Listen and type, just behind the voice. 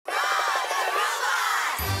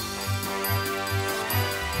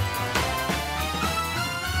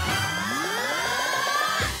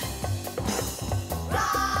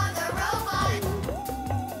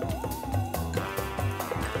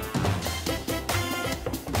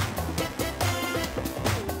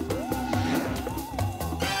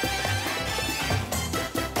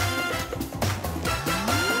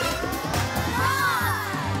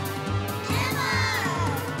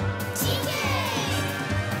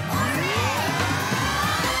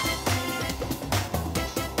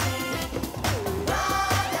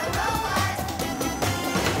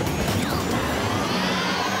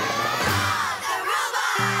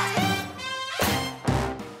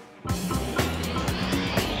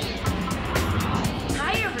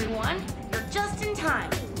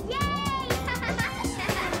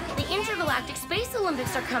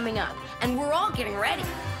Olympics are coming up, and we're all getting ready.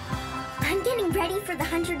 I'm getting ready for the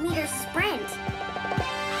 100-meter sprint.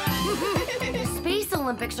 The Space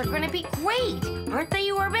Olympics are going to be great, aren't they,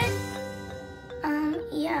 Orbit?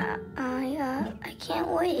 Yeah, I can't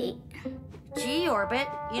wait. Gee, Orbit,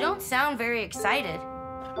 you don't sound very excited.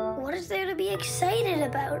 What is there to be excited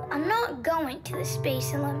about? I'm not going to the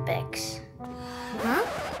Space Olympics. Huh?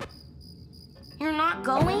 You're not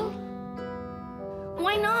going?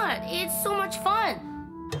 Why not? It's so much fun.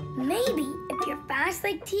 Maybe if you're fast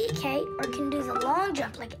like TK, or can do the long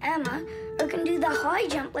jump like Emma, or can do the high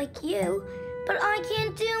jump like you, but I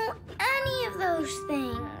can't do any of those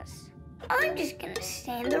things. I'm just gonna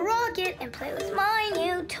stay in the rocket and play with my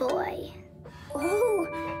new toy. Ooh,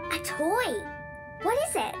 a toy. What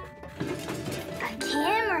is it? A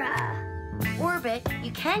camera. Orbit,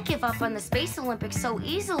 you can't give up on the Space Olympics so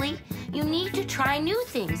easily. You need to try new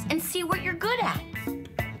things and see what you're good at.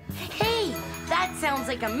 Hey, that sounds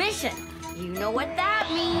like a mission. You know what that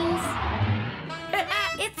means.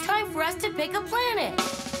 It's time for us to pick a planet.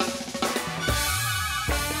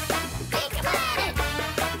 Pick a planet!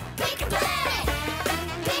 Pick a planet!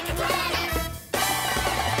 Pick a planet!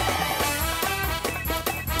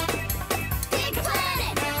 Pick a planet!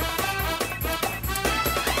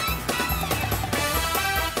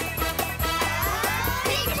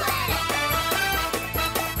 Pick a planet!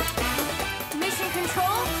 Mission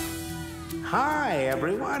Control? Hi,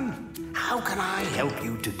 everyone. How can I help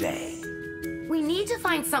you today? We need to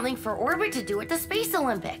find something for Orbit to do at the Space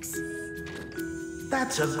Olympics.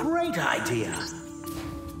 That's a great idea.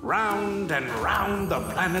 Round and round the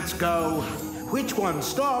planets go. Which one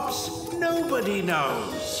stops, nobody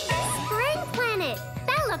knows. Spring planet.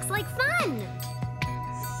 That looks like fun.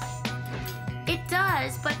 It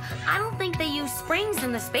does, but I don't think they use springs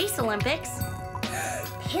in the Space Olympics.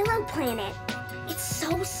 Pillow planet. It's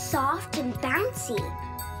so soft and bouncy.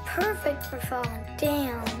 Perfect for falling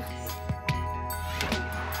down.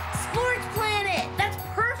 Sports planet! That's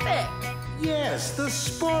perfect! Yes, the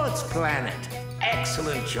sports planet.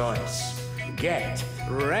 Excellent choice. Get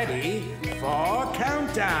ready for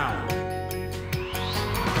countdown.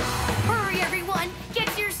 Hurry, everyone! Get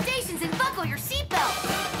to your stations and buckle your seatbelts!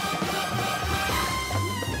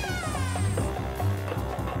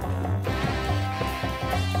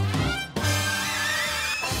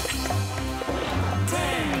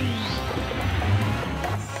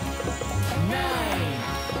 9,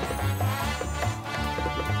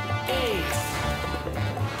 8,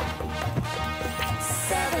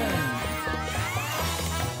 7,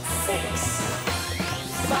 6,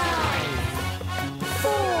 5,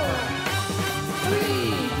 4, 3,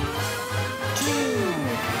 2,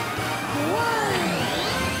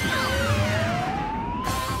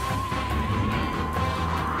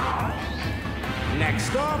 1. Next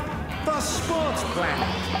stop, the sports planet.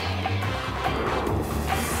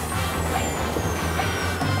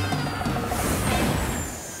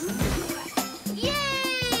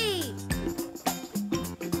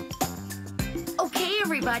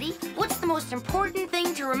 Everybody, what's the most important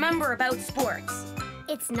thing to remember about sports?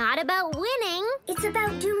 It's not about winning. It's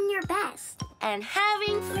about doing your best. And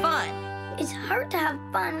having fun. It's hard to have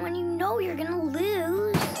fun when you know you're gonna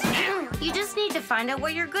lose. You just need to find out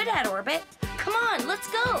what you're good at, Orbit. Come on, let's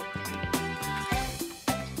go.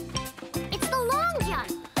 It's the long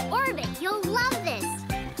jump. Orbit, you'll love this.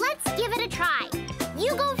 Let's give it a try.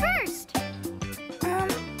 You go first.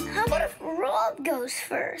 How about if Rob goes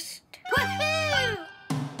first? Woohoo!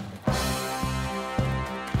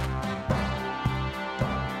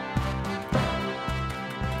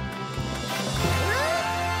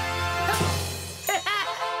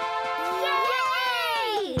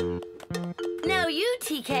 Now you,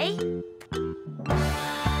 TK.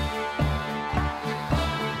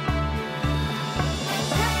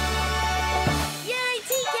 Yay,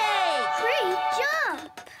 TK! Great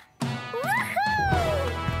jump! Woohoo!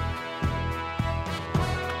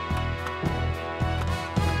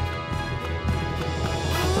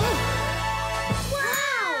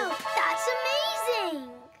 Wow! That's amazing!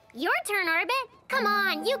 Your turn, Orbit. Come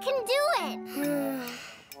on, you can do it.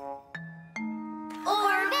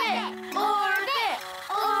 Orbit! Orbit!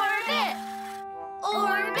 Orbit!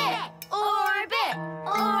 Orbit! Orbit!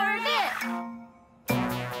 Orbit!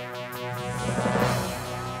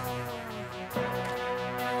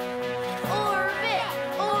 Orbit!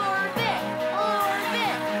 Orbit!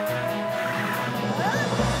 Orbit!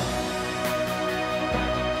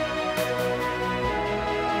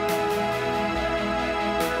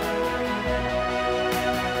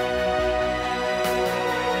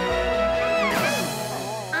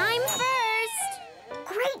 I'm first.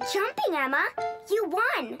 Great jumping, Emma. You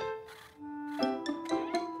won.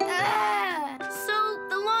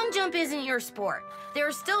 your sport. There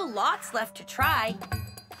are still lots left to try.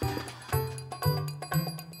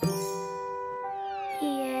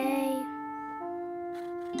 Yay.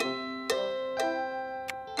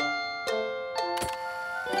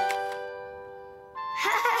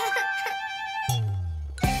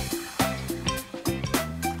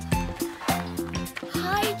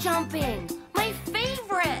 High jumping, my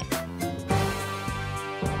favorite.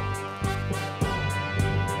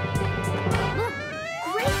 Look,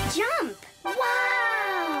 great jump!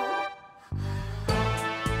 Wow!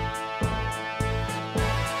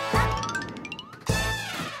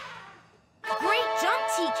 Great jump,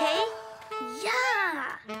 TK.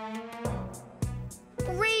 Yeah!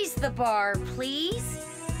 Raise the bar, please.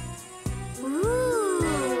 Ooh!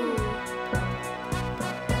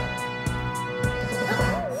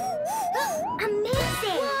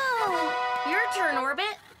 Amazing! Whoa! Your turn,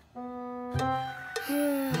 Orbit.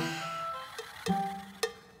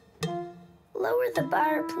 Lower the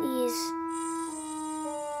bar, please.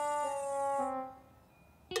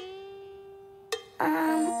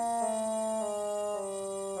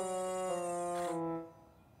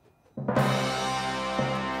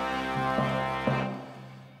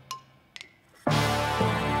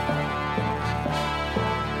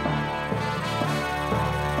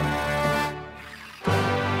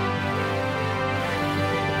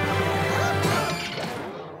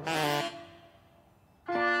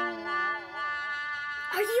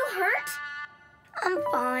 Are you hurt? I'm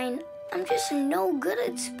fine. I'm just no good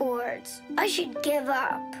at sports. I should give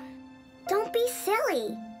up. Don't be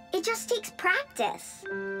silly. It just takes practice.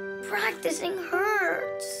 Practicing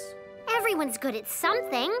hurts. Everyone's good at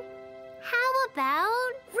something. How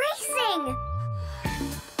about racing?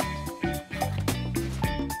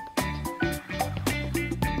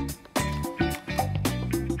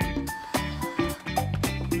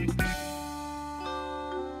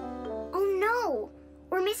 Oh no,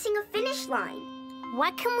 we're missing a finish line.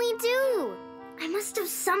 What can we do? I must have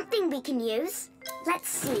something we can use. Let's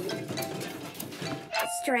see.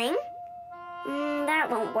 String? That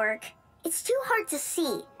won't work. It's too hard to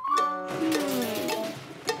see.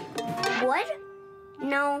 Wood?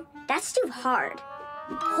 No, that's too hard.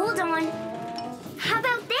 Hold on. How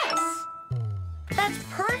about this? That's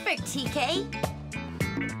perfect, TK.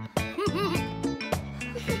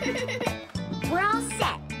 We're all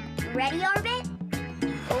set. Ready, Orbit?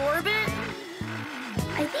 Orbit?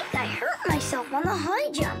 I think I hurt myself on the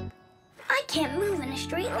high jump. I can't move in a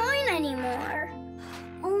straight line anymore.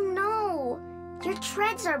 Oh no, your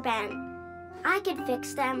treads are bent. I could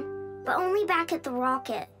fix them, but only back at the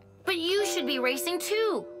rocket. But you should be racing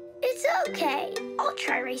too. It's okay. I'll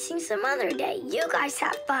try racing some other day. You guys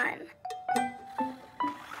have fun.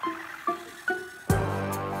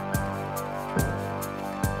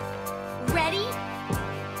 Ready,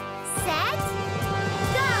 set,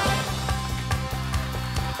 go!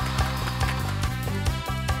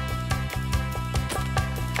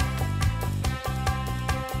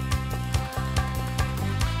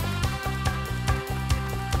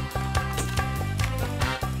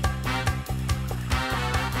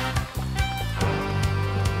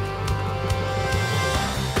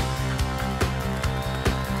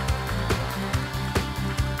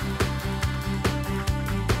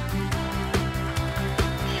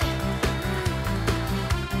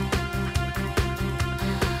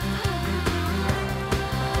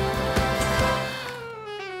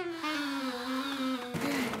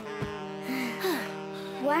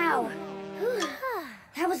 Wow.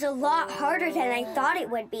 That was a lot harder than I thought it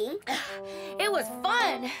would be. It was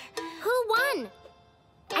fun. Who won?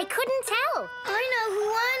 I couldn't tell. I know who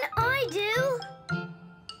won. I do.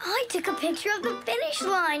 I took a picture of the finish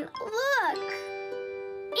line. Look.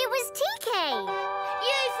 It was TK.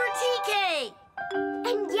 Yay for TK!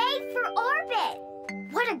 And yay for Orbit.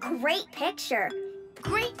 What a great picture.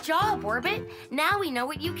 Great job, Orbit. Now we know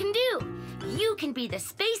what you can do. You can be the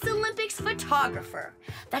Space Olympics photographer.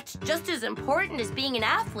 That's just as important as being an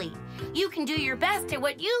athlete. You can do your best at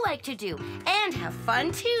what you like to do and have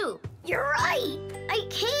fun too. You're right. I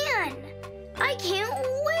can. I can't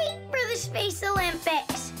wait for the Space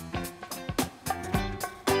Olympics.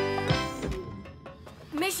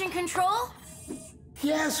 Mission Control?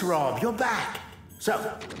 Yes, Rob, you're back. So,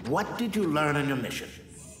 what did you learn on your mission?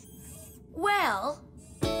 Well,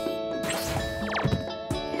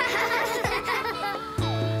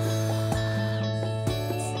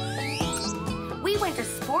 we went to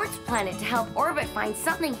Sports Planet to help Orbit find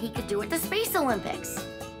something he could do at the Space Olympics.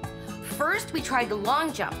 First, we tried the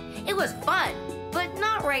long jump. It was fun, but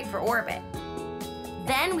not right for Orbit.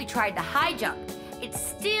 Then we tried the high jump. It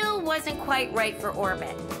still wasn't quite right for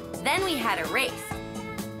Orbit. Then we had a race.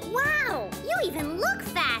 Wow, you even look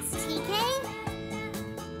fast, TK.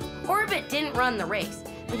 Orbit didn't run the race,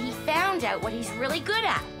 but he found out what he's really good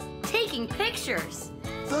at, taking pictures.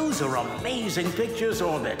 Those are amazing pictures,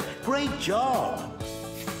 Orbit. Great job.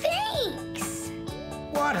 Thanks!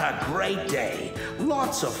 What a great day.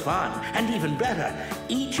 Lots of fun. And even better,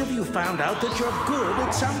 each of you found out that you're good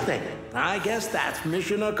at something. I guess that's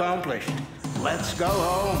mission accomplished. Let's go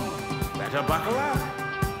home. Better buckle up.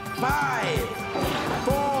 5,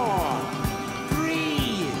 4,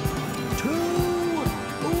 3, 2,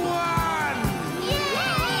 1.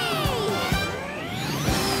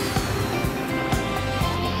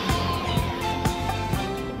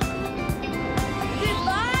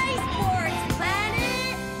 Goodbye, Sports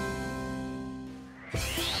Planet!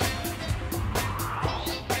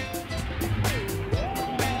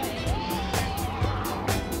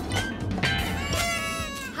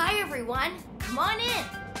 Hi, everyone. Come on in.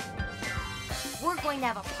 We're going to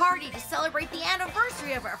have a party to celebrate the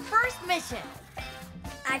anniversary of our first mission.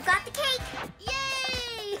 I've got the cake.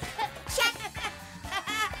 Yay! Check.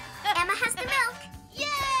 Emma has the milk. Yay!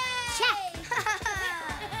 Check.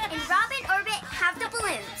 And Robin, Orbit have the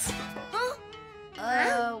balloons.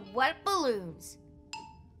 Huh? What balloons?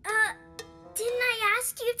 Didn't I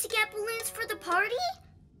ask you to get balloons for the party?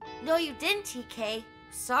 No, you didn't, TK.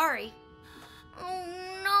 Sorry. Oh,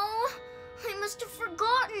 no. I must have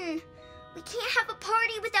forgotten. We can't have a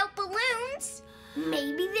party without balloons.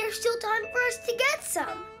 Maybe there's still time for us to get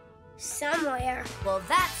some. Somewhere. Well,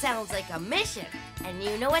 that sounds like a mission. And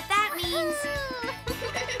you know what that means.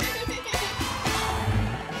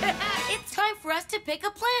 It's time for us to pick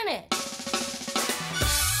a planet.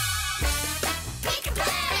 Pick a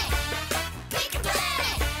planet! Pick a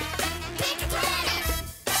planet! Pick a planet!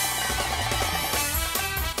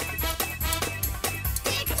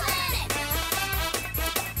 Pick a planet! Pick a planet!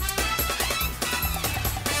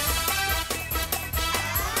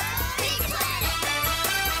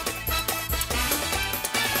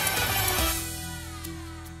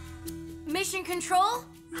 Mission Control?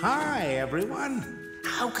 Hi, everyone.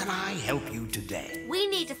 How can I help you today? We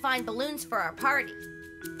need to find balloons for our party.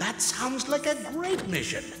 That sounds like a great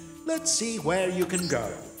mission. Let's see where you can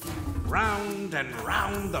go. Round and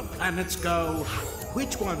round the planets go.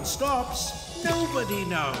 Which one stops, nobody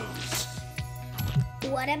knows.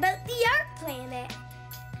 What about the art planet?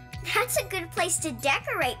 That's a good place to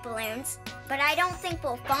decorate balloons, but I don't think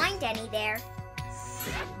we'll find any there.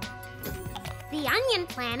 The onion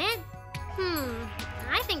planet?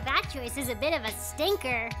 I think that choice is a bit of a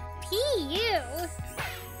stinker. P.U.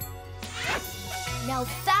 Now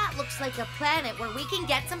that looks like a planet where we can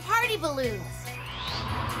get some party balloons.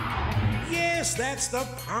 Yes, that's the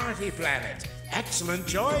party planet. Excellent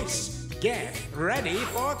choice. Get ready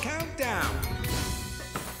for countdown.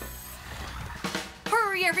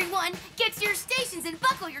 Hurry, everyone! Get to your stations and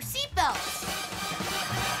buckle your seatbelts!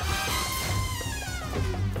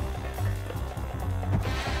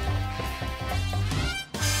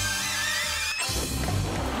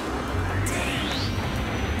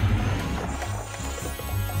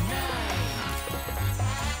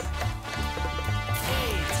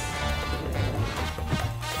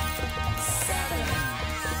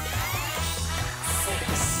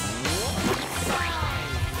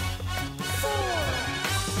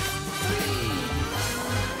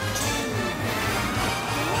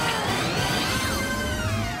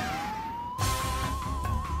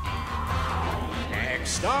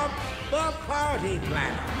 Stop the party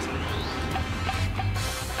planet.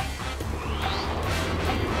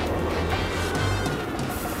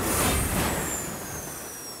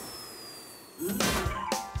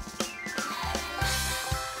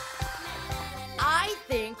 I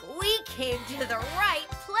think we came to the right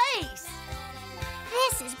place.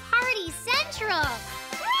 This is Party Central.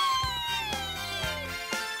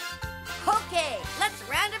 Okay, let's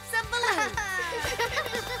round up some balloons.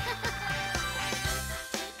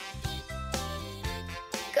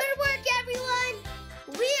 Good work, everyone!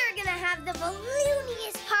 We are gonna have the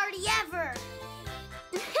ballooniest party ever!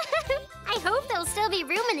 I hope there'll still be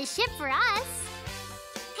room in the ship for us.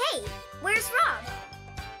 Hey, where's Rob?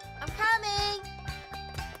 I'm coming.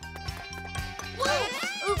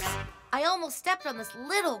 Whoa! Oops, I almost stepped on this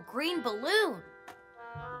little green balloon.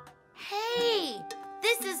 Hey,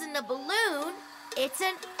 this isn't a balloon, it's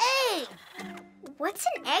an egg. What's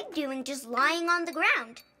an egg doing just lying on the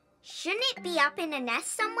ground? Shouldn't it be up in a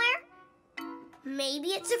nest somewhere? Maybe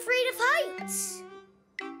it's afraid of heights.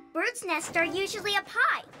 Birds' nests are usually up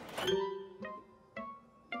high.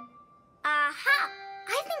 Aha!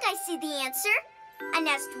 I think I see the answer. A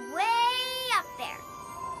nest way up there.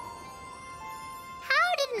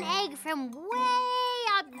 How did an egg from way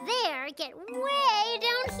up there get way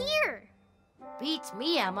down here. Beats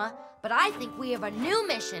me, Emma, but I think we have a new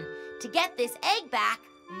mission to get this egg back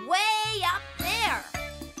way up there.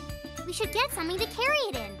 We should get something to carry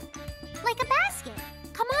it in, like a basket.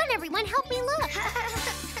 Come on, everyone, help me look.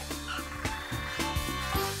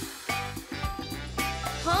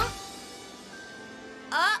 Huh?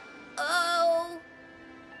 Uh-oh.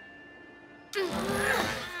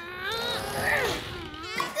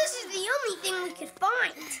 This is the only thing we could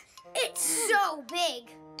find. It's so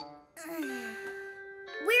big.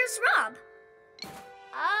 Where's Rob?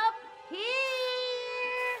 Up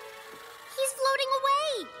here. He's floating away.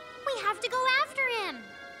 We have to go after him.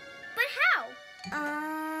 But how?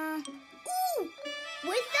 Ooh,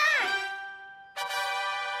 with that.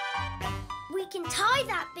 We can tie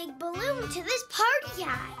that big balloon to this party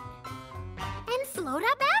hat. And float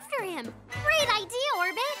up after him. Great idea,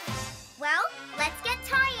 Orbit. Well, let's get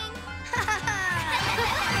tying.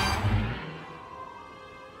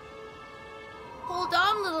 Hold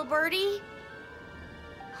on, little birdie.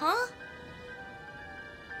 Huh?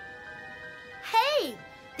 Hey,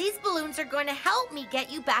 these balloons are going to help me get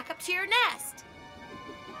you back up to your nest.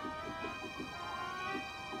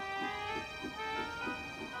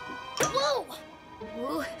 Whoa!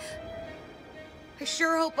 Ooh. I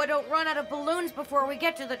sure hope I don't run out of balloons before we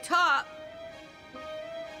get to the top.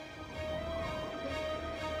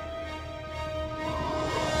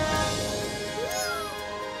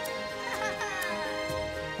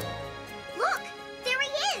 Look, there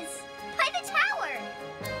he is, by the tower.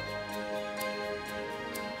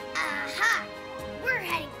 Aha! We're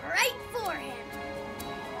heading right for him.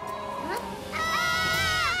 Huh?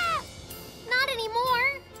 Ah! Not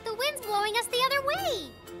anymore. The wind's blowing us the other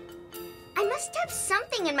way. I must have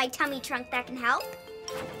something in my tummy trunk that can help.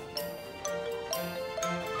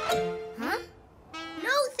 Huh?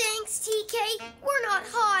 No thanks, TK. We're not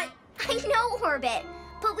hot. I know, Orbit,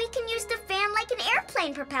 but we can use the fan like an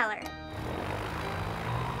airplane propeller.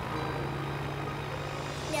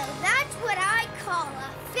 Now that's what I call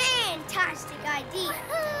a fantastic idea.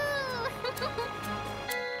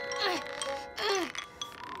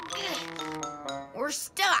 We're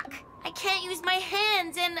stuck. I can't use my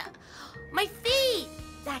hands and my feet.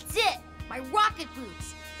 That's it, my rocket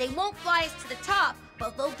boots. They won't fly us to the top,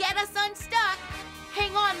 but they'll get us unstuck.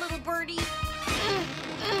 Hang on, little birdie.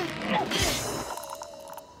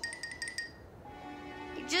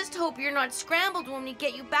 I just hope you're not scrambled when we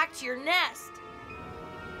get you back to your nest.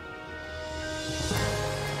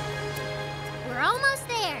 We're almost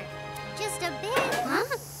there. Just a bit. Huh?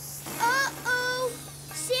 Uh-oh.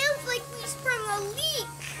 Sounds like we sprung a leak.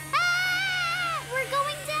 Ah! We're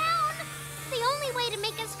going down. The only way to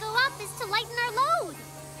make us go up is to lighten our load.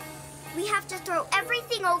 We have to throw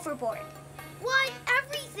everything overboard. Why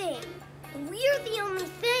everything? We're the only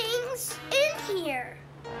things in here.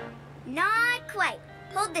 Not quite.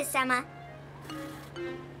 Hold this, Emma.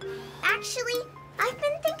 Actually, I've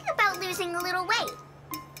been thinking about losing a little weight.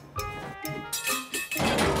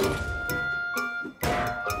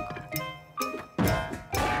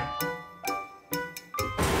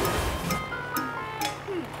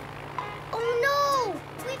 Oh no!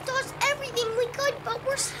 We've tossed everything we could, but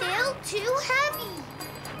we're still too heavy.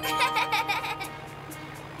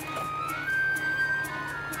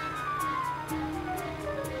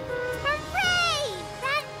 Hooray!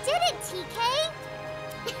 That did it, TK.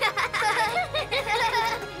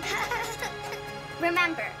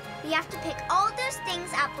 Remember, we have to pick all those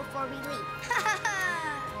things up before we leave.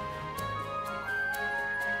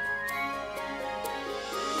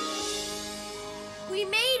 We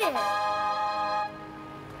made it.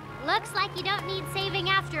 Looks like you don't need saving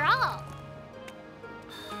after all.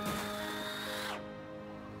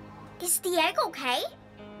 Is the egg okay?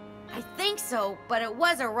 I think so, but it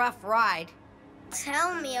was a rough ride.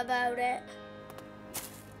 Tell me about it.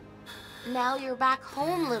 Now you're back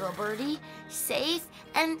home, little birdie. Safe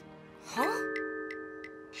and... Huh?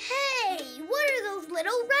 Hey, what are those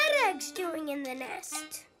little red eggs doing in the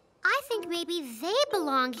nest? I think maybe they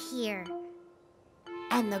belong here.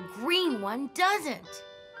 And the green one doesn't.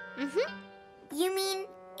 Mm-hmm. You mean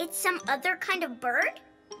it's some other kind of bird?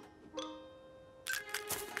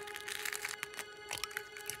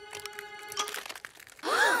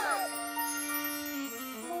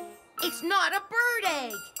 It's not a bird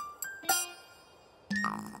egg.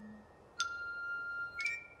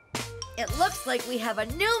 It looks like we have a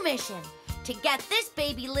new mission to get this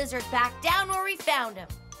baby lizard back down where we found him.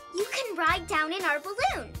 You can ride down in our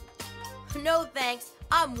balloon. No thanks,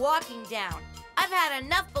 I'm walking down. I've had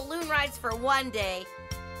enough balloon rides for one day.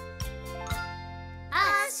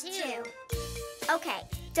 Us too. Okay,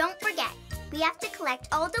 don't forget, We have to collect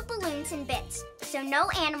all the balloons and bits, so no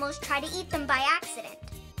animals try to eat them by accident.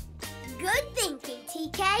 Good thinking,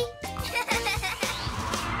 TK.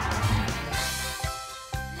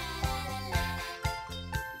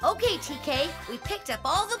 Okay, TK, we picked up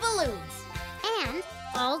all the balloons. And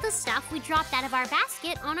all the stuff we dropped out of our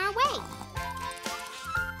basket on our way.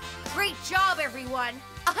 Great job, everyone.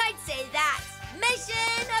 I'd say that's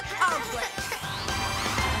mission accomplished.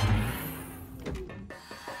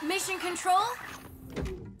 Mission Control?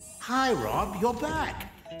 Hi, Rob, you're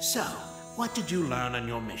back. So, what did you learn on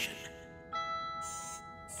your mission?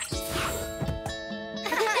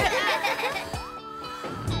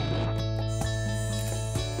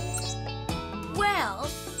 Well,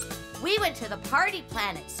 we went to the party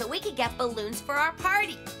planet so we could get balloons for our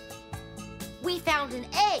party. We found an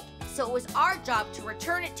egg, so it was our job to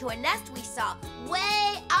return it to a nest we saw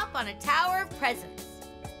way up on a tower of presents.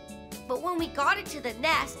 But when we got it to the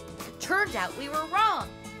nest, it turned out we were wrong.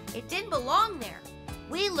 It didn't belong there.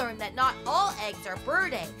 We learned that not all eggs are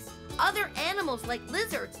bird eggs. Other animals like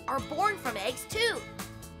lizards are born from eggs too.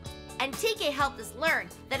 And TK helped us learn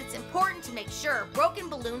that it's important to make sure broken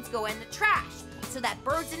balloons go in the trash so that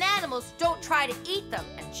birds and animals don't try to eat them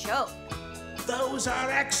and choke. Those are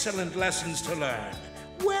excellent lessons to learn.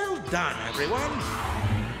 Well done, everyone.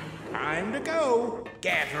 Time to go.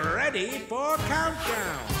 Get ready for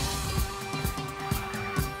countdown.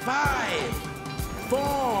 5,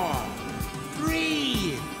 4,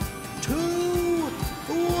 3, 2,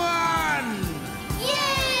 1.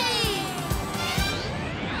 Yay!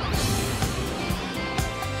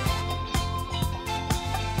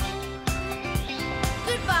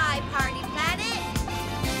 Goodbye, Party Planet.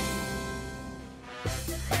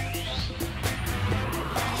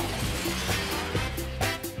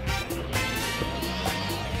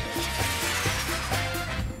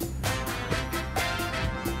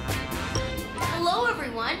 Hello,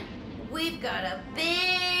 everyone. We've got a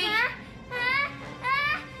big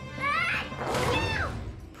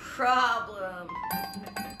problem.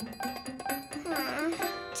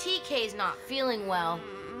 TK's not feeling well.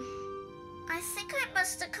 I think I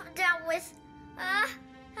must have come down with,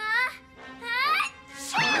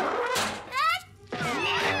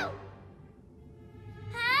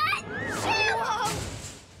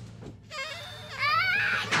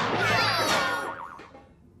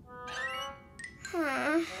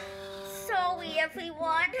 Sorry,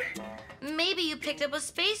 everyone. Maybe you picked up a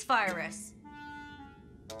space virus.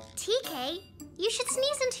 TK, you should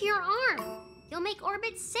sneeze into your arm. You'll make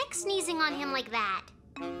Orbit sick sneezing on him like that.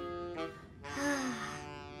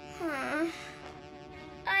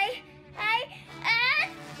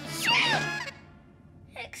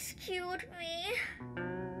 Excuse me.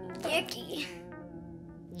 Yicky.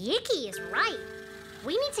 Yicky is right.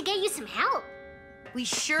 We need to get you some help. We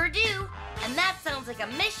sure do, and that sounds like a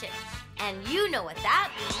mission. And you know what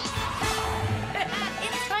that means.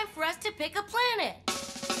 It's time for us to pick a planet.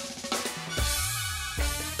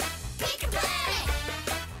 Pick a planet!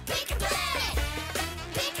 Pick a planet!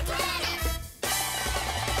 Pick a planet!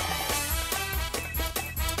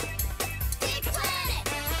 Pick a planet!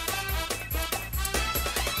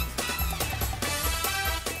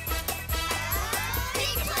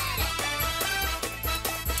 Pick a planet!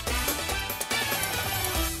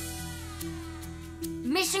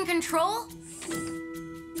 Mission Control?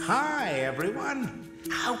 Hi, everyone.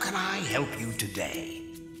 How can I help you today?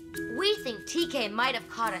 We think TK might have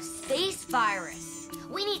caught a space virus.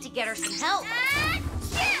 We need to get her some help.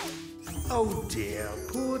 Oh, dear,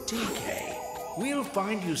 poor TK. We'll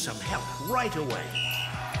find you some help right away.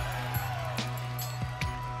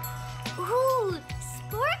 Ooh,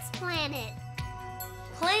 Sports Planet.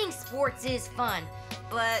 Playing sports is fun,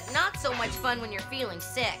 but not so much fun when you're feeling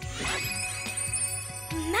sick.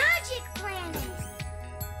 Magic Planet!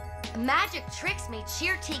 Magic tricks may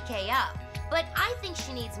cheer TK up, but I think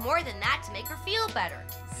she needs more than that to make her feel better.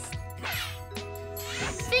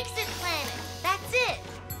 Fix-It Planet! That's it!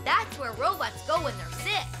 That's where robots go when they're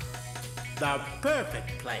sick. The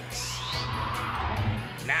perfect place.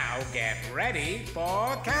 Now get ready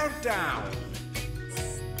for countdown.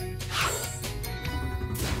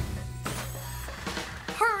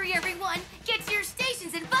 Hurry, everyone! Get to your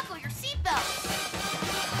stations and buckle your seatbelts!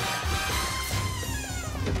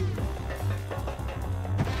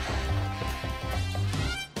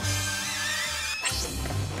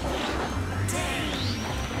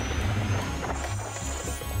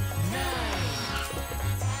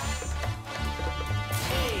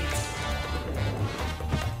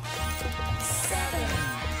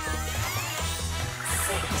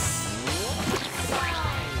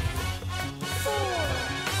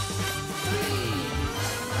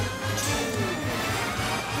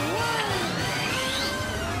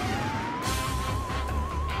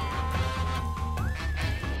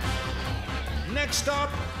 next stop,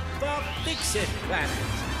 the Fix-It Planet.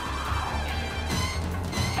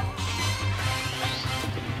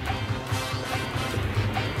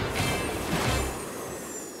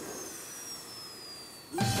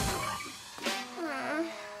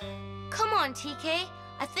 Come on, TK.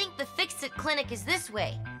 I think the Fix-It clinic is this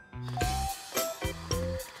way.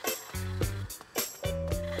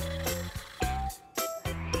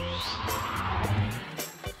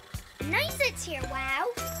 Nice it's here, Wow.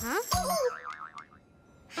 Huh?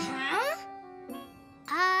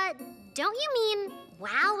 Huh? Don't you mean,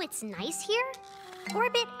 wow, it's nice here?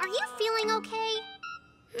 Orbit, are you feeling okay?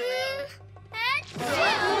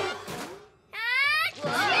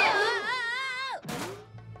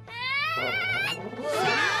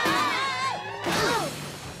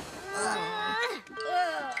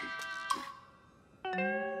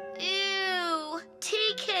 Ew,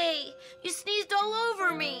 TK, you sneezed all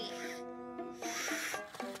over me.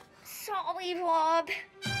 Sorry, Rob.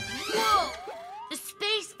 Whoa, the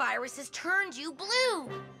space virus has turned you blue.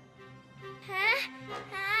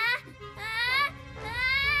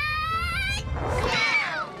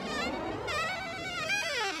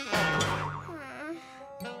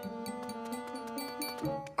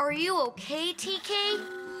 Are you okay, TK?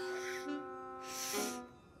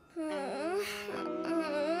 Will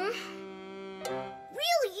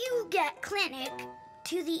you get clinic?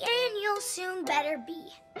 To the end, you'll soon better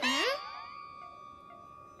be.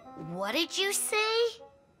 What did you say?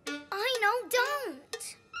 I know,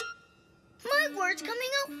 don't. My word's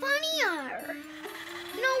coming out funnier.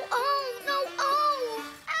 No, oh, no, oh.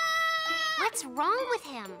 What's wrong with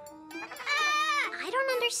him? I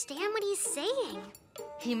don't understand what he's saying.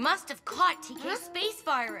 He must have caught TK's space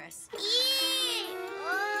virus.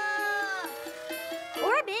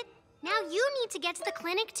 Orbit, now you need to get to the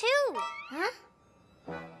clinic too. Huh?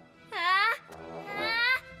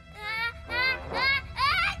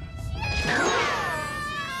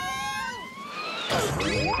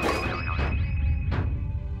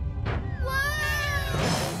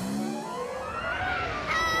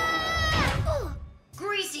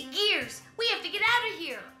 Greasy gears! We have to get out of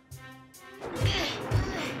here!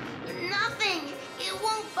 Nothing! It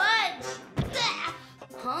won't budge!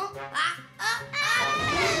 Huh?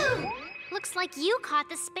 Looks like you caught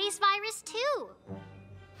the space virus too.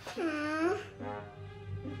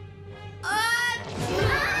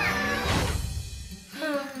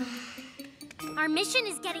 Our mission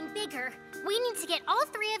is getting bigger. We need to get all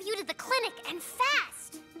three of you to the clinic and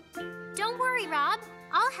fast. Don't worry, Rob.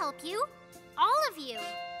 I'll help you. All of you.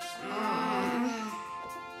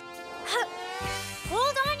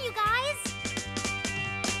 Hold on, you guys.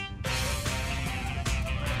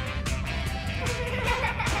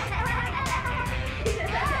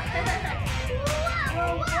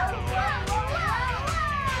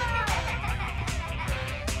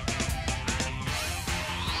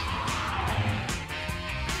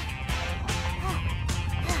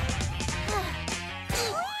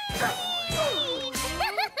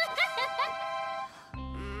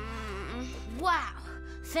 Wow!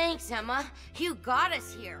 Thanks, Emma. You got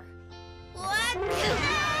us here. What? Good,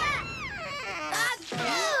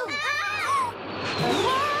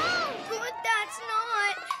 that's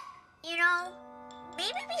not. You know,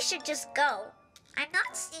 maybe we should just go. I'm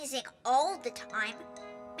not sneezing all the time.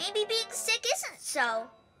 Maybe being sick isn't so.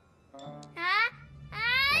 Bad.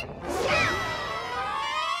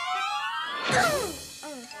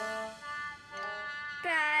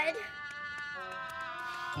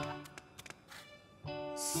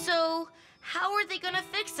 So, how are they gonna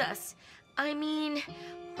fix us? I mean,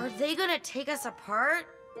 are they gonna take us apart?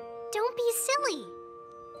 Don't be silly.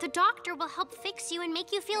 The doctor will help fix you and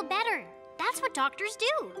make you feel better. That's what doctors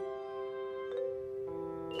do.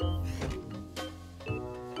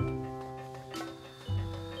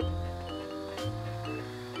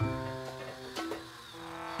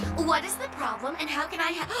 What is the problem and how can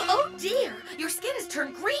I help? Oh dear, your skin has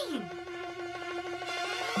turned green.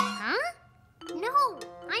 Huh? No,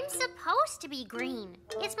 I'm supposed to be green.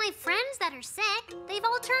 It's my friends that are sick. They've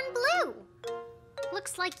all turned blue.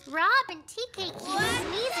 Looks like Rob and TK keep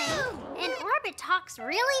sneezing, and Orbit talks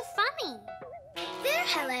really funny. There,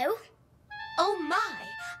 hello. Oh my,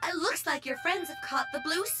 it looks like your friends have caught the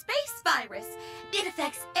blue space virus. It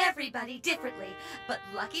affects everybody differently, but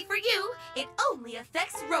lucky for you, it only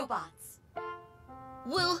affects robots.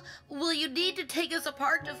 Will you need to take us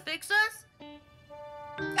apart to fix us?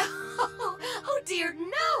 Oh dear,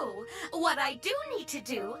 no! What I do need to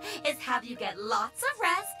do is have you get lots of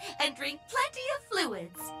rest and drink plenty of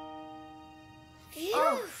fluids. Phew.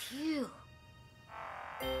 Oh, phew.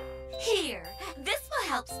 Here, this will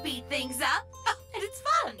help speed things up. Oh, and it's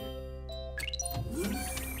fun.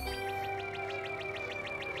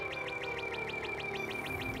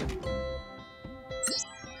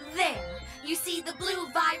 There, you see the blue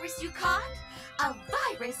virus you caught? A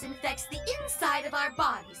virus infects the inside of our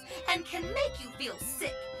bodies and can make you feel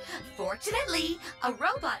sick. Fortunately, a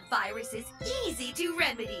robot virus is easy to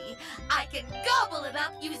remedy. I can gobble it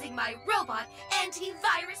up using my robot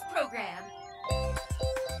antivirus program.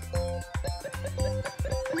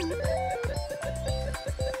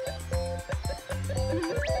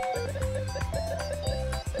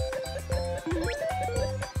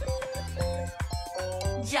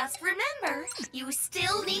 Just remember, you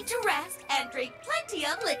still need to rest and drink plenty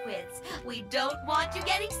of liquids. We don't want you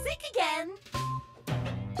getting sick again.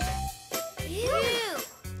 Phew!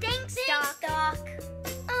 Thanks, Doc.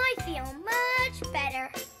 I feel much better.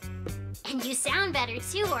 And you sound better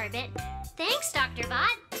too, Orbit. Thanks, Dr.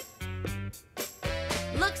 Bot.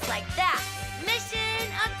 Looks like that. Mission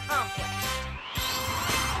accomplished.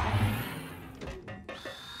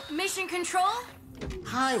 Mission Control?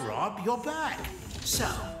 Hi, Rob, you're back. So,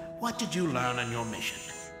 what did you learn on your mission?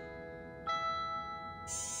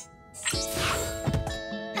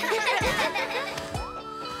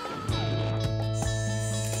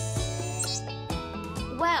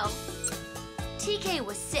 Well, TK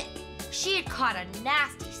was sick. She had caught a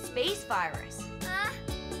nasty space virus.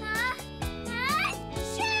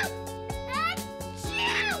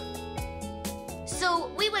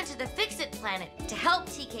 So we went to the Fix-It planet to help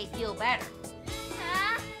TK feel better.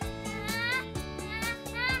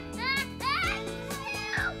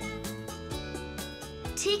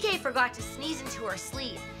 TK forgot to sneeze into her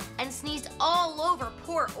sleeve and sneezed all over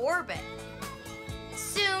poor Orbit.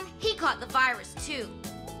 Soon, he caught the virus too.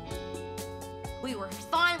 We were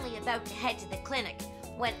finally about to head to the clinic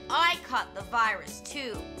when I caught the virus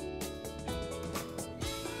too.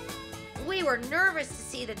 We were nervous to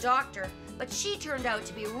see the doctor, but she turned out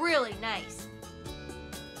to be really nice.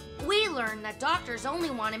 We learned that doctors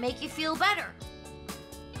only want to make you feel better.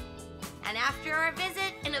 And after our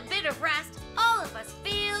visit and a bit of rest, all of us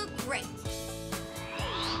feel great.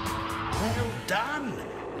 Well done.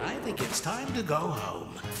 I think it's time to go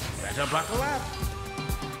home. Better buckle up.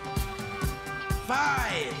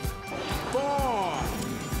 5, 4,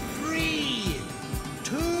 3,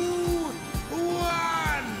 2,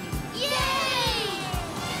 1. Yay!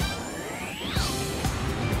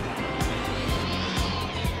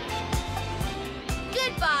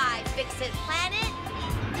 Goodbye, Fix-It Planet.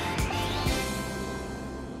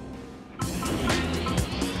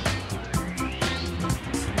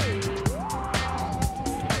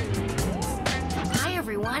 Hi,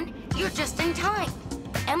 everyone. You're just in time.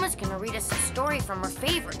 Emma's gonna read us a story from her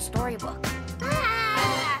favorite storybook.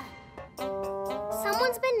 Ah!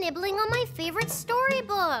 Someone's been nibbling on my favorite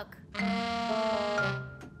storybook.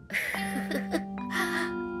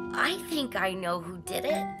 I think I know who did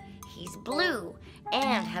it. He's blue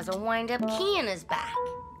and has a wind-up key in his back.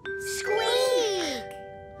 Squeak!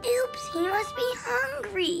 Oops, he must be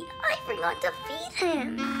hungry. I forgot to feed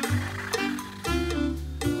him.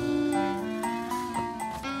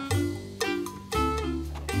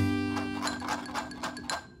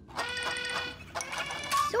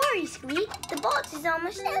 Sorry, Squeak. The box is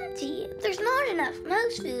almost empty. There's not enough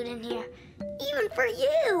mouse food in here, even for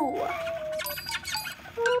you.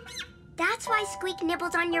 That's why Squeak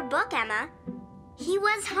nibbled on your book, Emma. He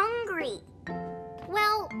was hungry.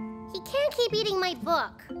 Well, he can't keep eating my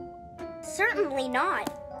book. Certainly not.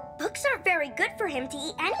 Books aren't very good for him to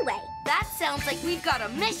eat anyway. That sounds like we've got a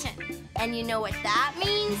mission. And you know what that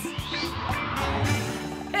means?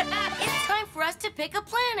 It's time for us to pick a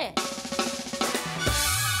planet.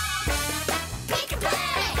 Pick a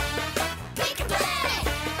planet! Pick a planet!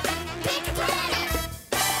 Pick a planet!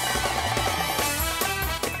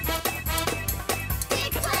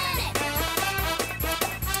 Pick a planet!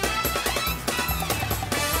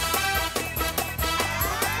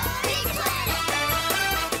 Pick a planet!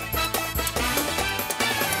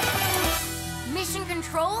 Mission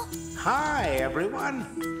Control? Hi, everyone.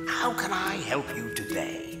 How can I help you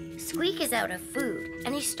today? Squeak is out of food,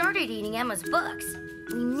 and he started eating Emma's books.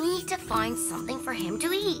 We need to find something for him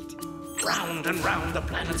to eat. Round and round the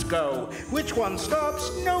planets go. Which one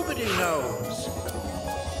stops, nobody knows.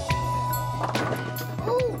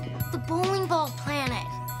 Oh, the bowling ball planet.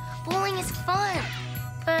 Bowling is fun,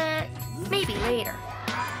 but maybe later.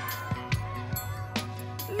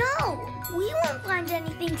 No, we won't find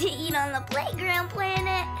anything to eat on the playground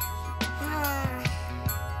planet.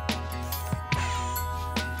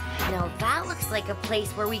 Now that looks like a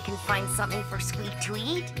place where we can find something for Squeak to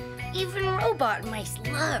eat. Even robot mice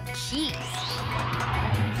love cheese.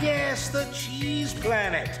 Yes, the cheese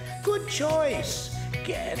planet. Good choice.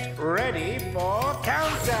 Get ready for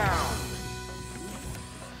countdown.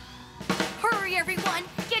 Hurry, everyone!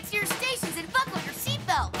 Get to your stations and buckle your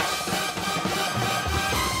seatbelt!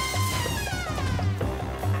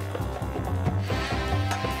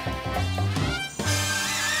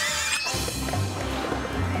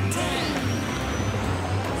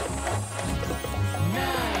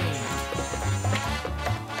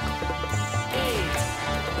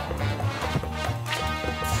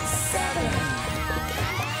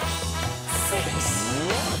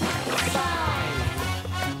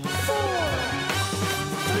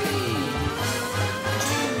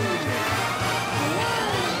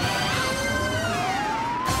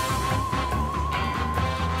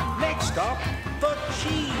 Stop the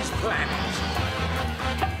cheese planet.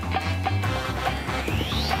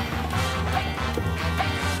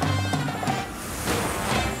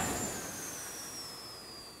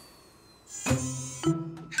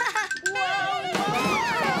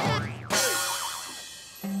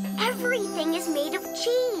 Everything is made of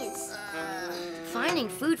cheese. Finding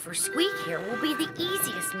food for Squeak here will be the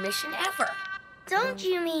easiest mission ever. Don't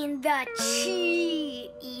you mean the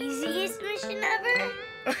easiest mission ever?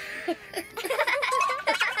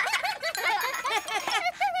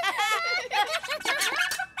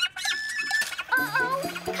 Uh-oh!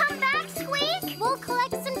 Come back, Squeak! We'll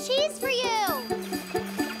collect some cheese for you!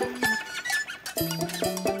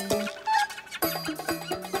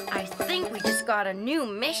 I think we just got a new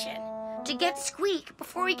mission. To get Squeak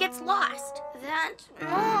before he gets lost. That's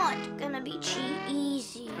not gonna be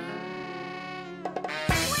easy.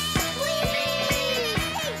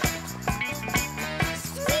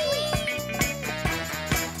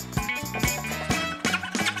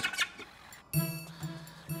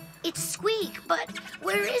 It's Squeak, but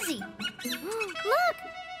where is he? Look!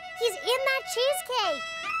 He's in that cheesecake!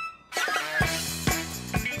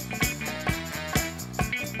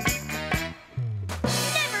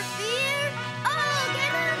 Never fear! I'll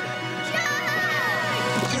get him!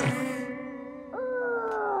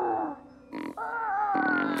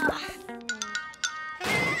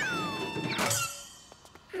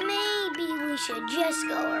 Maybe we should just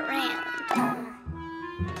go around.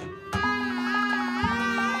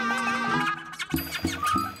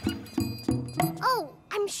 Oh,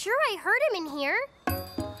 I'm sure I heard him in here.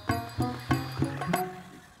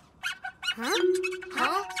 Huh?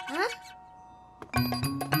 Huh?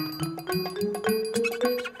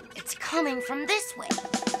 It's coming from this way.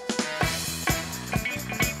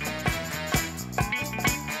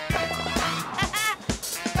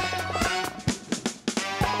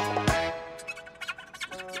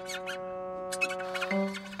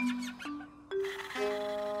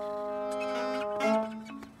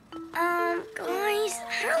 Guys,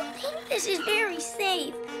 I don't think this is very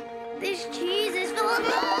safe. This cheese is full of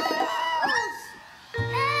holes!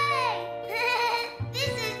 Hey! This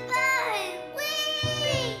is fun!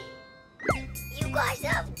 Whee! You guys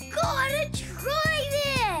have gotta try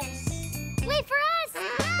this! Wait for us!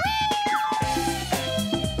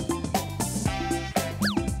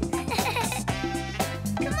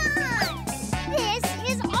 Come on! This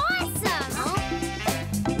is awesome!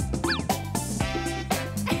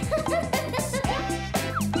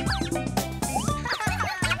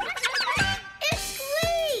 It's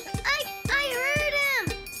Squeak! I heard him!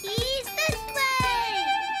 He's this way!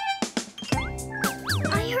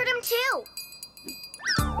 I heard him too.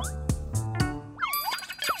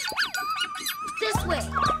 This way.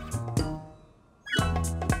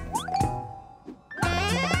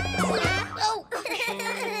 Oh!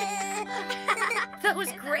 That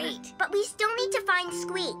was great. But we still need to find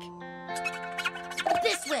Squeak.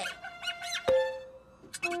 This way.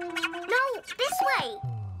 No, this way.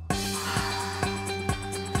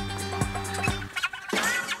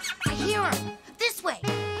 I hear him. This way.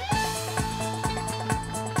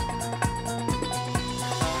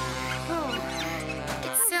 Oh,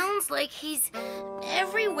 it sounds like he's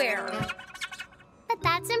everywhere. But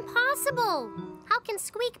that's impossible. How can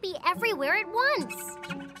Squeak be everywhere at once?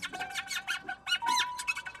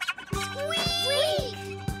 Squeak!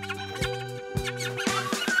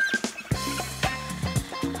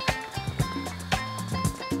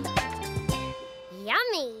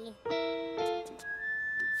 Yummy!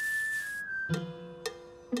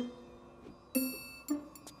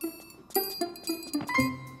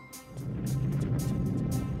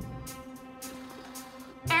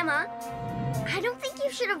 Emma, I don't think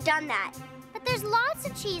you should have done that. But there's lots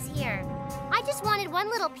of cheese here. I just wanted one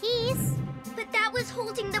little piece. But that was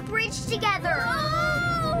holding the bridge together.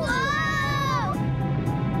 Whoa!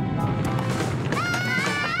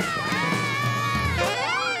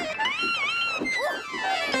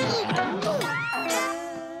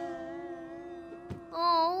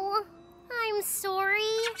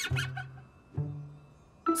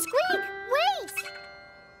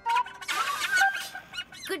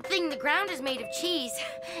 thing the ground is made of cheese.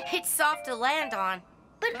 It's soft to land on.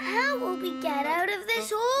 But how will we get out of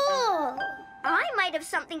this hole? I might have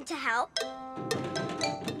something to help.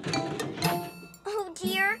 Oh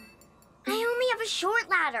dear, I only have a short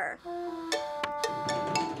ladder.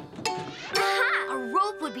 Aha! A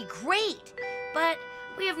rope would be great, but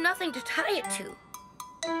we have nothing to tie it to.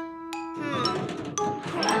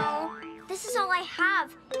 No, this is all I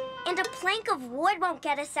have. And a plank of wood won't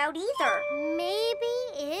get us out either. Maybe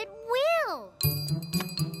it will.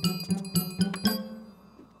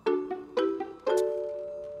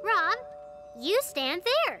 Rob, you stand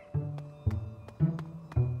there.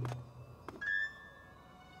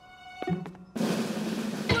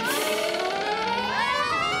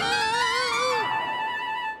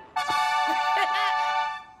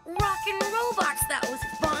 Rockin' robots, that was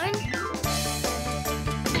fun.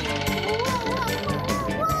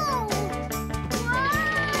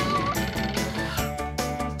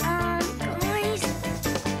 Guys,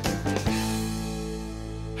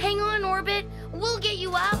 Hang on, Orbit. We'll get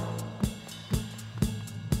you out.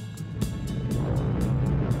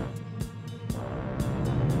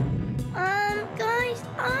 guys,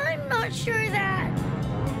 I'm not sure that.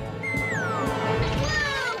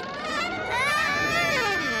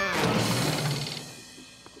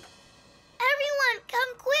 Everyone,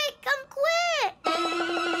 come quick, come quick!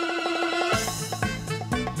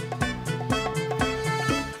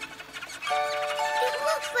 It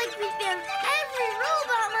looks like we found every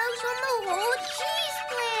robot mouse on the whole cheese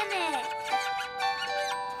planet.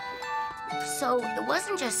 So it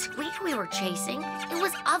wasn't just Squeak we were chasing. It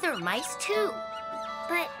was other mice, too.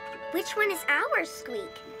 But which one is ours, Squeak?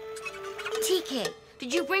 TK,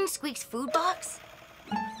 did you bring Squeak's food box?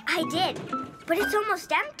 I did, but it's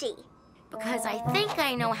almost empty. Because I think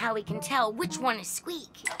I know how we can tell which one is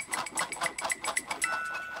Squeak.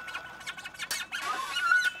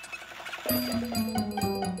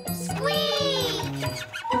 Squeak!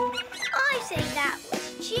 I say that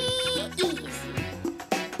was cheese.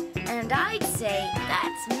 And I'd say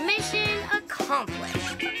that's mission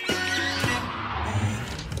accomplished.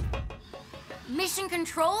 Mission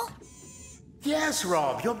control? Yes,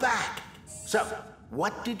 Rob, you're back. So,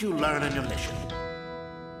 what did you learn on your mission?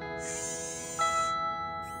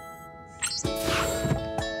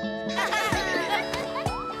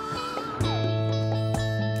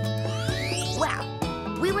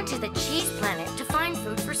 Well, we went to the cheese planet to find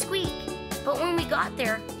food for Squeak. But when we got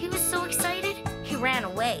there, he was so excited, he ran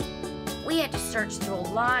away. We had to search through a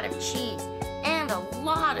lot of cheese and a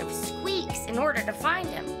lot of Squeaks in order to find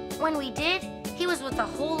him. When we did, he was with a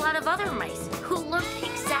whole lot of other mice who looked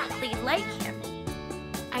exactly like him.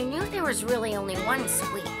 I knew there was really only one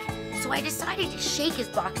Squeak, so I decided to shake his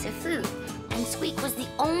box of food, and Squeak was the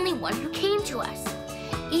only one who came to us.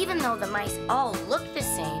 Even though the mice all looked the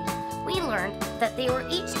same, we learned that they were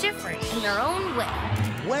each different in their own way.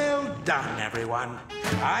 Well done, everyone.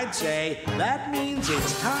 I'd say that means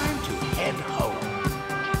it's time to head home.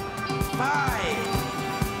 5,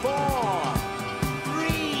 4, 3,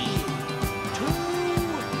 2, 1.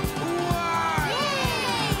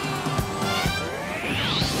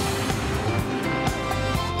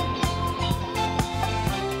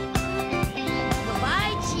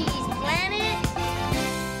 Goodbye, Cheese Planet.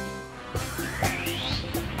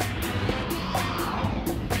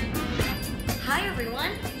 Hi,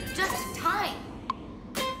 everyone. Just in time.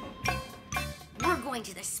 We're going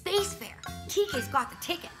to the space fair. TK's got the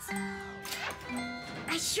tickets.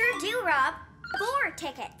 I sure do, Rob. 4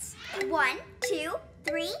 tickets. 1, 2,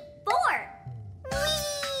 3, 4.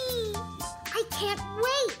 Whee! I can't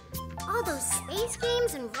wait. All those space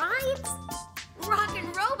games and rides.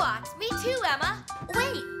 Rockin' robots. Me too, Emma.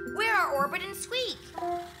 Wait, where are Orbit and Squeak?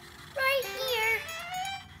 Right here.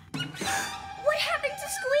 What happened to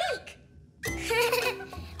Squeak?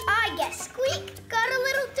 I guess Squeak got a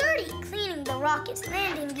little dirty cleaning the rocket's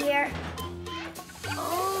landing gear.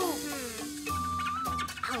 Oh,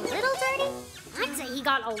 a little dirty? I'd say he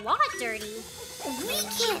got a lot dirty. We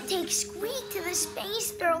can't take Squeak to the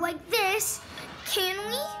space fair like this, can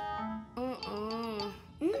we?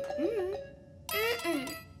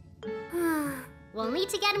 We'll need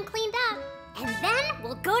to get him cleaned up, and then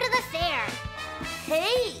we'll go to the fair.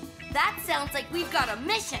 Hey, that sounds like we've got a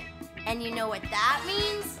mission. And you know what that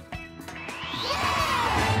means?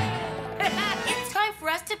 It's time for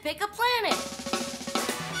us to pick a planet.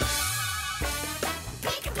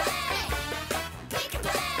 Pick a planet! Pick a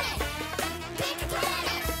planet! Pick a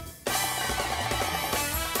planet!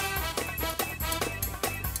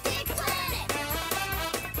 Pick a planet! Pick a planet!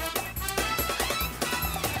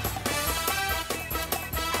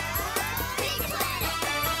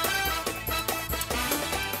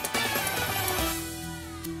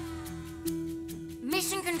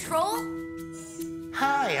 Patrol.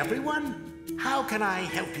 Hi, everyone. How can I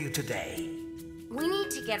help you today? We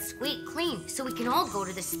need to get Squeak clean so we can all go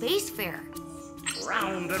to the space fair.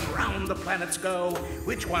 Round and round the planets go.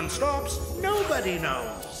 Which one stops? Nobody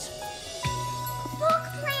knows. Book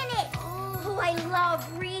Planet! Oh, I love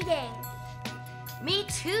reading. Me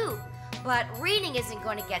too, but reading isn't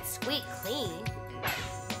going to get Squeak clean.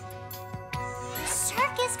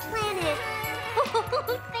 Circus Planet!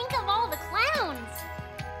 Think of all the clowns!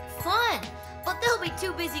 Fun, but they'll be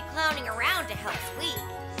too busy clowning around to help Squeak.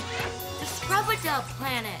 The Scrub-a-Dub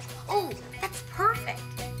Planet. Oh, that's perfect.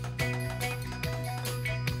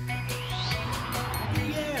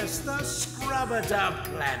 Yes, the Scrub-a-Dub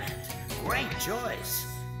Planet. Great choice.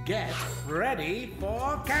 Get ready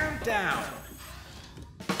for countdown.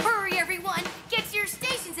 Hurry, everyone! Get to your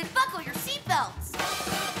stations and buckle your seatbelts!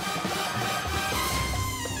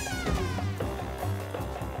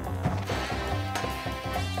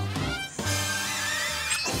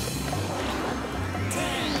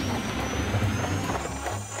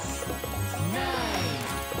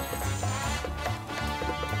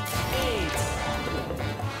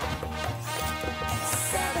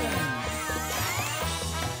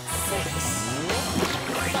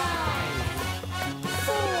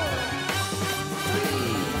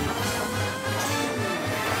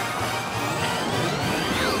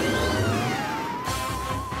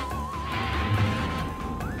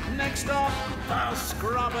 Next up, the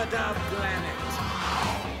Scrub-a-Dub Planet.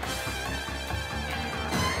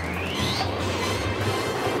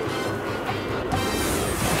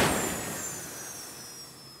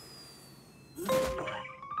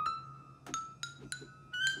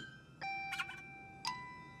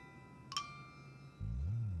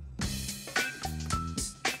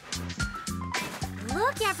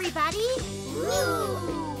 Look, everybody!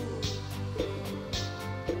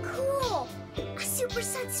 Cool! A super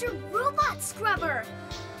sensor robot scrubber.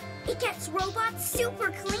 It gets robots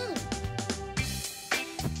super clean.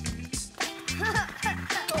 Now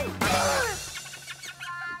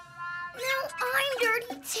I'm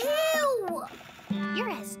dirty too.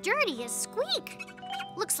 You're as dirty as Squeak.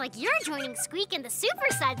 Looks like you're joining Squeak in the super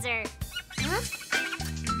sensor. Huh?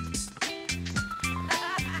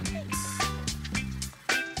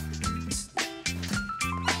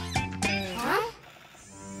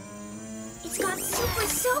 It's got super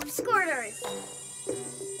soap squirters.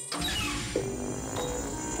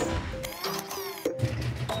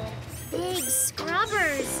 Big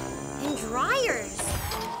scrubbers and dryers.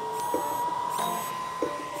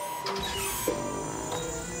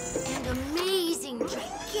 And amazing,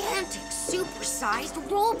 gigantic, super-sized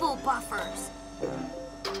robo-buffers.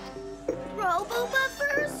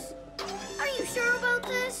 Robo-buffers? Are you sure about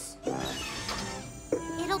this?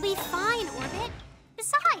 It'll be fine, Orbit.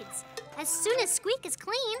 Besides, as soon as Squeak is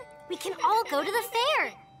clean, we can all go to the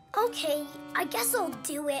fair. Okay, I guess I'll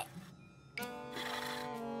do it.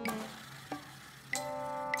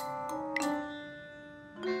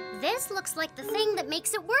 This looks like the thing that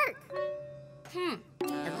makes it work.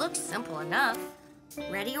 It looks simple enough.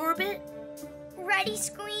 Ready, Orbit? Ready,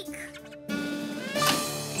 Squeak?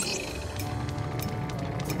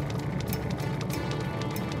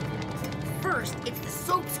 First, it's the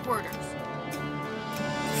soap squirters.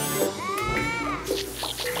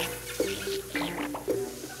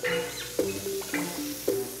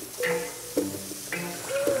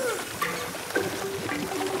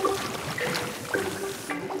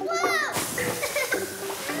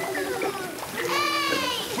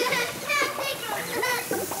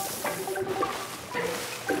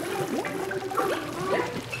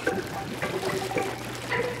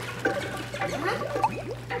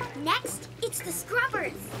 Next, it's the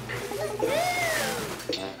scrubbers.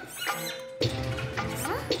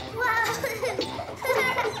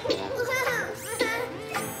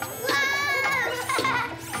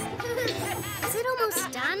 Is it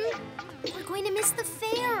almost done? We're going to miss the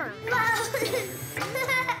fair.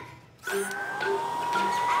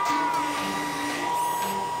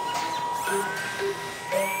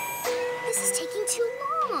 This is taking too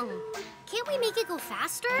long. Can't we make it go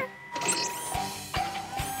faster?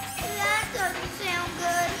 That doesn't sound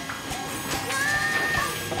good.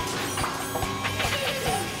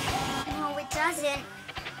 No, it doesn't.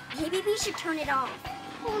 Maybe we should turn it off.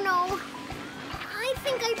 Oh no. I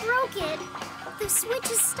think I broke it. The switch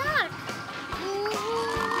is stuck.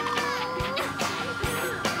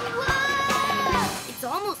 It's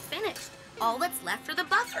almost finished. All that's left are the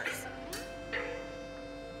buffers.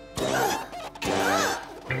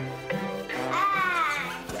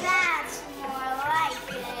 That's more like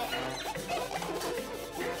it.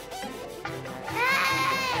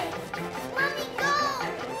 Hey! Let me go!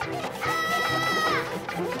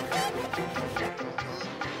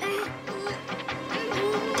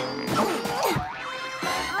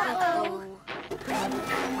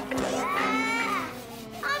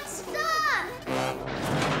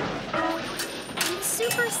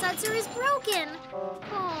 sudsor is broken.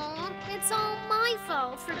 Oh, it's all my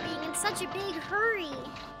fault for being in such a big hurry.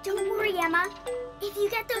 Don't worry, Emma. If you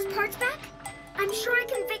get those parts back, I'm sure I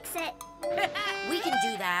can fix it. We can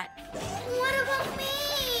do that. What about me?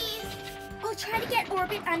 I'll try to get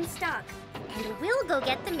Orbit unstuck. And we'll go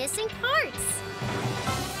get the missing parts.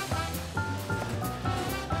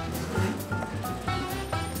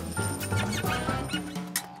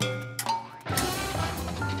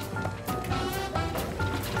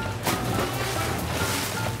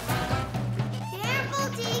 Careful,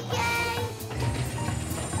 TK!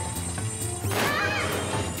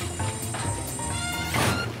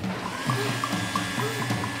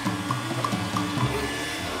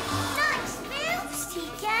 Nice moves,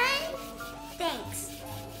 TK! Thanks.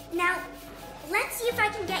 Now, let's see if I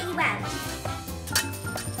can get you out.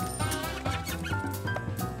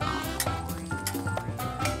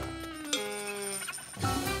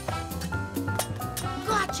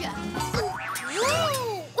 Gotcha!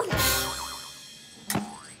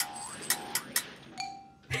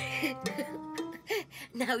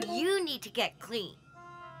 Now you need to get clean.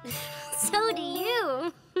 So do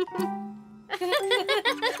you.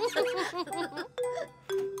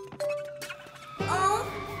 Oh,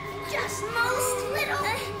 just most little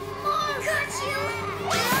more. Got you.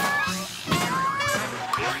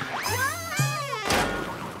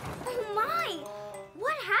 Oh my!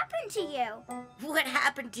 What happened to you? What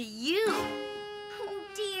happened to you? Oh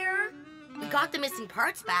dear. We got the missing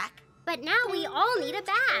parts back. But now we all need a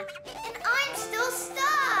bath. And I'm still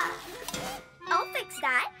stuck. I'll fix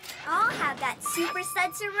that. I'll have that super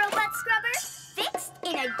sudsor robot scrubber fixed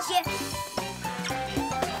in a jiffy.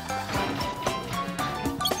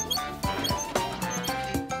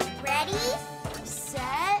 Ready,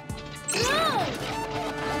 set, go!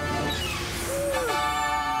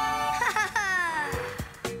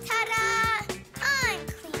 Ta-da! I'm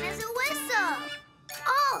clean as a whistle.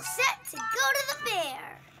 All set to go to the fair.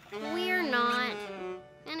 We're not.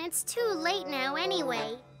 And it's too late now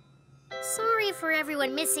anyway. Sorry for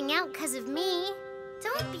everyone missing out because of me.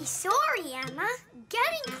 Don't be sorry, Emma.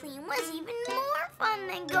 Getting clean was even more fun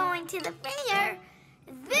than going to the fair.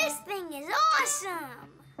 This thing is awesome.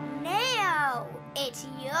 Now, it's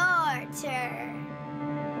your turn.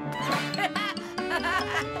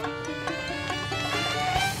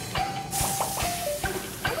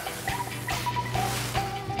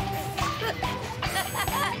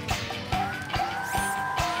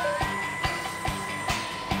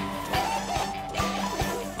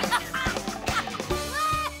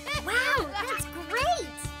 Wow, that's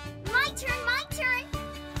great! My turn, my turn.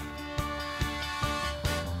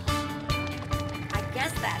 I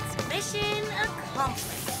guess that's mission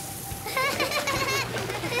accomplished.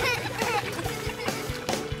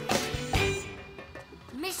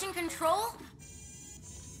 Mission control?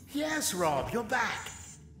 Yes, Rob, you're back.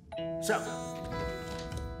 So,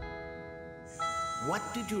 what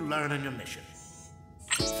did you learn on your mission?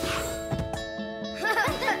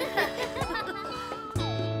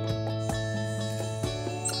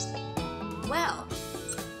 Well,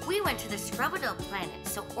 we went to the Scrubadub planet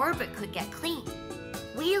so Orbit could get clean.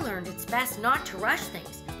 We learned it's best not to rush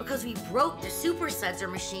things because we broke the super sudsor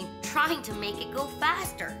machine trying to make it go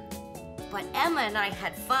faster. But Emma and I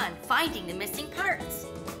had fun finding the missing parts.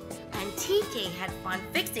 And TK had fun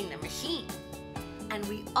fixing the machine. And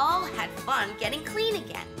we all had fun getting clean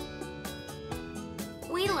again.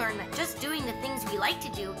 We learned that just doing the things we like to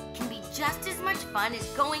do can be just as much fun as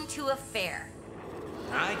going to a fair.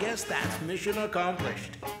 I guess that's mission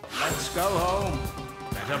accomplished. Let's go home.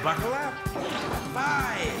 Better buckle up.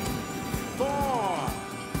 5, 4,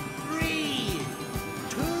 3,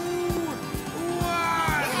 2, 1.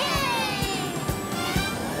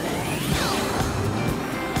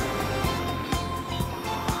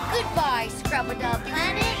 Goodbye, Scrubadub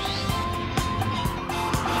planet.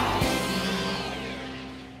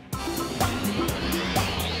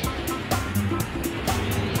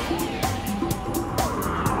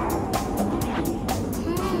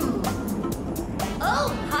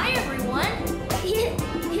 Oh, hi everyone.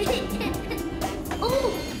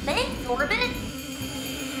 Oh, thanks, Orbit.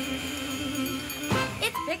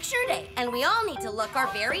 It's picture day, and we all need to look our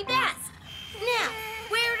very best. Now,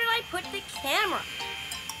 where did I put the camera?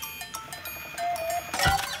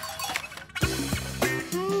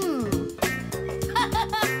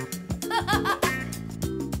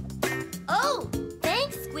 Oh,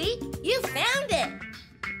 thanks, Squeak. You found it.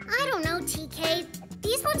 I don't know, TK.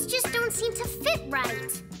 These ones just don't seem to fit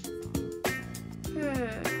right.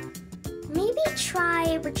 Maybe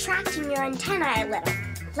try retracting your antennae a little,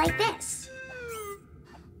 like this.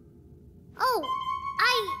 Oh,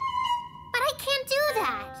 but I can't do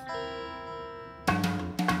that.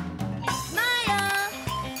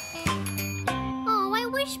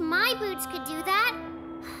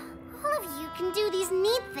 can do these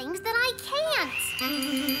neat things that I can't.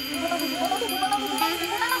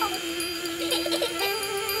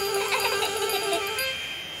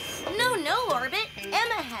 No, Orbit.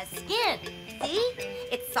 Emma has skin. See?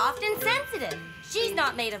 It's soft and sensitive. She's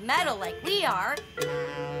not made of metal like we are.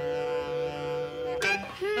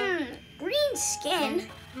 Green skin?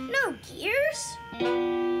 No gears?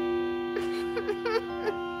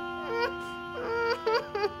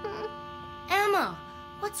 Emma,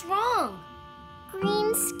 what's wrong?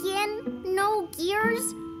 Green skin, no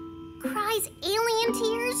gears, cries alien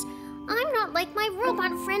tears. I'm not like my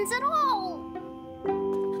robot friends at all.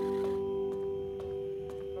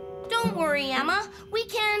 Don't worry, Emma. We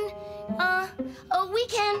can.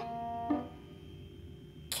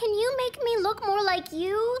 Can you make me look more like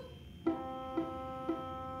you?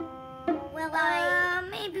 Well,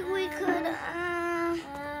 maybe we could,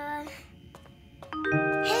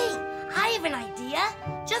 Hey, I have an idea.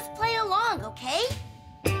 Just play along, okay?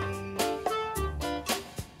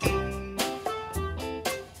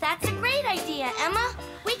 That's a great idea, Emma.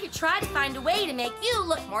 We could try to find a way to make you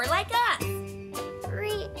look more like us.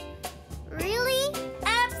 Really?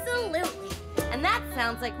 Absolutely. And that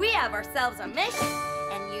sounds like we have ourselves a mission.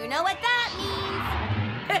 And you know what that means.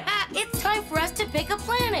 It's time for us to pick a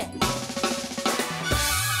planet.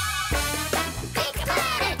 Pick a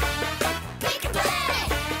planet! Pick a planet!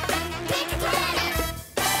 Pick a planet!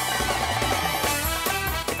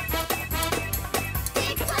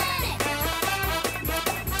 Pick a planet!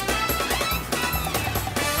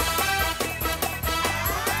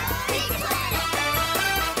 Pick a planet!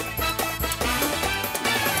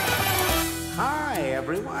 Hi,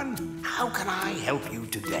 everyone. How can I help you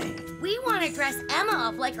today? We want to dress Emma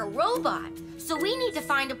up like a robot, so we need to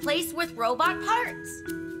find a place with robot parts.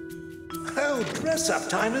 Oh, dress-up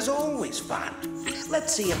time is always fun.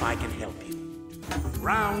 Let's see if I can help you.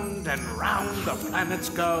 Round and round the planets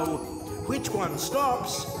go. Which one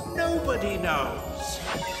stops, nobody knows.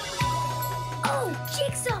 Oh,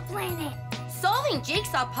 Jigsaw Planet! Solving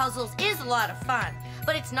jigsaw puzzles is a lot of fun,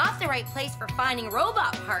 but it's not the right place for finding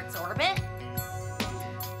robot parts, Orbit.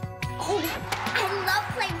 Oh, I love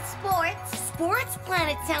playing sports. Sports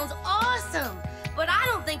Planet sounds awesome, but I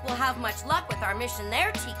don't think we'll have much luck with our mission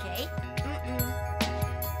there, TK.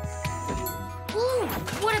 Ooh,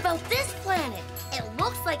 what about this planet? It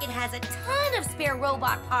looks like it has a ton of spare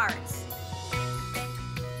robot parts.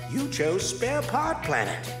 You chose Spare Part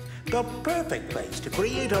Planet, the perfect place to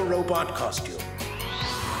create a robot costume.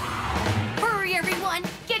 Hurry, everyone!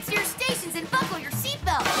 Get to your stations and buckle your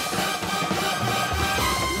seatbelts!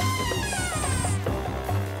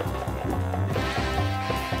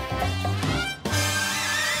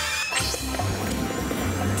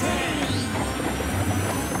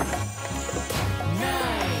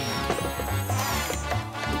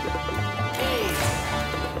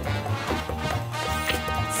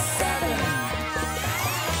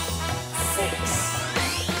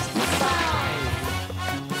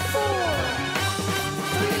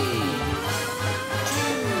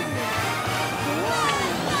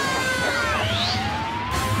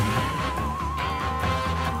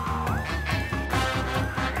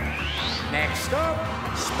 Next up,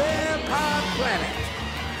 Spare Part Planet.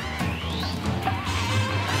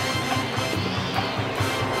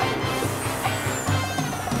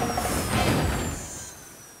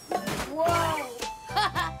 Whoa!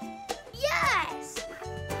 Yes!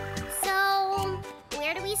 So,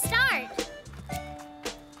 where do we start?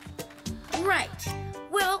 Right.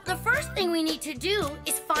 Well, the first thing we need to do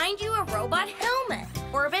is find you a robot helmet.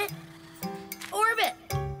 Orbit. Orbit.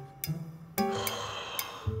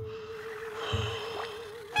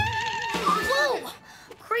 Whoa!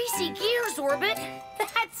 Greasy gears, Orbit.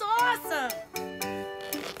 That's awesome.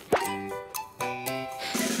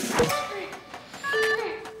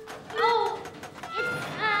 Oh,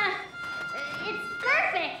 it's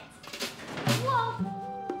perfect. Whoa.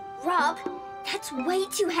 Rob, that's way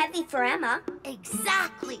too heavy for Emma.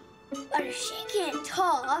 Exactly. But if she can't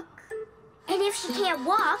talk... And if she can't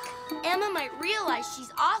walk, Emma might realize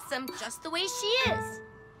she's awesome just the way she is.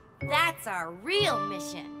 That's our real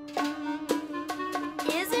mission.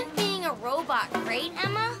 Isn't being a robot great,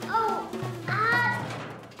 Emma? Oh,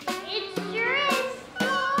 it sure is.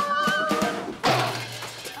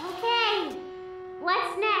 Okay,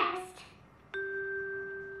 what's next?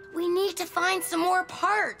 We need to find some more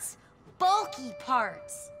parts. Bulky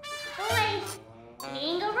parts. Boy,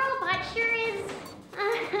 being a robot sure is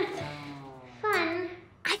fun.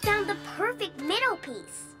 I found the perfect middle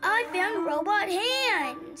piece. I found robot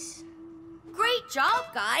hands. Great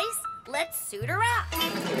job, guys. Let's suit her up.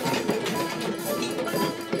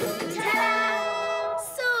 Ta-da!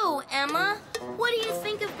 So, Emma,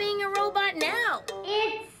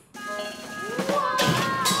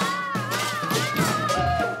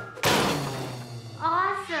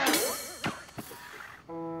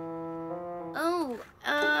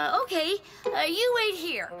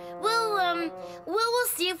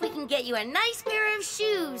 if we can get you a nice pair of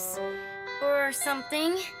shoes. Or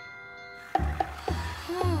something.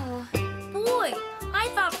 Oh, boy, I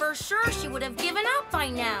thought for sure she would have given up by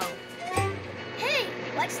now. Hey,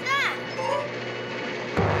 what's that?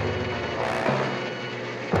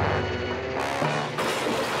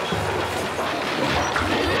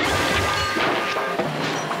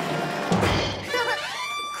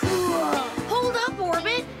 Cool. Hold up,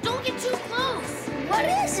 Orbit. Don't get too close. What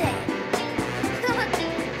is it?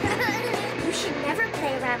 You should never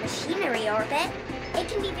play around machinery, Orbit. It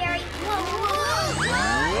can be very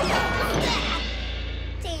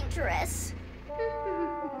dangerous.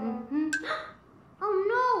 Oh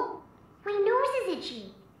no! My nose is itchy.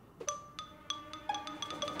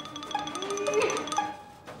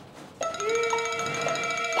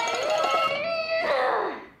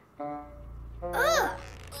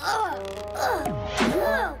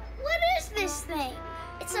 What is this thing?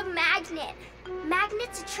 It's a magnet.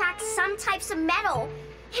 Magnets attract some types of metal,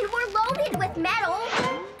 and we're loaded with metal.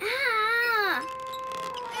 Ah!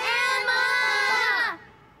 Emma!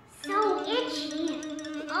 So itchy.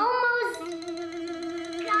 Almost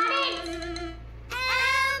got it.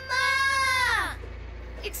 Emma!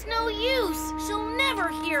 It's no use. She'll never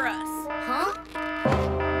hear us. Huh?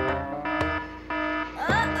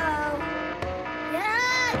 Uh-oh.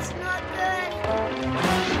 Yeah, it's not good.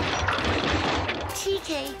 TK,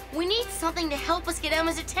 we need something to help us get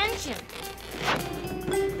Emma's attention.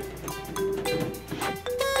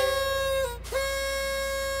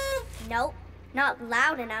 Nope, not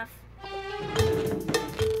loud enough.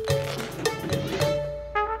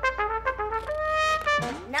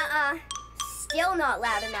 Nuh-uh, still not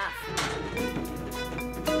loud enough.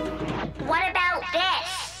 What about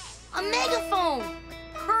this? A megaphone!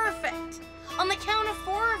 Perfect! On the count of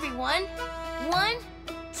 4, everyone. 1,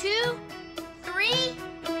 2, 3.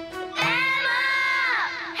 Emma!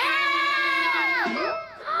 Help!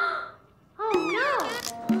 Oh no!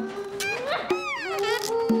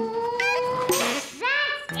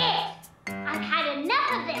 That's it! I've had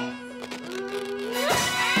enough of this!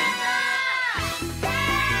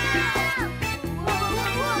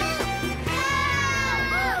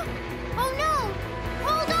 Oh no!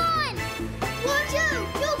 Hold on! Watch out!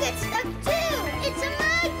 You'll get stuck too! It's a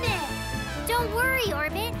magnet! Don't worry,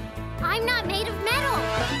 Orbit. I'm not made of metal.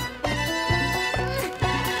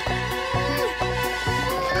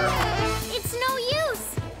 It's no use.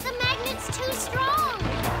 The magnet's too strong.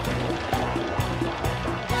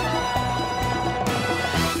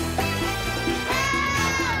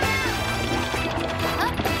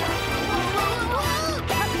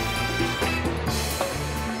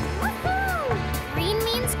 Woohoo! Green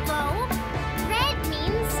means go. Red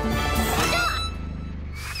means stop.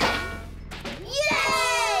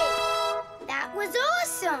 Yay! That was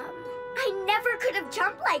awesome! I never could have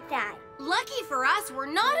jumped like that. Lucky for us, we're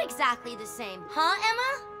not exactly the same. Huh,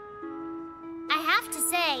 Emma? I have to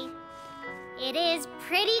say, it is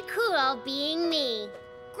pretty cool being me.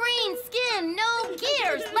 Green skin, no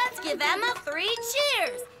gears. Let's give Emma 3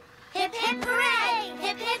 cheers. Hip hip hooray!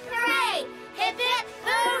 Hip hip hooray! Hip hip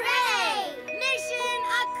hooray! Mission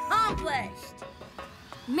accomplished.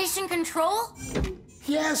 Mission control?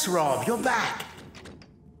 Yes, Rob, you're back.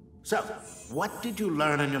 So, what did you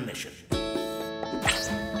learn on your mission?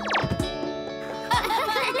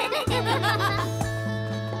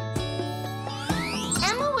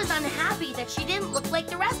 Emma was unhappy that she didn't look like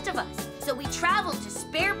the rest of us, so we traveled to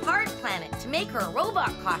Spare Part Planet to make her a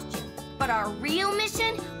robot costume. But our real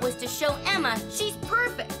mission was to show Emma she's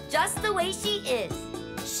perfect, just the way she is.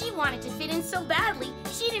 She wanted to fit in so badly,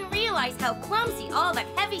 she didn't realize how clumsy all that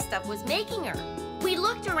heavy stuff was making her. We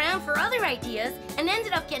looked around for other ideas and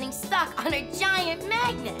ended up getting stuck on a giant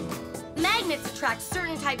magnet. Magnets attract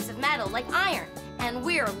certain types of metal like iron, and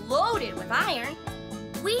we're loaded with iron.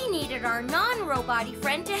 We needed our non-robot-y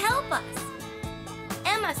friend to help us.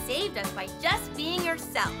 Emma saved us by just being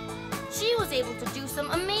herself. She was able to do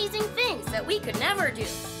some amazing things that we could never do.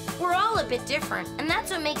 We're all a bit different, and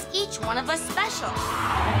that's what makes each one of us special.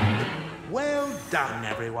 Well done,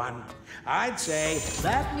 everyone. I'd say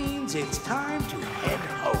that means it's time to head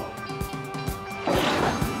home.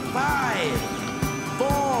 5, 4,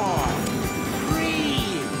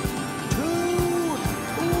 3, 2,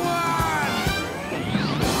 1.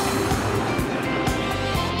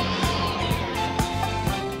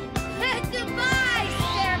 Goodbye,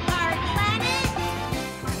 Spare Part Planet!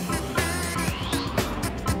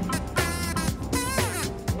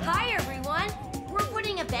 Hi, everyone. We're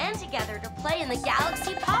putting a band together to play in the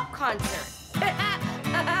Galaxy Pop Concert.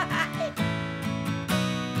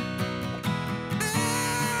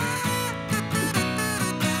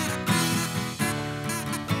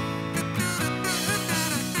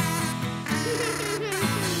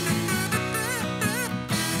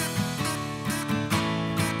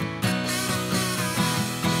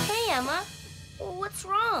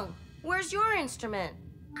 instrument.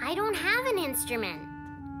 I don't have an instrument.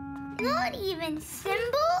 Not even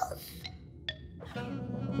cymbals?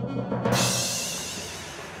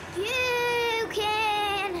 You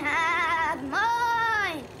can have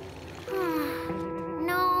mine.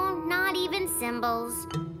 No, not even cymbals.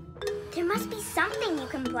 There must be something you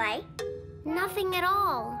can play. Nothing at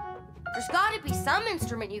all. There's got to be some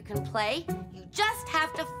instrument you can play. You just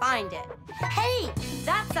have to find it. Hey,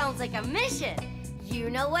 that sounds like a mission.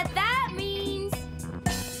 You know what that means.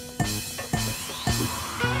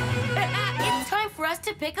 It's time for us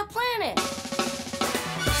to pick a planet.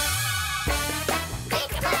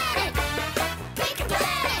 Pick a planet! Pick a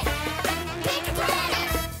planet! Pick a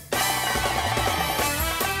planet!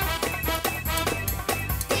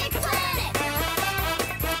 Pick a planet!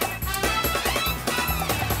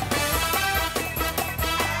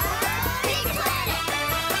 Pick a planet!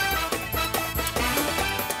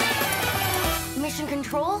 Mission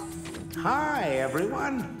Control? Hi,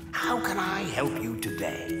 everyone. How can I help you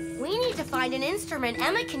today? We need to find an instrument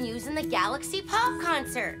Emma can use in the Galaxy Pop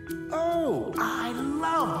concert. Oh, I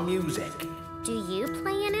love music. Do you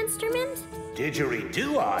play an instrument?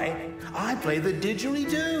 Didgeridoo, I play the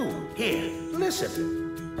didgeridoo. Here,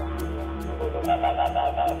 listen.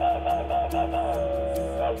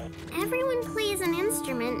 Everyone plays an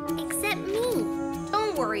instrument except me.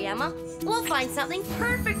 Don't worry, Emma. We'll find something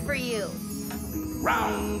perfect for you.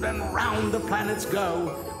 Round and round the planets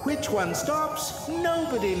go. Which one stops,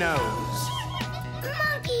 nobody knows.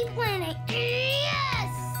 Monkey planet! Yes!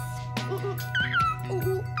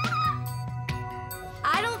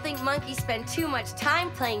 I don't think monkeys spend too much time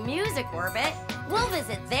playing music, Orbit. We'll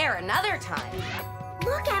visit there another time.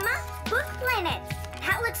 Look, Emma, book planets.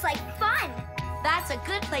 That looks like fun. That's a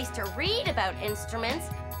good place to read about instruments,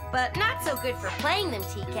 but not so good for playing them,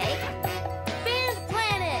 TK. Band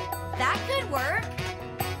planet! That could work.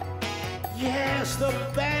 Yes, the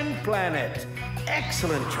band planet.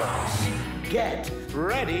 Excellent choice. Get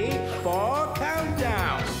ready for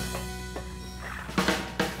countdown.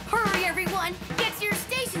 Hurry, everyone! Get to your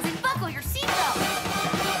stations and buckle your seatbelts!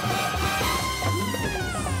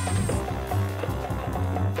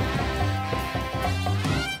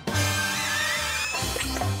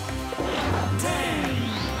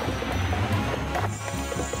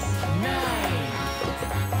 9,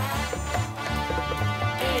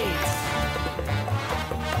 8,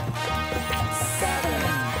 7,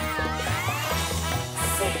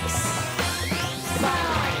 6, 5,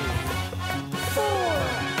 4,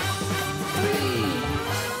 3,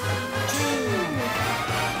 2,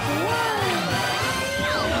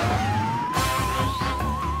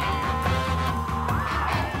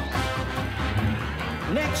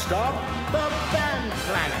 1. Next stop, the band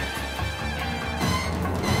planet.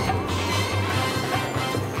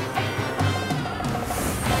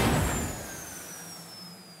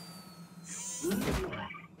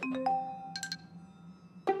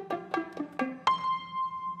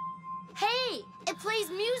 Hey, it plays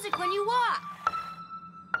music when you walk.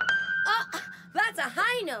 That's a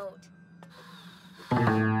high note.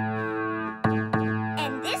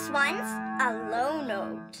 And this one's a low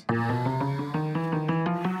note.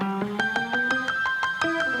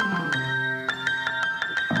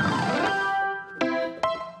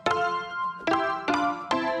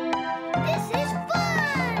 This is fun!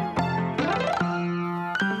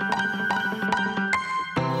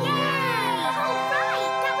 Yay! All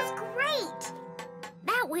right, that was great.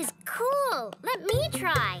 That was cool. Let me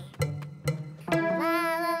try. La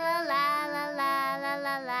la la la la la la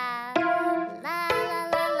la la. La la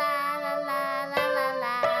la la la la la la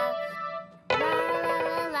la. La la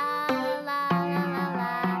la la la la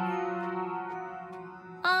la.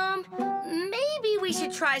 Maybe we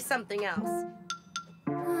should try something else.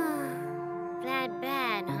 That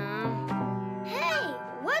bad, huh? Hey,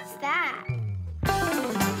 what's that?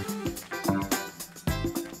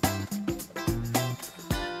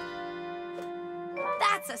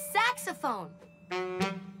 That's a saxophone.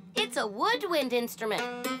 It's a woodwind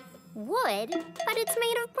instrument. Wood, but it's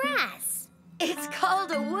made of brass. It's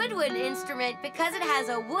called a woodwind instrument because it has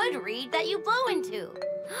a wood reed that you blow into.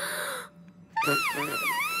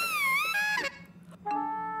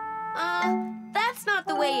 That's not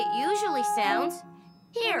the way it usually sounds.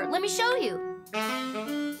 Here, let me show you.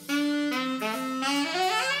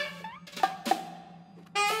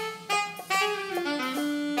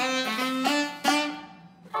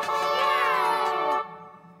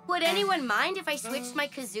 Would anyone mind if I switched my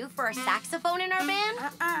kazoo for a saxophone in our band?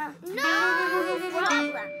 No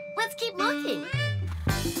problem. Let's keep looking.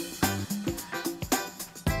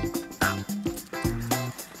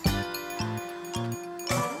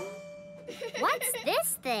 What's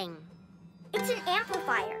this thing? It's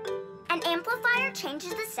amplifier. An amplifier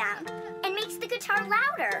changes the sound and makes the guitar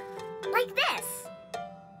louder, like this.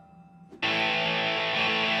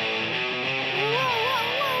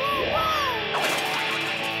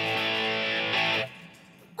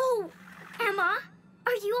 Oh, Emma,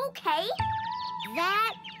 are you okay?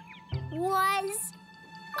 That was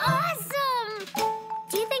awesome!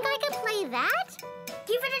 Do you think I could play that?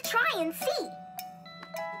 Give it a try and see.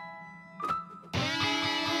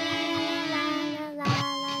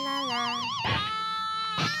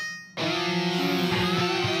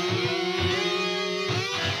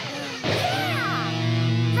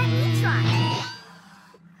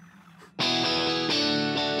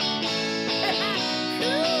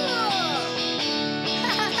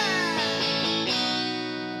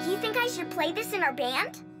 Play this in our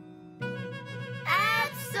band?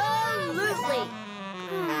 Absolutely!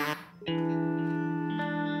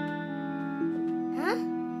 Huh?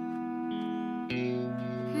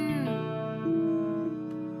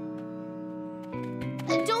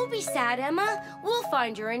 Don't be sad, Emma. We'll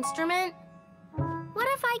find your instrument. What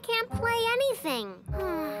if I can't play anything?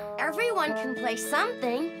 Everyone can play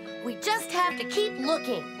something. We just have to keep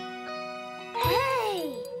looking.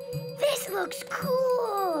 Hey! This looks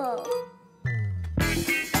cool!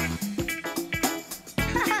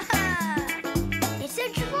 It's a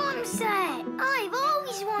drum set. I've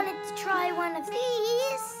always wanted to try one of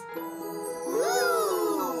these.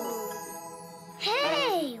 Ooh!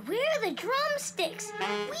 Hey, where are the drumsticks?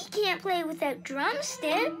 We can't play without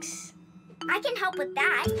drumsticks. I can help with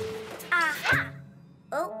that. Aha!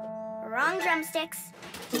 Oh, wrong drumsticks.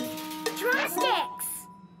 Drumsticks!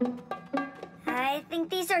 I think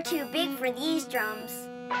these are too big for these drums.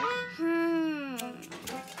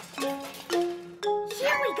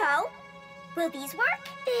 Here we go. Will these work?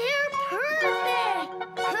 They're perfect!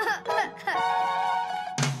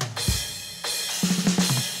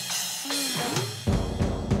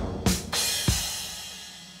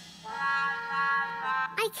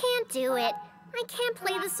 I can't do it. I can't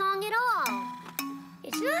play the song at all.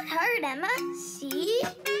 It's not hard, Emma. See?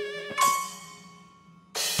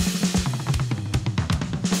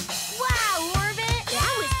 Wow, Orbit!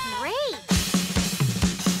 That was great.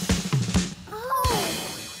 Oh!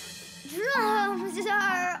 Drums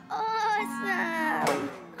are awesome!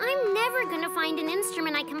 I'm never gonna find an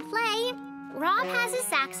instrument I can play. Rob has a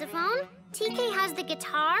saxophone, TK has the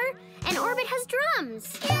guitar, and Orbit has drums.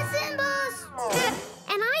 Cymbals!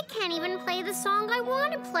 And I can't even play the song I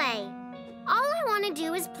want to play. All I want to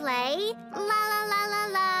do is play la la la la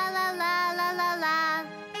la la la la la la.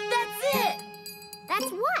 That's it!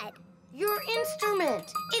 That's what? Your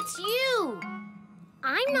instrument. It's you.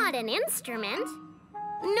 I'm not an instrument.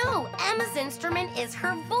 No, Emma's instrument is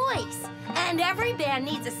her voice. And every band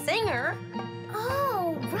needs a singer.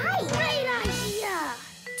 Oh, right! Great idea!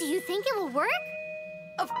 Do you think it will work?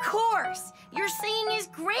 Of course. Your singing is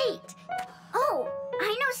great. Oh,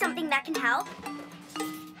 I know something that can help.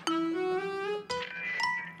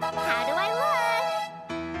 How do I look?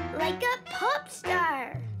 Like a pop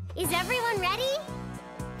star. Is everyone ready?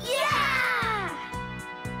 Yeah!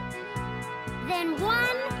 Then 1, 2,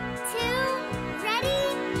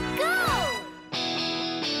 ready, go!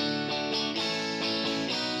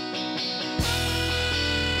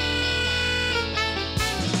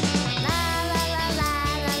 La la la la la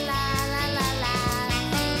la la la la.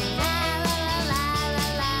 La la la la la la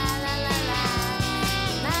la la la.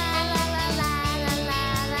 La la la la la la la la la. La la la la la la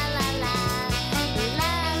la la la. La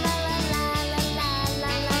la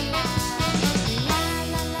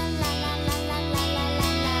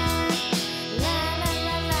la la la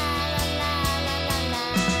la la la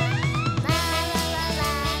la la. La la la la la la la la la. La la la la la la la la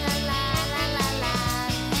la. La la la la la la la la la.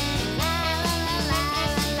 La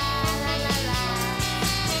la la la la la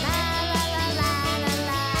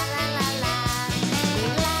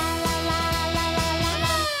la la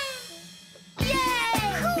la. Yay!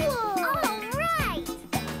 Cool! All right!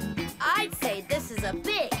 I'd say this is a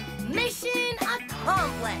big mission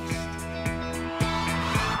accomplished.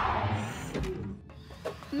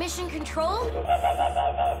 Mission control?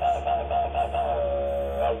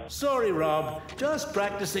 Sorry, Rob. Just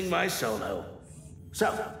practicing my solo.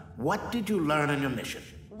 So, what did you learn on your mission?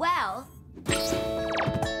 Well,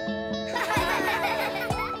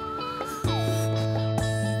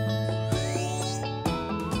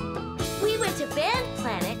 we went to Band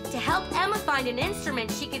Planet to help Emma find an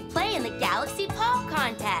instrument she could play in the Galaxy Pop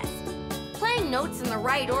Contest. Playing notes in the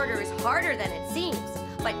right order is harder than it seems,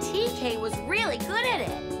 but TK was really good at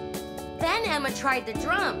it. Then Emma tried the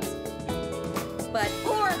drums, but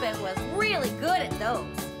Orbit was really good at those.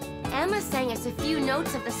 Emma sang us a few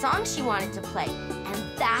notes of the song she wanted to play,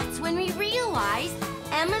 and that's when we realized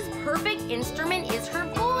Emma's perfect instrument is her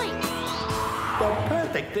voice. The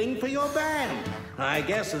perfect thing for your band. I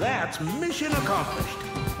guess that's mission accomplished.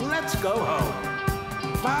 Let's go home.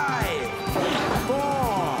 5,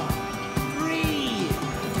 4, 3,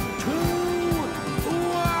 2,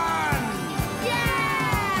 1.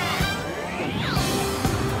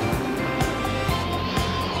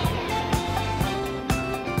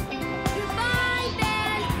 Goodbye,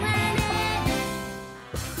 Band Planet!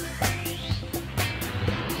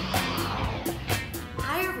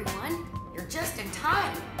 Hi, everyone. You're just in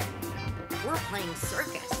time. We're playing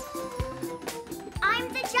circus. I'm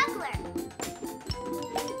the juggler.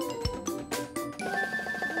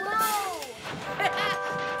 Whoa!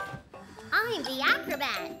 I'm the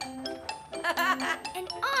acrobat. And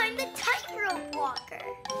I'm the tightrope walker.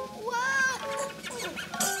 Whoa!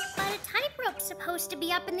 But a tightrope's supposed to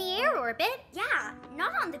be up in the air, Orbit. Yeah,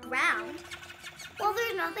 not on the ground. Well,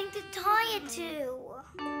 there's nothing to tie it to.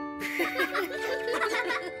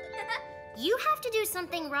 You have to do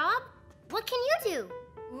something, Rob. What can you do?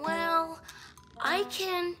 Well, I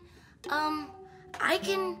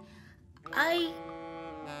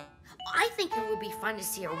think it would be fun to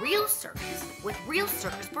see a real circus with real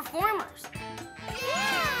circus performers.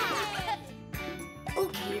 Yeah!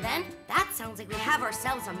 Okay, then. That sounds like we have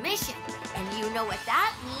ourselves a mission. And you know what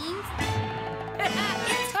that means?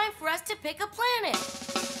 It's time for us to pick a planet.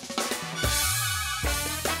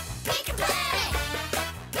 Pick a planet!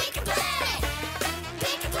 Pick a planet!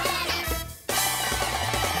 Pick a planet!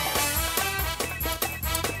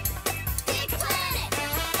 Pick a planet!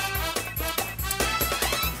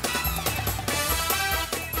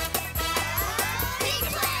 Pick a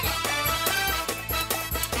planet!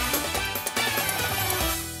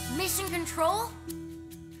 Mission Control?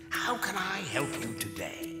 How can I help you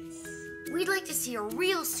today? We'd like to see a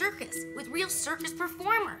real circus with real circus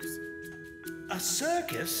performers. A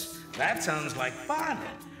circus? That sounds like fun.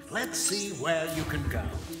 Let's see where you can go.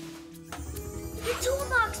 The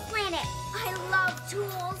Toolbox Planet! I love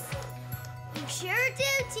tools! You sure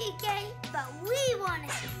do, TK, but we want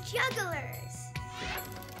to see jugglers.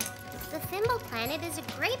 The Thimble Planet is a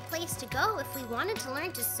great place to go if we wanted to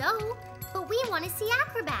learn to sew, but we want to see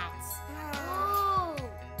acrobats.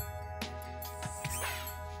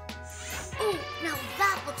 Oh, now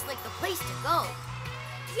that looks like the place to go.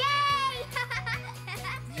 Yay!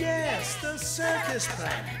 Yes, the circus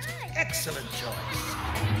planet. Excellent choice.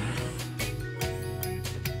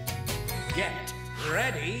 Get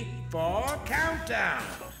ready for countdown.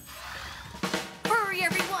 Hurry,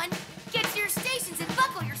 everyone! Get to your stations and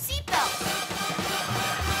buckle your seatbelts.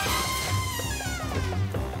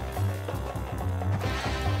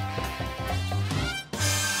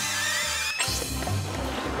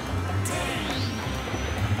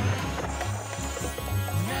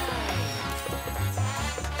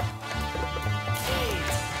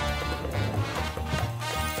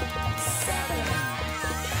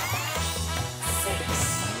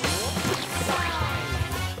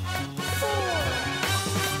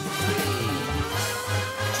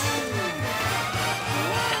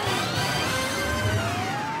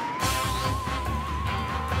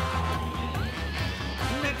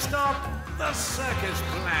 Next up, the circus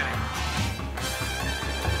planet.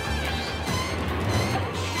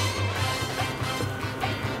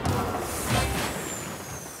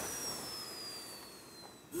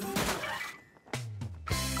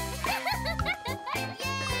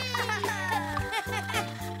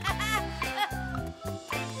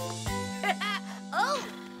 Oh!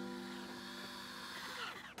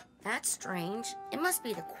 That's strange. It must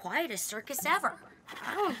be the quietest circus ever.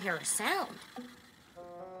 I don't hear a sound.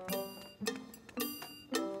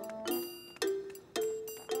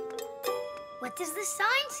 What does the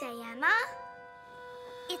sign say, Emma?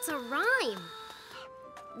 It's a rhyme.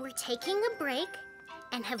 We're taking a break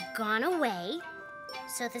and have gone away,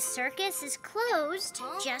 so the circus is closed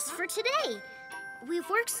just for today. We've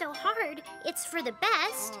worked so hard, it's for the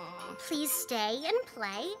best. Please stay and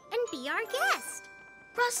play and be our guest.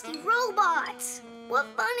 Rusty robots! What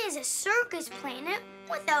fun is a circus planet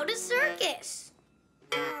without a circus?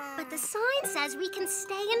 But the sign says we can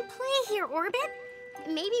stay and play here, Orbit.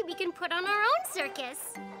 Maybe we can put on our own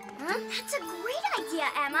circus. Huh? That's a great idea,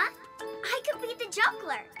 Emma. I could be the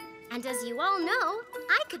juggler. And as you all know,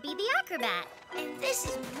 I could be the acrobat. And this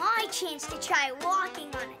is my chance to try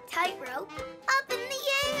walking on a tightrope up in the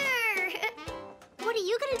air. What are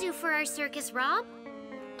you gonna do for our circus, Rob?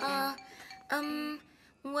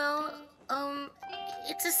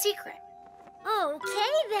 It's a secret.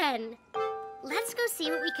 Okay, then. Let's go see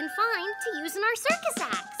what we can find to use in our circus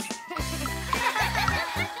acts.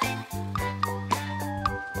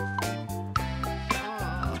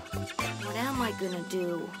 gonna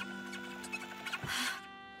do?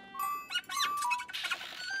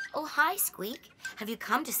 Oh, hi, Squeak. Have you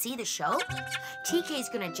come to see the show? TK's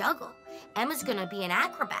gonna juggle, Emma's gonna be an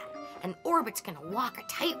acrobat, and Orbit's gonna walk a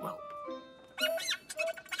tightrope.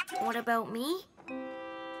 What about me?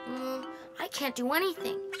 I can't do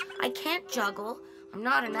anything. I can't juggle, I'm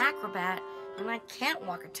not an acrobat, and I can't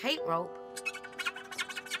walk a tightrope.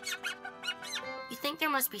 You think there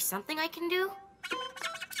must be something I can do?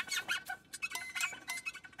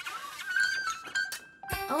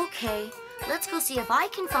 Okay, let's go see if I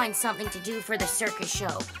can find something to do for the circus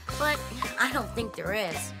show. But I don't think there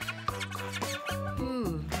is.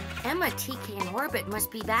 Emma, TK, and Orbit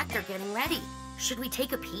must be back there getting ready. Should we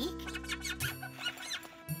take a peek?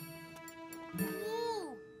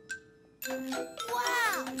 Ooh.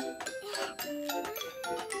 Wow!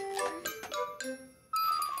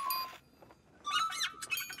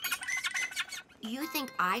 You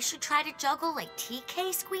think I should try to juggle like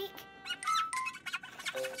TK, Squeak?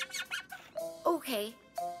 Okay.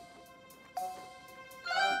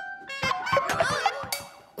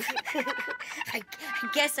 I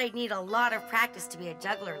guess I'd need a lot of practice to be a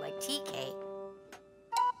juggler like TK.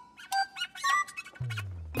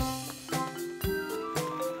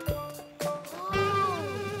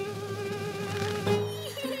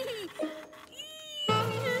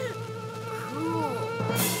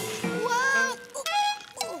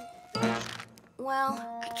 Well,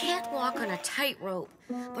 I can't walk on a tightrope,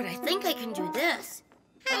 but I think I can do this.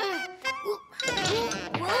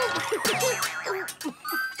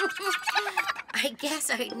 I guess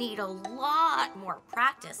I need a lot more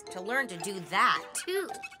practice to learn to do that, too.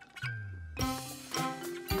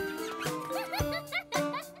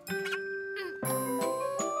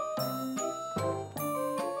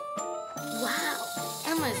 Wow,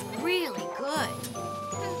 Emma's really good.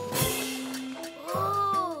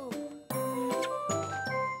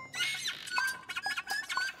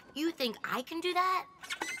 You think I can do that?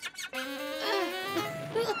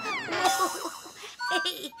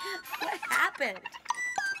 Hey, what happened?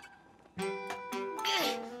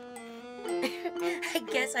 I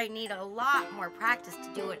guess I need a lot more practice to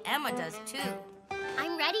do what Emma does, too.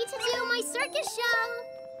 I'm ready to do my circus show.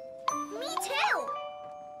 Me too.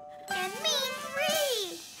 And me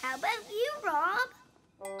 3. How about you, Rob?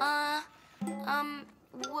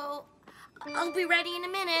 Well, I'll be ready in a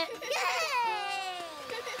minute. Yay!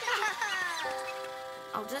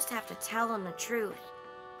 I'll just have to tell them the truth.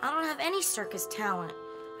 I don't have any circus talent.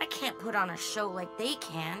 I can't put on a show like they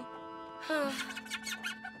can.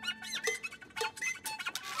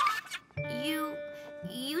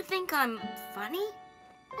 You think I'm funny?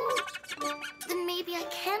 Then maybe I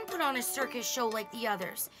can put on a circus show like the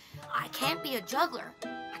others. I can't be a juggler,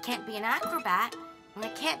 I can't be an acrobat, and I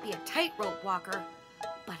can't be a tightrope walker,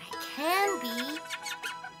 but I can be...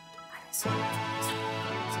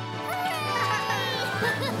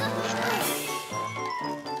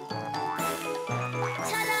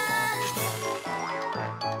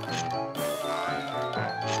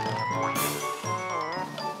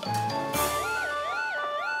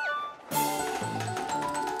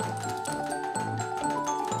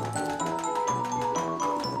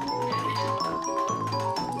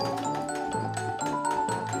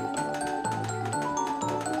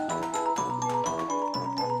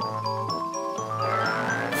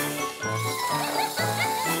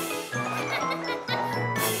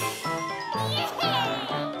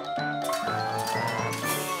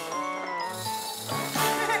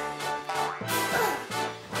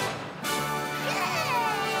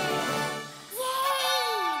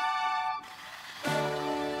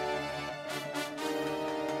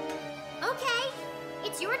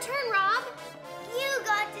 Your turn, Rob. You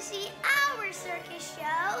got to see our circus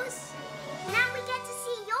shows. Now we get to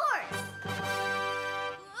see yours.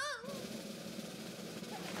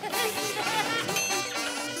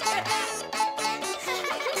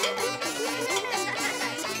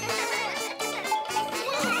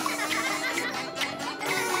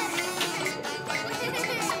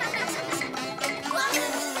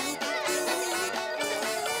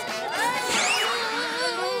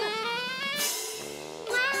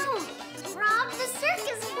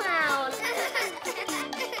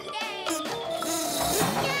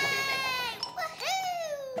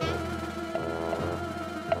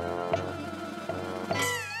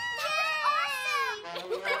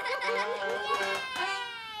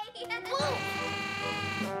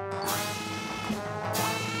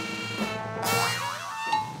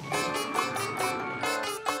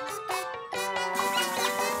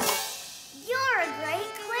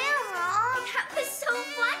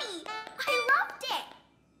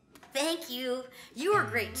 You were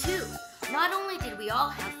great, too. Not only did we all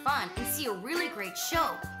have fun and see a really great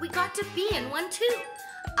show, we got to be in one too.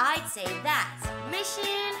 I'd say that's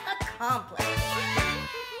mission accomplished.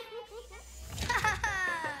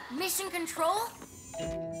 Mission control?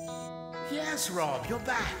 Yes, Rob, you're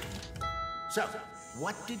back. So,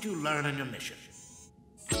 what did you learn on your mission?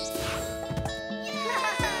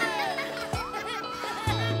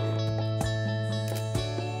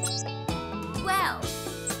 Well,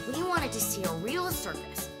 we wanted to see a real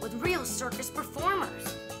circus with real circus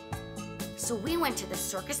performers. So we went to the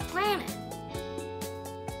circus planet.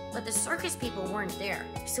 But the circus people weren't there,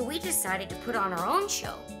 so we decided to put on our own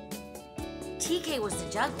show. TK was the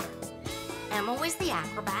juggler, Emma was the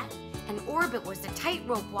acrobat, and Orbit was the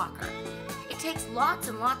tightrope walker. It takes lots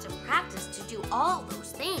and lots of practice to do all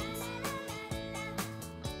those things.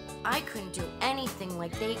 I couldn't do anything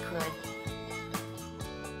like they could.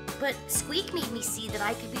 But Squeak made me see that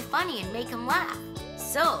I could be funny and make him laugh.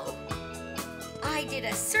 So, I did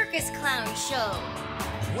a circus clown show.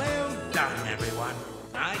 Well done, everyone.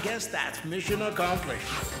 I guess that's mission accomplished.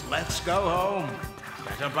 Let's go home.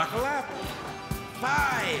 Better buckle up.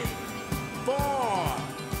 5, 4,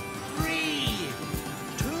 3,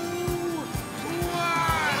 2, 1.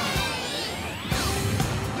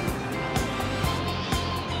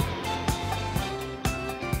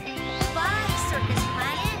 Bye, Circus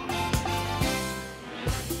Planet.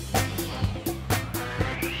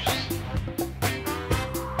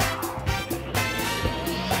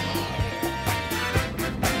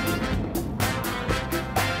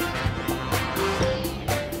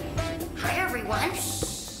 Hi, everyone.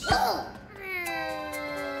 Whoa.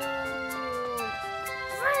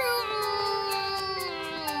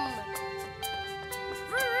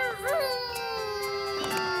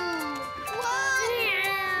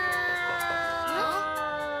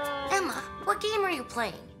 Huh? Emma, what game are you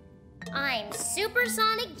playing? I'm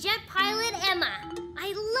supersonic jet pilot Emma.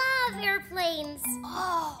 I love airplanes.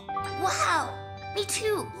 Oh, wow. Me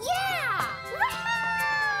too. Yeah!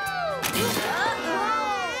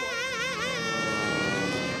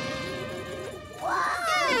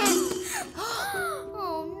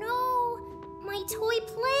 Oh no, my toy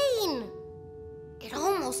plane. It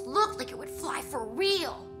almost looked like it would fly for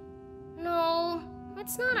real. No,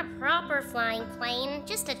 it's not a proper flying plane,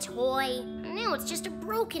 just a toy. Now it's just a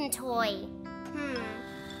broken toy.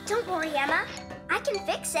 Don't worry, Emma. I can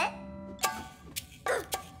fix it.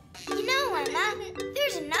 You know, Emma,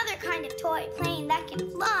 there's another kind of toy plane that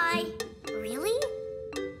can fly. Really?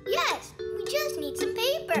 Yes, we just need some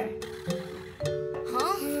paper.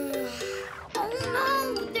 Huh? Oh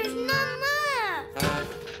no, there's none left.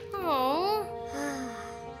 Oh.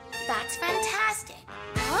 That's fantastic.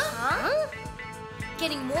 Huh?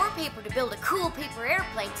 Getting more paper to build a cool paper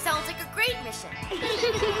airplane sounds like a great mission.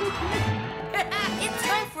 It's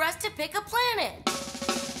time for us to pick a planet.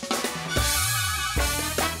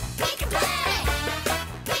 Pick a planet!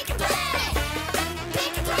 Pick a planet!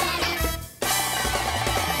 Pick a planet!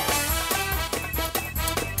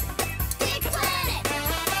 Pick a planet!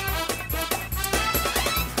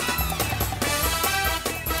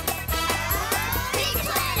 Pick a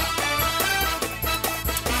planet!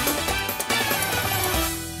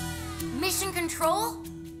 Mission control?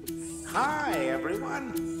 Hi,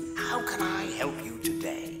 everyone. How can I help you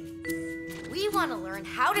today? We want to learn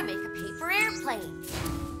how to make a paper airplane.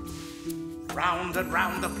 Round and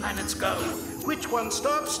round the planets go. Which one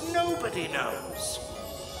stops, nobody knows.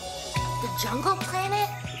 The jungle planet?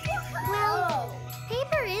 Well,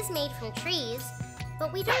 paper is made from trees,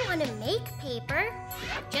 but we don't want to make paper,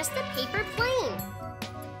 just a paper plane.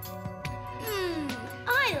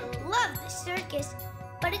 I love the circus,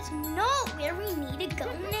 but it's not where we need to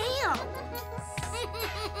go now.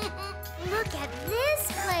 Look at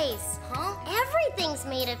this place. Huh? Everything's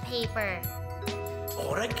made of paper.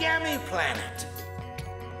 Origami planet.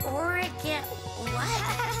 What?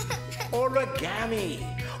 Origami.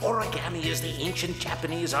 Origami is the ancient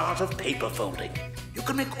Japanese art of paper folding. You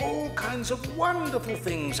can make all kinds of wonderful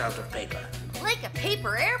things out of paper. Like a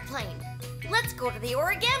paper airplane. Let's go to the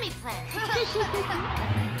origami planet.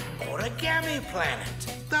 Origami planet.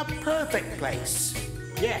 The perfect place.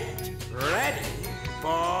 Get ready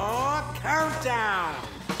for countdown.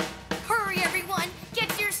 Hurry, everyone. Get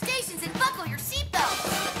to your stations and buckle your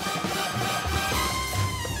seatbelts.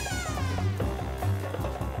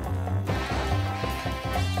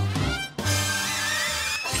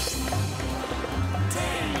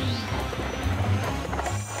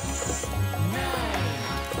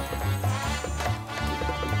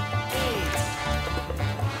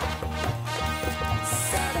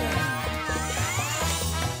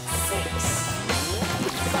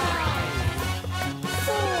 4,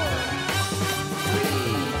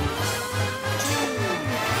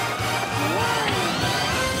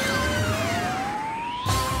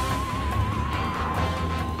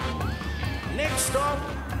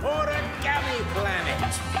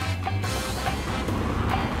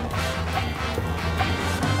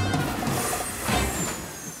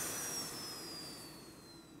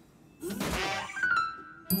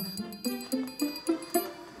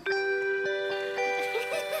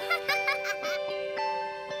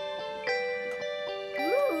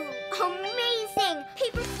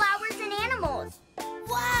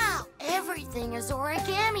 everything is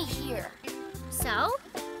origami here. So,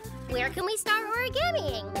 where can we start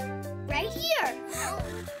origamiing? Right here.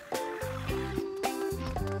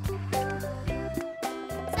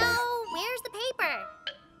 So, where's the paper?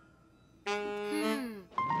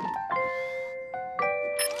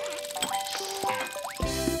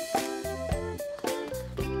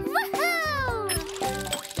 Woohoo!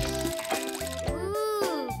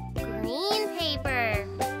 Ooh, green paper.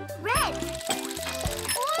 Red.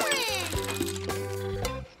 Orange.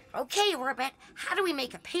 Okay, Orbit, how do we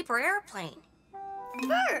make a paper airplane?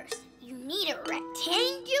 First, you need a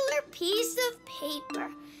rectangular piece of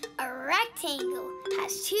paper. A rectangle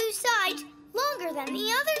has two sides longer than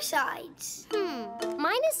the other sides.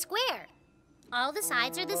 Mine is square. All the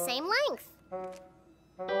sides are the same length.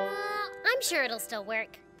 I'm sure it'll still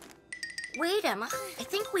work. Wait, Emma, I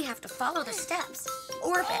think we have to follow the steps.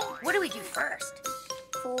 Orbit, what do we do first?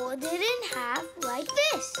 Fold it in half like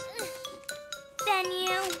this. Then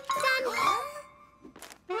you...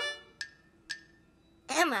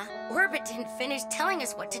 Emma, Orbit didn't finish telling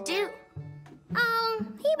us what to do. Oh,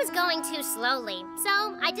 he was going too slowly,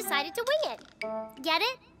 so I decided to wing it. Get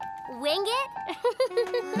it? Wing it?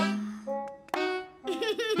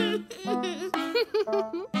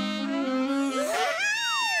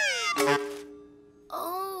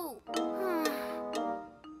 Oh.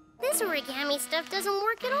 This origami stuff doesn't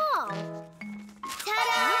work at all.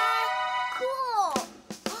 Ta-da! Cool!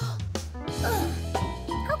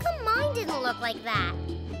 How come mine didn't look like that?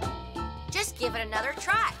 Just give it another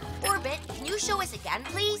try. Orbit, can you show us again,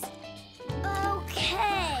 please?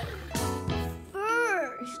 Okay.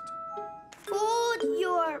 First, fold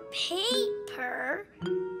your paper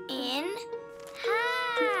in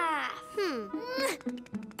half.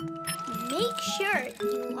 Make sure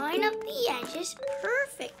you line up the edges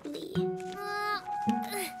perfectly.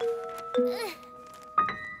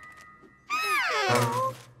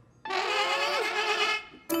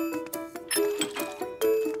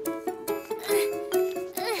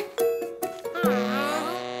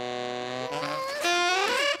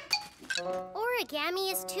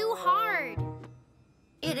 Origami is too hard.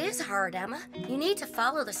 It is hard, Emma. You need to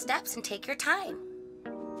follow the steps and take your time.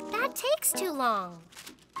 That takes too long.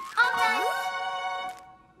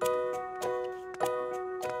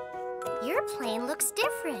 Your plane looks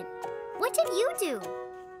different. What did you do?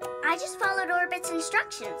 I just followed Orbit's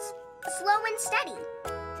instructions, slow and steady,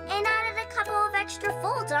 and added a couple of extra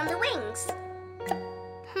folds on the wings.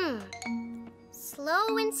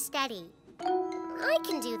 Slow and steady. I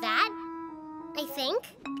can do that, I think.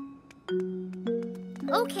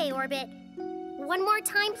 Okay, Orbit. One more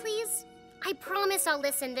time, please. I promise I'll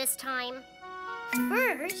listen this time.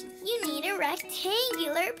 First, you need a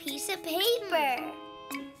rectangular piece of paper.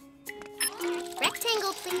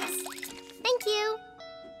 Rectangle, please. Thank you.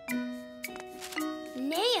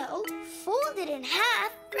 Now, fold it in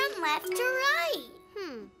half from left to right.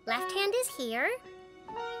 Left hand is here.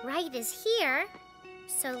 Right is here.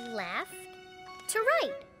 So left to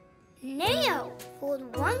right. Now,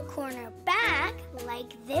 fold one corner back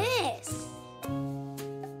like this.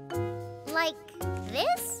 Like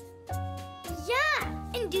this? Yeah,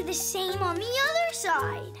 and do the same on the other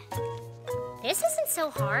side. This isn't so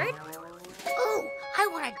hard. Oh, I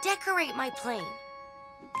want to decorate my plane.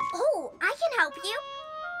 Oh, I can help you.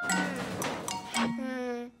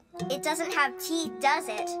 It doesn't have teeth, does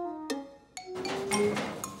it?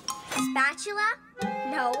 Spatula?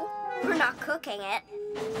 No, we're not cooking it.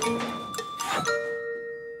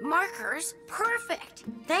 Markers, perfect.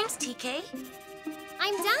 Thanks, TK.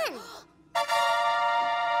 I'm done.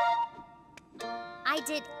 I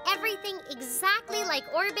did everything exactly like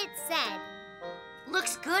Orbit said.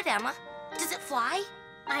 Looks good, Emma. Does it fly?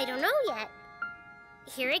 I don't know yet.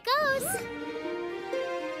 Here it goes.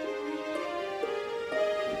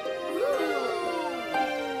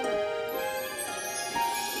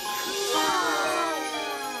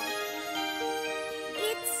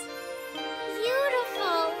 It's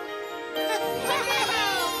beautiful.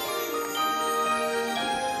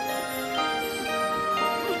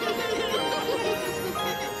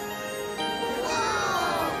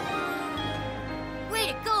 Way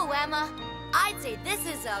to go, Emma. I'd say this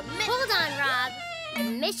is a Hold on, Rob. The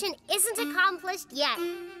mission isn't accomplished yet.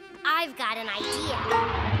 I've got an idea.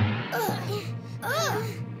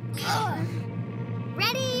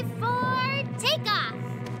 Ready for takeoff.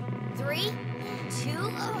 3, 2,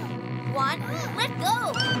 1, let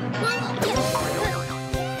go.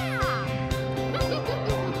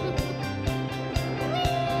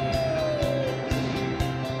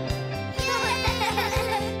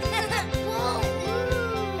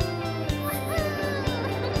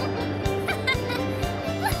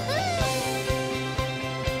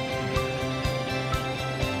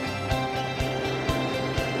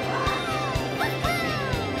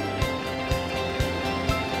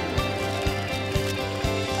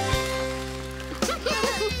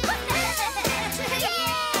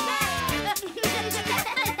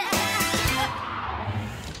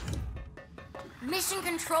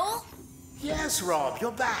 Yes, Rob,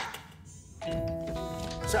 you're back.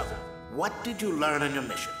 So, what did you learn on your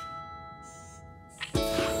mission?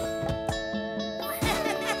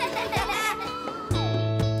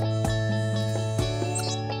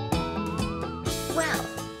 Well,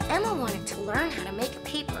 Emma wanted to learn how to make a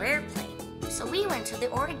paper airplane, so we went to the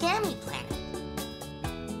origami planet.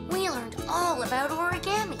 We learned all about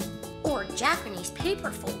origami, or Japanese paper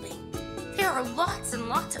folding. There are lots and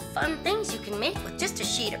lots of fun things you can make with just a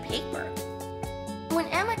sheet of paper. When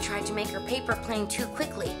Emma tried to make her paper plane too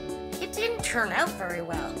quickly, it didn't turn out very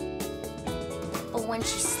well. But when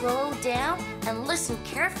she slowed down and listened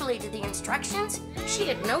carefully to the instructions, she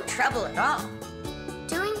had no trouble at all.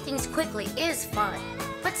 Doing things quickly is fun,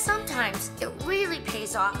 but sometimes it really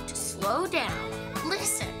pays off to slow down,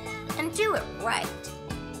 listen, and do it right.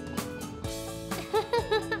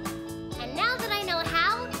 And now that I know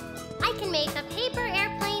how, I can make a paper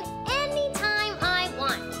airplane anytime I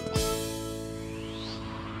want.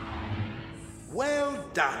 Well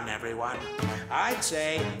done, everyone. I'd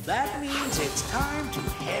say that means it's time to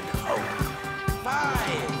head home. 5,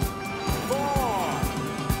 4,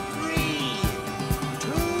 3, 2,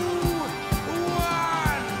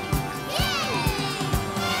 1.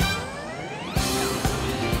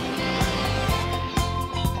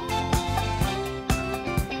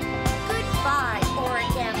 Goodbye,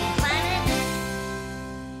 Origami Planet.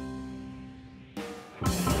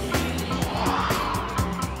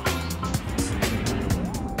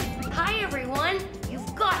 Hi, everyone.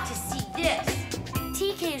 You've got to see this.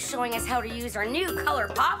 TK is showing us how to use our new color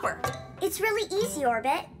popper. It's really easy,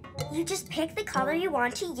 Orbit. You just pick the color you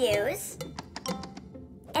want to use.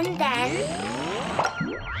 And then...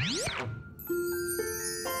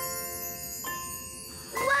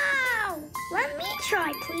 Wow! Let me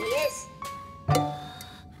try, please.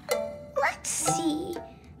 Let's see.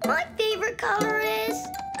 My favorite color is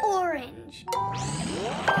orange.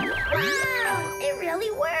 Wow! It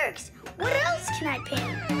really works. What else can I pick?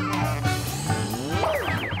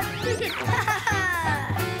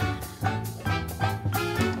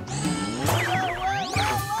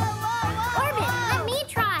 Orbit, let me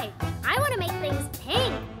try. I want to make things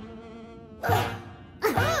pink.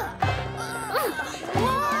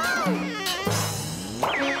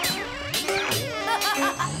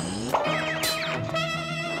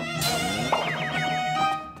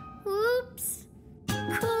 Oops.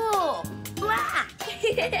 Cool. Black.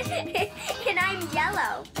 and I'm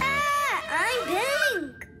yellow. I'm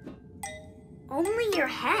pink. Only your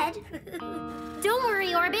head. Don't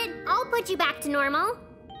worry, Orbit. I'll put you back to normal.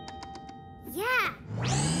 Yeah.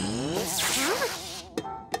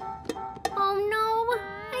 Oh no,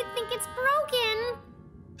 I think it's broken.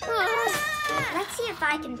 Ugh. Let's see if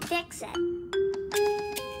I can fix it.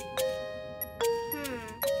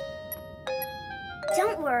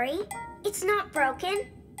 Don't worry. It's not broken.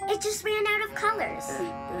 It just ran out of colors.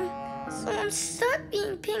 So I'm stuck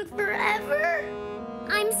being pink forever?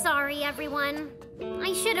 I'm sorry, everyone.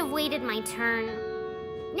 I should have waited my turn.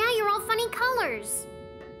 Now you're all funny colors.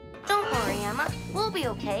 Don't worry, Emma. We'll be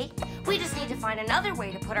okay. We just need to find another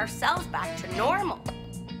way to put ourselves back to normal.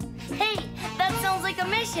 Hey, that sounds like a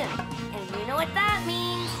mission. And you know what that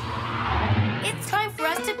means. It's time for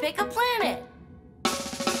us to pick a planet.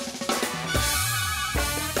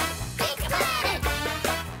 Pick a planet!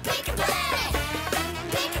 Pick a planet!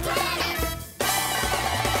 Pick a planet!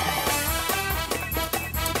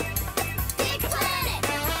 Pick a planet!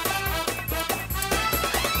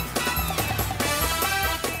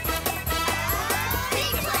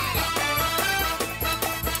 Pick a planet!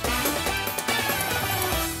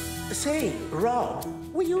 Say, Rob,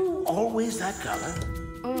 were you always that color?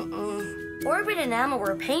 Orbit and Emma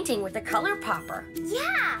were painting with a color popper.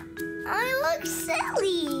 Yeah, I look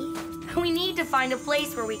silly. We need to find a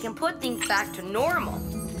place where we can put things back to normal.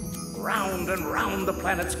 Round and round the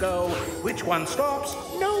planets go. Which one stops,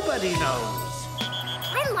 nobody knows.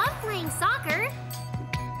 I love playing soccer.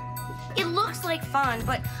 It looks like fun,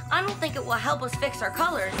 but I don't think it will help us fix our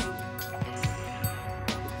colors.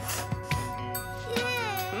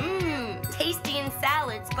 Tasty in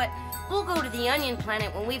salads, but we'll go to the onion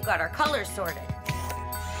planet when we've got our colors sorted.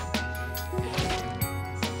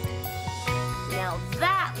 Now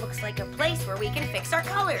that looks like a place where we can fix our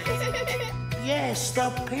colors. Yes, the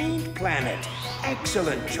paint planet.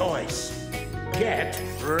 Excellent choice. Get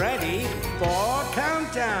ready for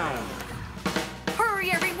countdown. Hurry,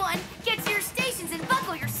 everyone! Get to your stations and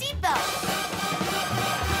buckle your seatbelts!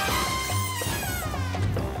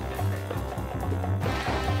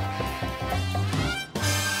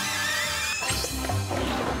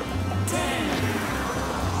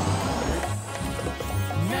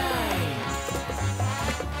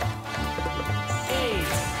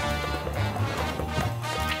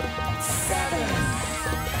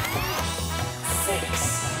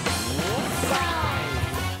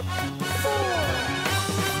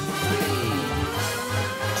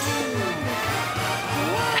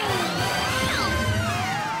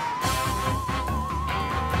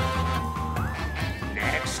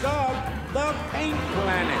 Paint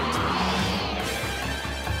Planet.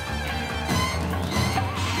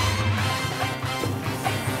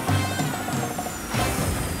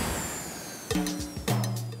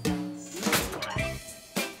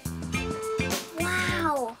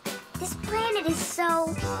 Wow, this planet is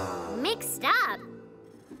so Mixed up.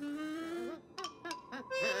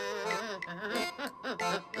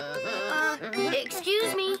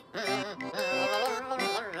 Excuse me.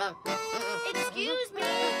 Excuse me.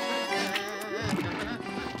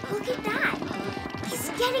 Look at that. He's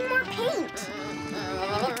getting more paint.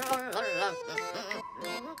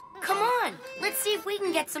 Come on, let's see if we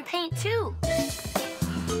can get some paint too.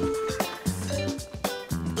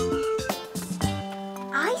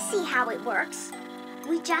 I see how it works.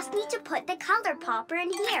 We just need to put the color popper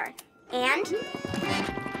in here. And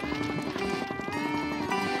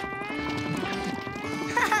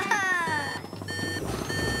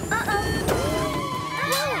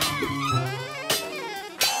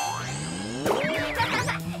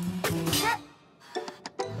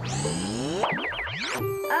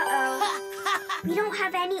we don't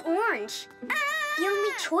have any orange. The only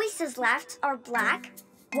choices left are black,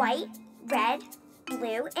 white, red,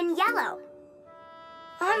 blue, and yellow.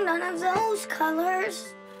 I'm none of those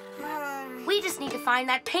colors. We just need to find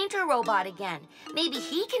that painter robot again. Maybe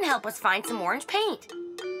he can help us find some orange paint.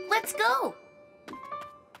 Let's go.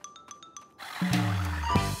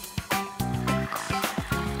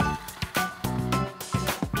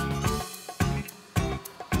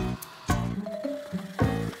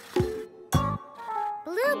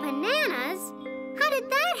 Blue bananas? How did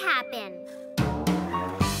that happen?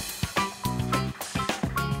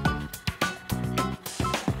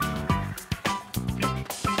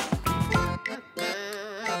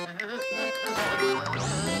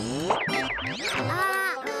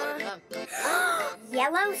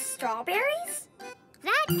 Yellow strawberries?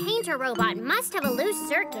 That painter robot must have a loose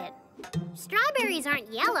circuit. Strawberries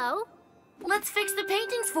aren't yellow. Let's fix the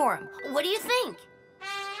paintings for him. What do you think?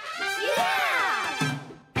 Yeah!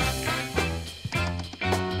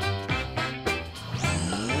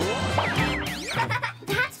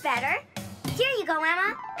 That's better. Here you go,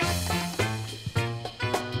 Emma.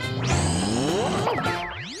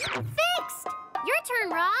 Fixed! Your turn,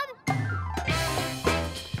 Rob.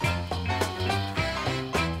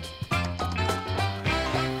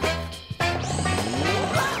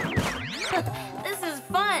 This is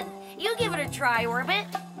fun. You give it a try, Orbit.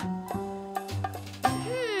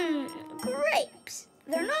 Grapes.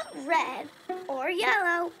 They're not red or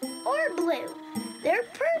yellow or blue. They're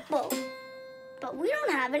purple. But we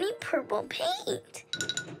don't have any purple paint.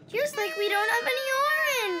 Just like we don't have any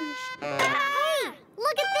orange. Hey,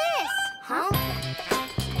 look at this! Huh?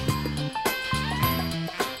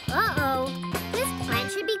 Uh-oh. This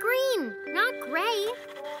plant should be green, not gray.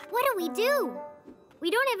 What do? We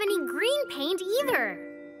don't have any green paint either.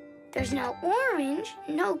 There's no orange,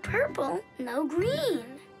 no purple, no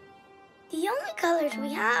green. The only colors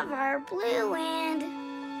we have are blue and...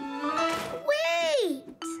 Wait!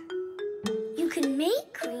 You can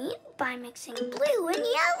make green by mixing blue and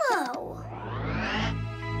yellow.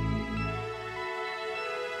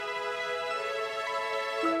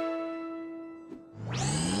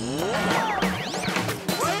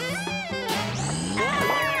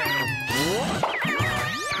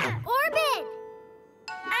 Orbit!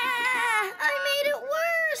 I made it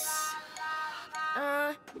worse.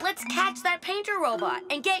 Let's catch that painter robot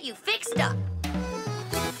and get you fixed up.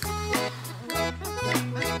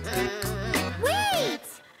 Wait!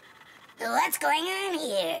 What's going on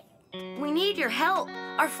here? We need your help.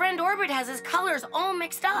 Our friend Orbit has his colors all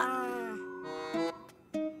mixed up.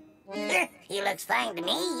 He looks fine to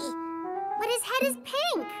me. But his head is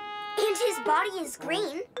pink. And his body is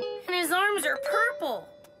green. And his arms are purple.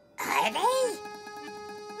 Are they?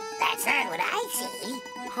 That's not what I see.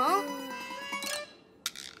 Huh?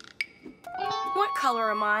 What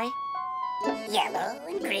color am I? Yellow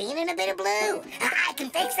and green and a bit of blue. I can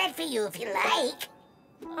fix that for you if you like.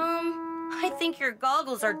 I think your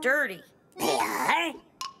goggles are dirty. They are?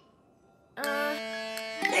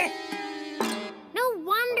 No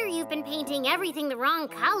wonder you've been painting everything the wrong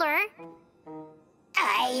color.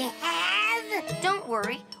 I have? Don't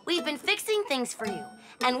worry. We've been fixing things for you.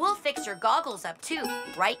 And we'll fix your goggles up too.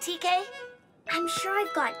 Right, TK? I'm sure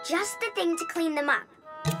I've got just the thing to clean them up.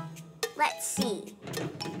 Let's see.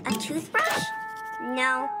 A toothbrush?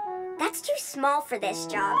 No, that's too small for this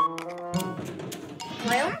job.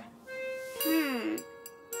 Glue?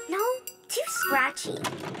 No, too scratchy.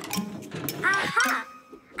 Aha!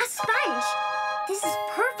 A sponge! This is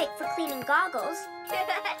perfect for cleaning goggles.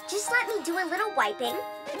 Just let me do a little wiping,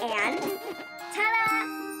 and ta-da!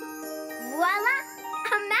 Voila!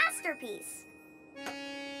 A masterpiece.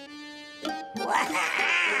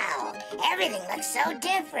 Wow! Everything looks so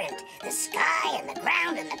different. The sky and the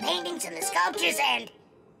ground and the paintings and the sculptures and...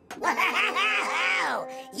 Wow!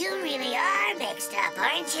 You really are mixed up,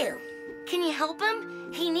 aren't you? Can you help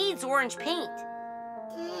him? He needs orange paint.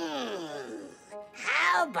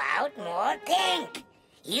 How about more pink?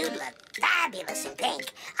 You look fabulous in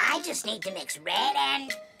pink. I just need to mix red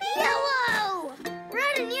and... Yellow!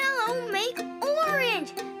 Red and yellow make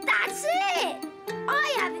orange. That's it.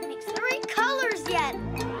 I haven't mixed 3 colors yet.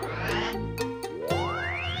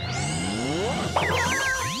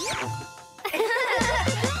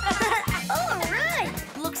 All right.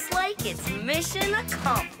 Looks like it's mission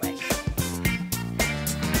accomplished.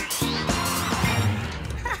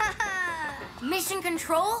 Mission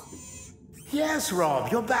control? Yes,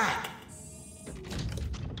 Rob, you're back.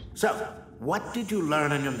 So, what did you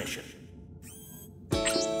learn on your mission?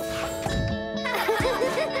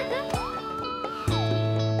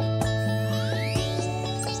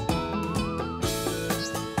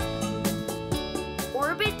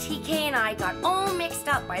 Orbit, TK, and I got all mixed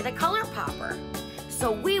up by the color popper.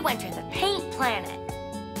 So we went to the paint planet.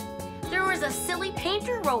 There was a silly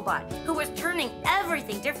painter robot who was turning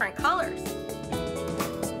everything different colors.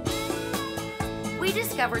 We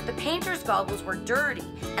discovered the painter's goggles were dirty,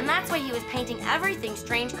 and that's why he was painting everything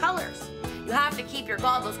strange colors. You have to keep your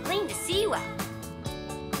goggles clean to see well.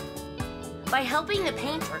 By helping the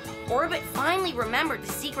painter, Orbit finally remembered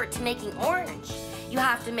the secret to making orange. You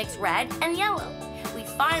have to mix red and yellow. We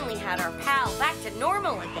finally had our pal back to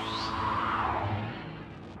normal again.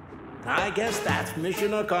 I guess that's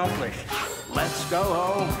mission accomplished. Let's go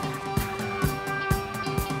home.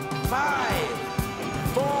 5,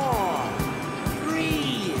 4,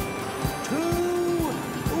 3, 2,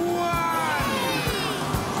 1.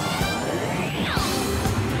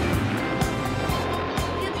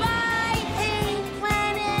 Goodbye, Paint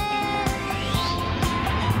Planet!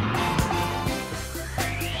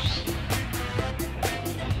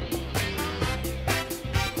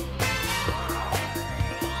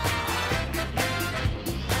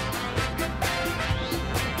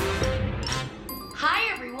 Hi,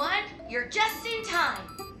 everyone. You're just in time.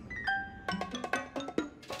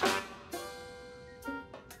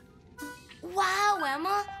 Wow,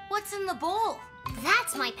 Emma, what's in the bowl?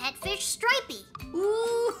 That's my pet fish, Stripey.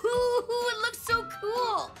 Ooh, it looks so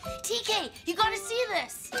cool. TK, you gotta see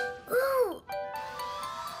this. Ooh,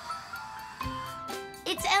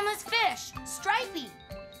 It's Emma's fish, Stripey.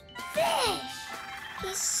 fish.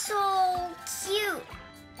 He's so cute.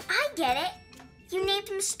 I get it. You named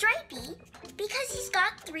him Stripey because he's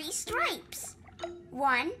got 3 stripes.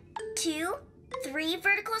 1, 2, 3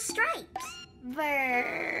 vertical stripes.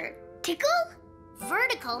 Vertical?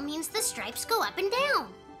 Vertical means the stripes go up and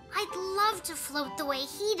down. I'd love to float the way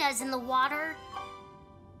he does in the water.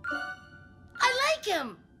 I like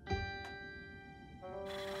him.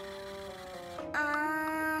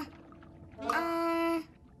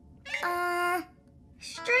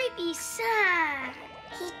 Stripey's sad.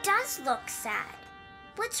 He does look sad.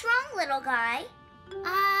 What's wrong, little guy?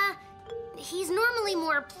 He's normally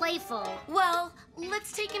more playful. Well,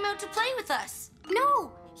 let's take him out to play with us.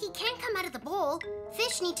 No, he can't come out of the bowl.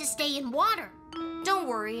 Fish need to stay in water. Don't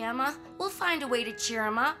worry, Emma. We'll find a way to cheer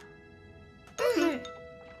him up.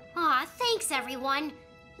 Aw, thanks, everyone.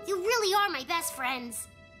 You really are my best friends.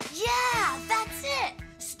 Yeah, that's it.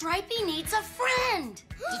 Stripey needs a friend.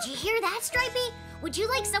 Did you hear that, Stripey? Would you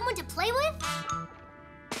like someone to play with?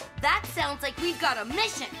 That sounds like we've got a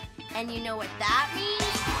mission. And you know what that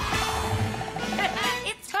means?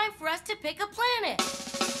 It's time for us to pick a planet.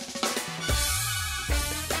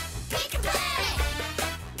 Pick a planet!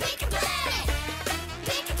 Pick a planet!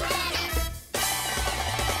 Pick a planet!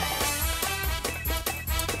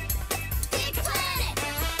 Pick a planet!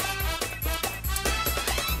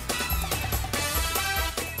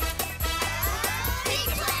 Pick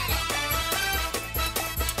a planet!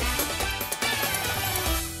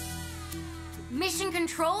 Mission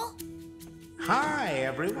control? Hi,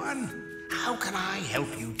 everyone. How can I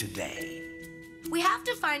help you today? We have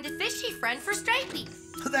to find a fishy friend for Stripey.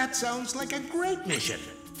 That sounds like a great mission.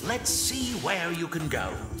 Let's see where you can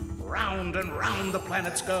go. Round and round the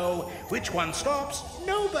planets go. Which one stops,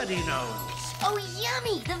 nobody knows. Oh,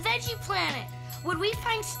 yummy, the veggie planet. Would we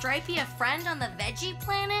find Stripey a friend on the veggie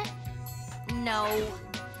planet? No.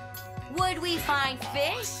 Would we find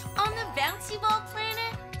fish on the bouncy ball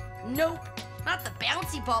planet? Nope, not the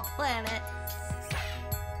bouncy ball planet.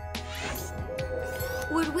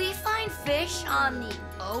 Would we find fish on the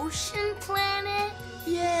ocean planet?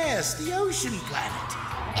 Yes, the ocean planet.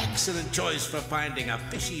 Excellent choice for finding a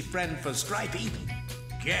fishy friend for Stripey.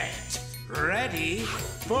 Get ready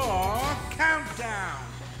for countdown.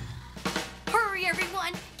 Hurry,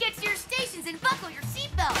 everyone! Get to your stations and buckle your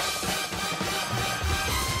seatbelts!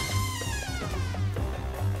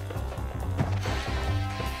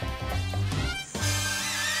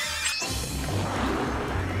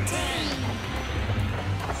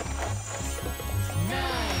 9,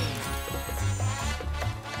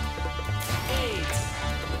 8,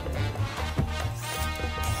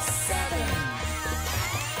 7,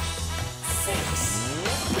 6,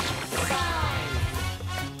 5,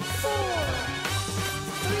 4,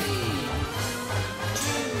 3,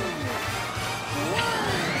 2,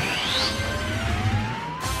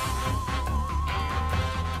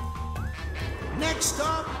 1. Next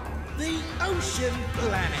stop, the ocean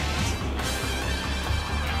planet.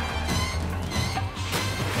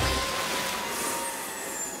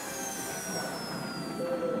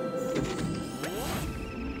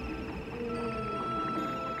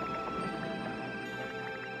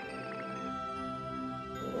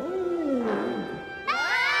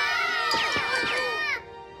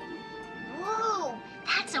 Whoa,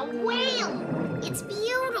 that's a whale. It's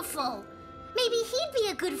beautiful. Maybe he'd be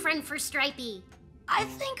a good friend for Stripey. I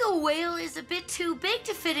think a whale is a bit too big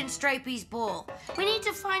to fit in Stripey's bowl. We need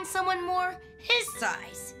to find someone more his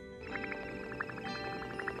size.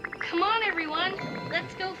 Come on, everyone.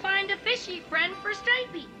 Let's go find a fishy friend for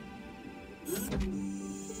Stripey.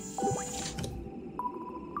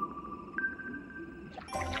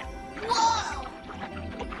 Whoa!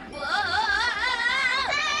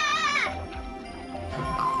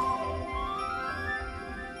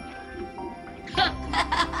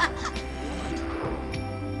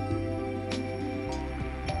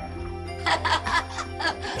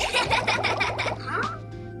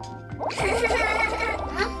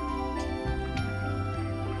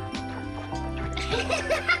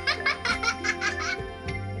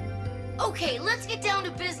 Okay, let's get down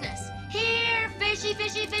to business. Here, fishy,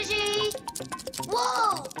 fishy, fishy.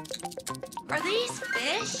 Whoa! Are these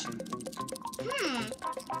fish?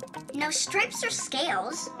 No stripes or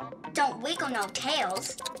scales. Don't wiggle no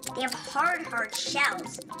tails. They have hard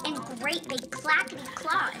shells and great big clackety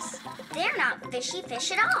claws. They're not fishy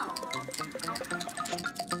fish at all.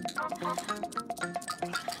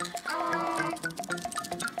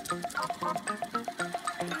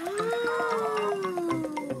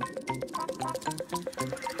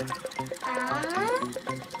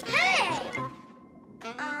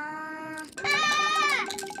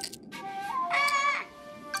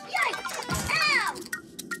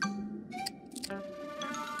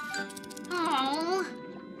 Oh,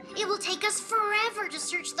 it will take us forever to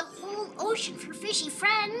search the whole ocean for fishy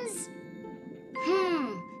friends.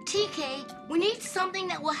 TK, we need something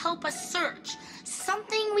that will help us search.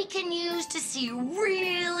 Something we can use to see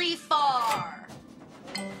really far.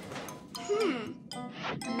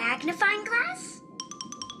 Magnifying glass?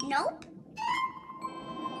 Nope.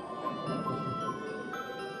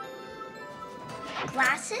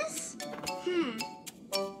 Glasses?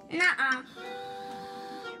 Nuh-uh.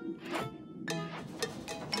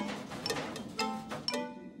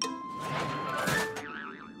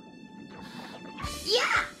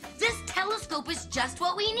 Yeah, this telescope is just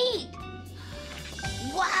what we need.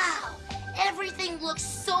 Wow, everything looks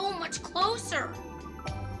so much closer.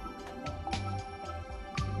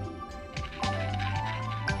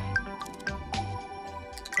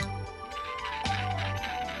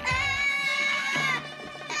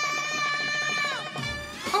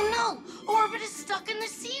 Oh no, Orbit is stuck in the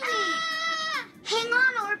seaweed. Hang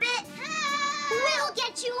on, Orbit. We'll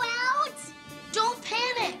get you out. Don't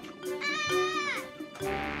panic.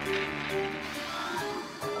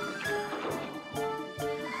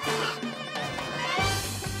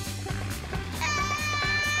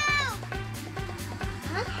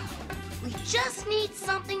 We just need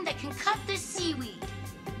something that can cut this seaweed.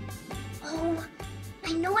 Oh,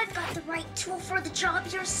 I know I've got the right tool for the job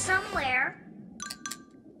here somewhere.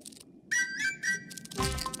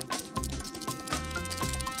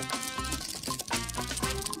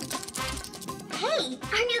 Hey,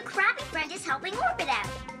 our new crabby friend is helping Orbit out.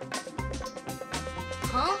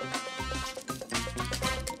 Huh?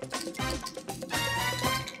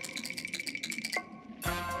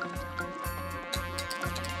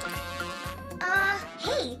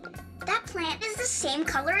 Hey, that plant is the same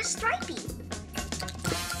color as Stripey.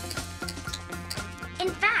 In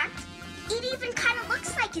fact, it even kind of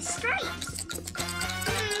looks like his stripes.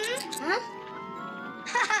 Huh?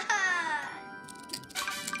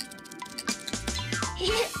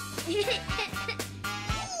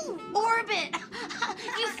 Orbit!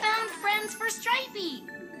 You found friends for Stripey!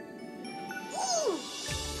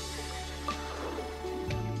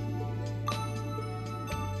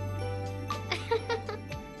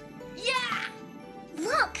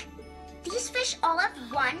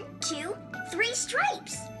 three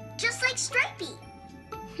stripes, just like Stripey.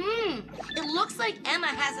 It looks like Emma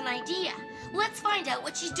has an idea. Let's find out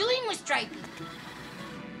what she's doing with Stripey.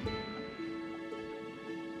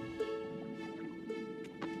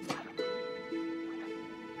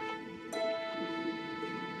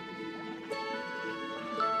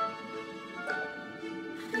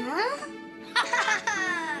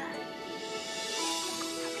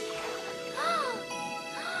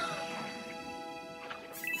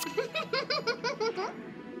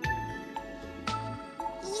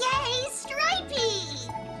 Yay, Stripey!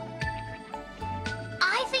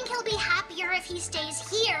 I think he'll be happier if he stays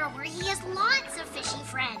here where he has lots of fishy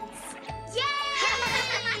friends. Yay!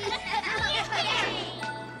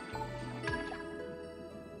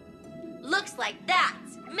 Looks like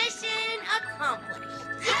that's mission accomplished.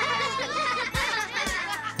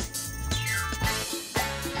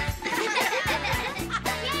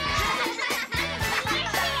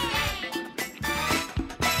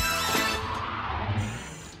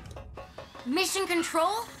 Mission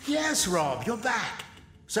Control? Yes, Rob, you're back.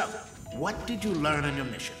 So, what did you learn on your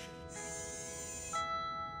mission?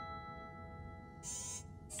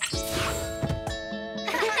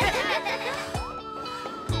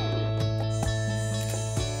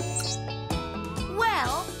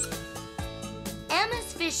 Well,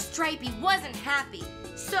 Emma's fish Stripey wasn't happy,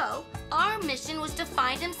 so our mission was to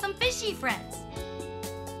find him some fishy friends.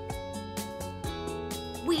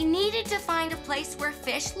 We needed to find a place where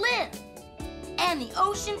fish live, and the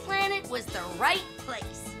ocean planet was the right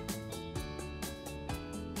place.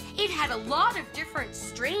 It had a lot of different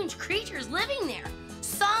strange creatures living there.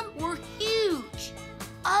 Some were huge,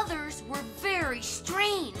 others were very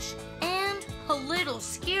strange and a little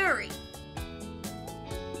scary.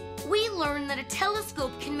 We learned that a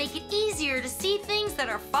telescope can make it easier to see things that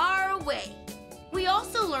are far away. We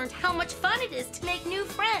also learned how much fun it is to make new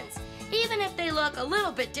friends, even if they look a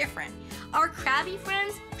little bit different. Our crabby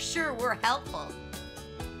friends sure were helpful.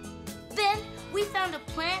 Then we found a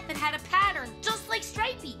plant that had a pattern just like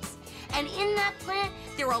Stripey's. And in that plant,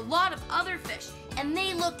 there were a lot of other fish, and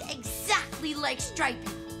they looked exactly like Stripey.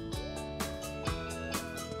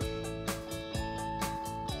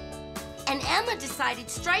 And Emma decided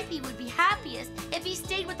Stripey would be happiest if he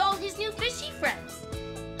stayed with all his new fishy friends.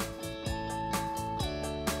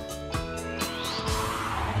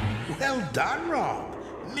 Well done, Rob.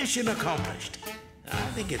 Mission accomplished.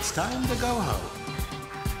 I think it's time to go home.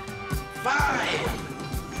 5,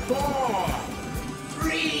 4,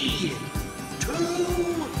 3, 2,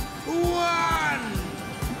 1.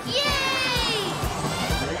 Yay!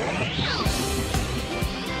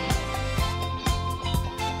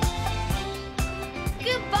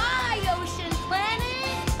 Goodbye, Ocean Planet!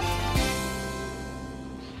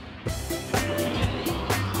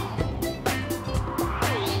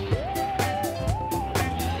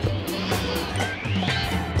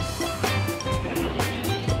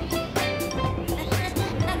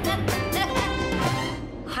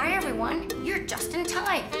 Hi, everyone. You're just in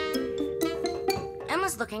time.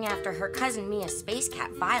 Emma's looking after her cousin Mia's space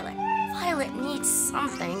cat, Violet. Violet needs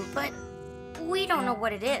something, but we don't know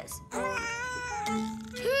what it is.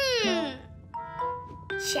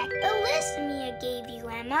 Check the list Mia gave you,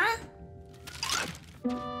 Emma.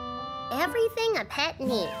 Everything a pet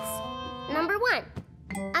needs. Number 1,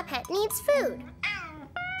 a pet needs food.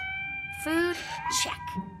 Food, check.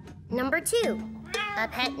 Number 2, a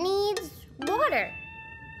pet needs water.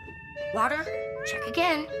 Water, check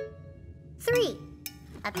again. 3,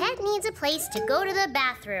 a pet needs a place to go to the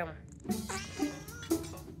bathroom.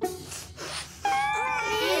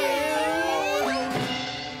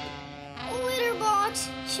 Litter box,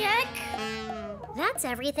 check. That's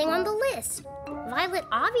everything on the list. Violet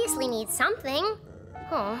obviously needs something.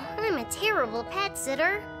 Oh, I'm a terrible pet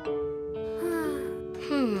sitter.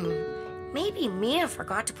 Maybe Mia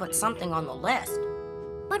forgot to put something on the list.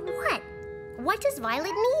 But what? What does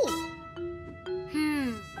Violet need?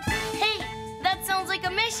 Hey, that sounds like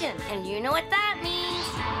a mission, and you know what that means.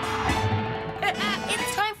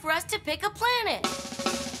 It's time for us to pick a planet.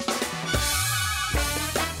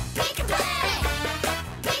 Pick a planet!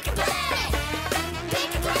 Pick a planet!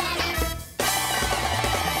 Pick a planet!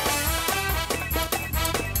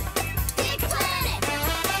 Pick a planet!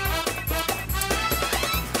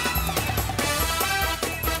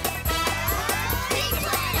 Pick a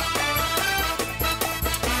planet!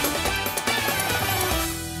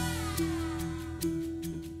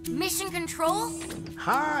 Mission Control?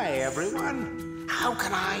 Hi, everyone. How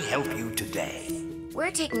can I help you today?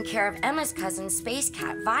 We're taking care of Emma's cousin, Space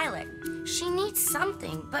Cat Violet. She needs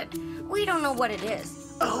something, but we don't know what it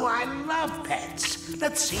is. Oh, I love pets.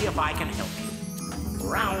 Let's see if I can help you.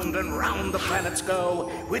 Round and round the planets go.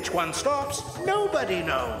 Which one stops, nobody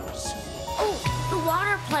knows. Oh, the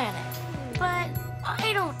water planet. But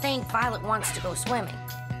I don't think Violet wants to go swimming.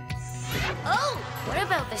 Oh, what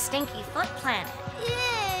about the stinky foot planet?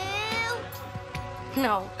 Ew.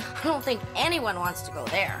 No, I don't think anyone wants to go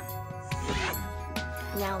there.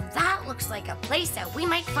 Now that looks like a place that we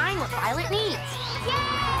might find what Violet needs.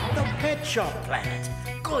 The Pet Shop Planet.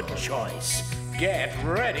 Good choice. Get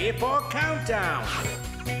ready for countdown.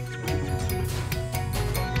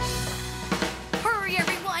 Hurry,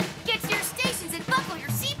 everyone! Get to your stations and buckle your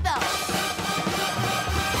seatbelts!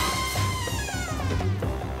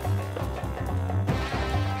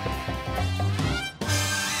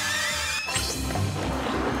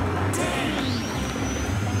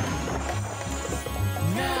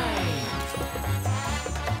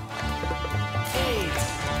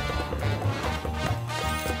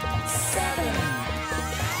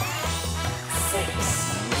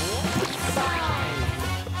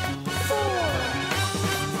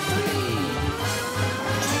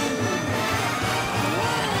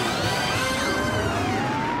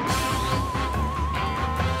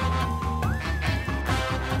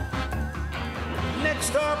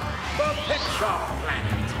 Next up, the Pet Shop Planet.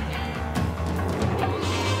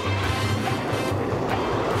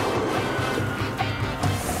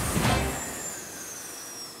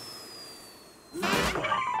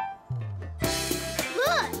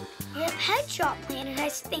 Look, the Pet Shop Planet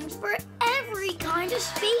has things for every kind of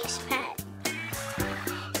space pet.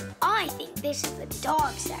 I think this is the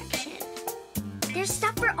dog section. There's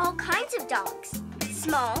stuff for all kinds of dogs.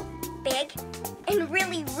 Small, big, and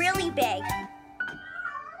really, really big.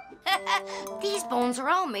 These bones are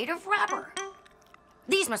all made of rubber.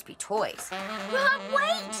 These must be toys. Rob,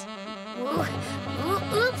 wait!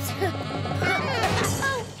 Oops.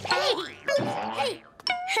 Oh, hey!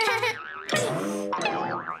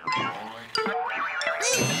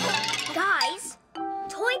 Guys,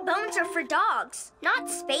 toy bones are for dogs, not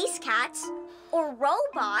space cats or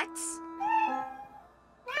robots.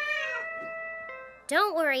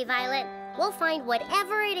 Don't worry, Violet. We'll find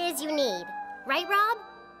whatever it is you need. Right, Rob?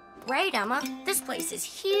 Right, Emma. This place is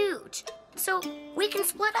huge. So we can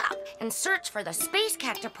split up and search for the Space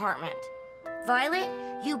Cat department. Violet,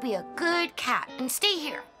 you be a good cat and stay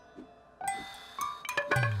here.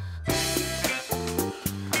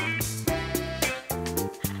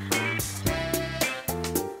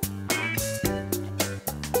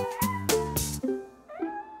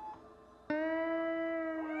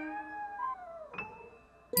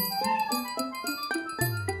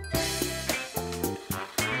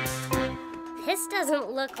 This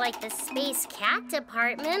doesn't look like the Space Cat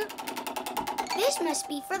department. This must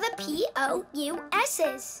be for the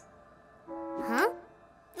POUSs. Huh?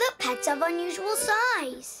 The pets of unusual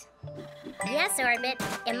size. Yes, Orbit.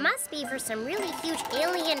 It must be for some really huge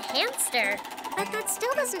alien hamster. But that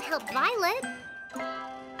still doesn't help Violet.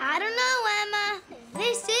 I don't know, Emma.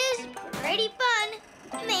 This is pretty fun.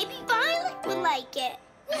 Maybe Violet would like it.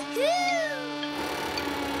 Woohoo!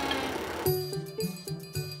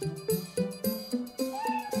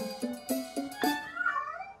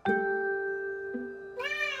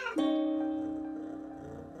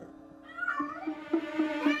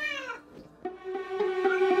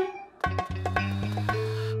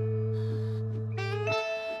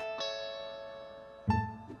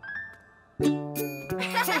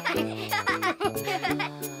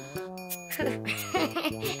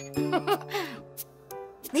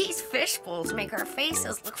 These fish bowls make our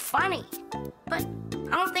faces look funny. But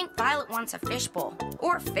I don't think Violet wants a fish bowl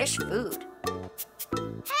or fish food.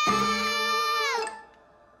 Help!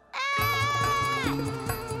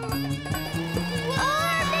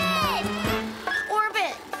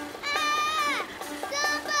 Orbit!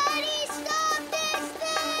 Somebody stop this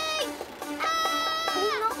thing!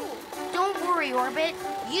 Oh, no. Don't worry, Orbit.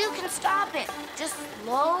 You can stop it. Just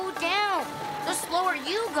slow down. The slower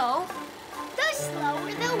you go, The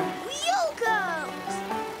slower the wheel goes.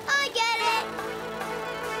 I get it.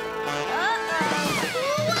 Uh-oh.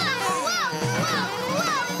 Whoa, whoa, whoa, whoa,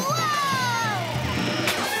 whoa!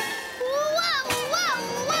 Whoa, whoa,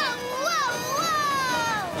 whoa, whoa, whoa!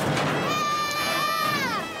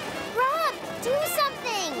 Rob, do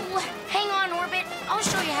something! hang on, Orbit. I'll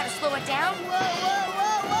show you how to slow it down. Whoa, whoa,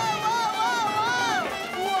 whoa, whoa, whoa, whoa, whoa!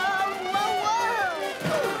 Whoa, whoa, whoa!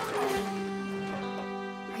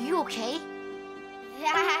 Are you okay?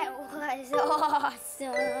 That was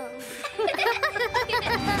awesome.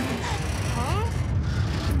 Huh?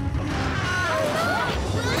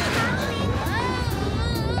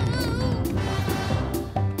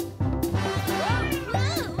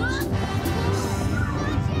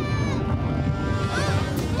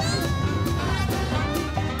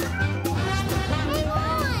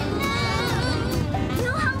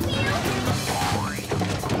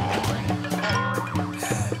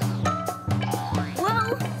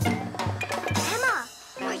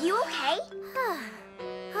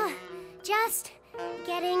 just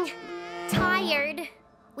getting tired.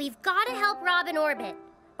 We've got to help Rob in orbit,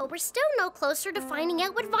 but we're still no closer to finding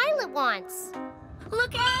out what Violet wants.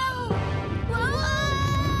 Look out!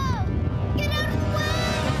 Whoa! Get out of the way!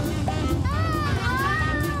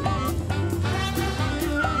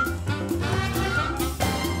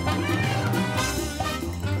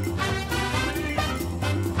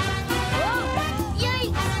 Whoa!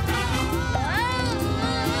 Yikes!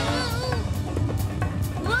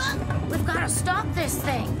 Look! We've got to stop this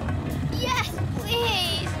thing. Yes,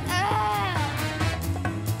 please!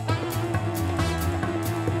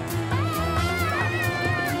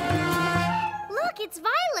 Look, it's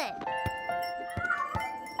Violet.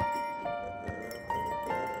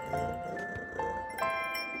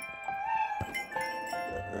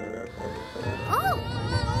 Oh!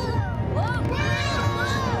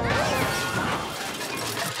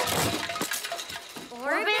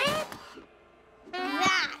 Orbit?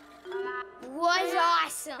 That was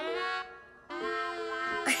awesome!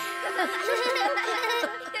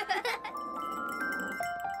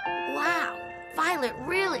 Wow, Violet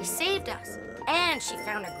really saved us. And she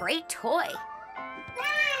found a great toy.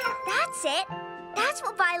 That's it. That's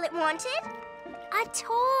what Violet wanted. A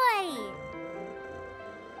toy.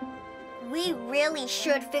 We really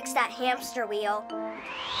should fix that hamster wheel. A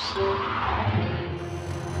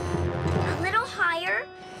little higher.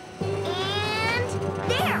 And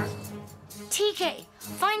there. TK,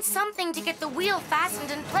 find something to get the wheel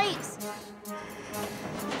fastened in place.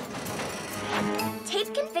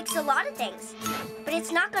 Tape can fix a lot of things, but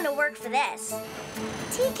it's not going to work for this.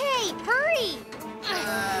 TK, hurry!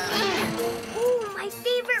 Ooh, my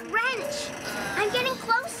favorite wrench. I'm getting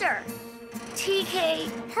closer. TK,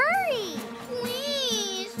 Hurry!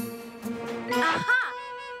 Please! Aha!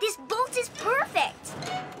 This bolt is perfect.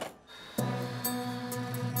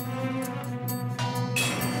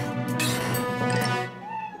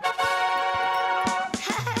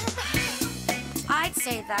 I'd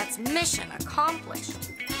say that's mission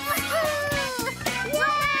accomplished.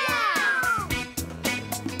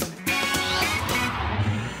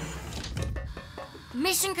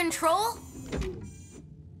 Mission control?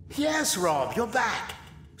 Yes, Rob, you're back.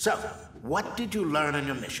 So, what did you learn on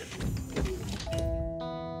your mission?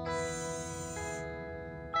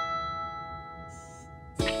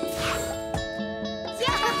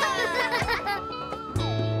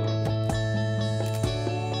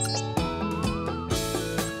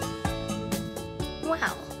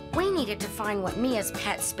 Well, we needed to find what Mia's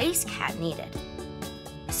pet space cat needed.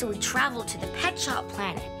 So we traveled to the pet shop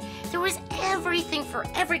planet. There was everything for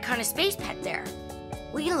every kind of space pet there.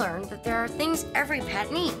 We learned that there are things every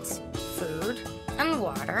pet needs. Food and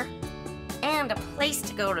water, and a place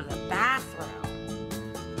to go to the bathroom.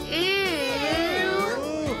 Ew!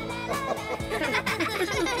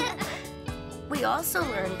 We also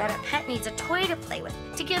learned that a pet needs a toy to play with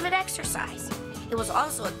to give it exercise. It was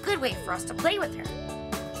also a good way for us to play with her.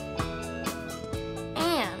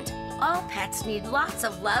 And all pets need lots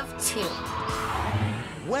of love, too.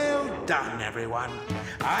 Well done, everyone.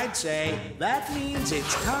 I'd say that means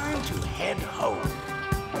it's time to head home.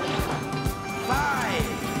 5,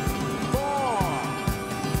 4,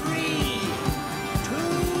 3, 2,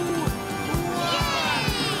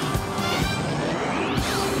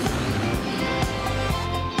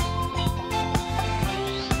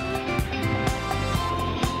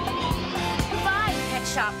 1. Goodbye, Pet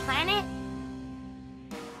Shop Planet.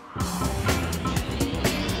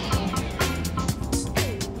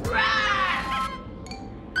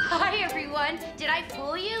 Hi, everyone. Did I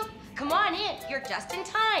fool you? Come on in. You're just in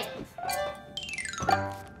time.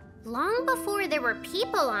 Long before there were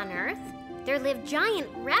people on Earth, there lived giant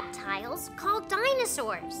reptiles called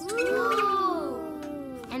dinosaurs. Ooh.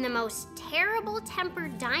 And the most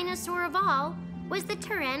terrible-tempered dinosaur of all was the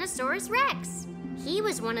Tyrannosaurus Rex. He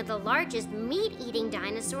was one of the largest meat-eating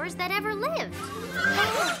dinosaurs that ever lived.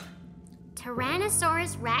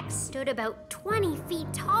 Tyrannosaurus Rex stood about 20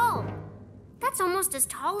 feet tall. That's almost as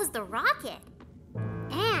tall as the rocket.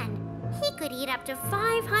 And he could eat up to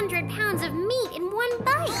 500 pounds of meat in one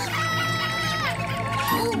bite.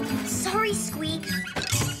 Oh, sorry, Squeak.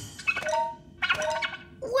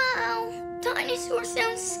 Wow, dinosaurs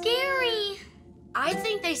sound scary. I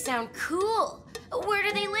think they sound cool. Where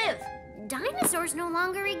do they live? Dinosaurs no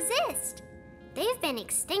longer exist. They've been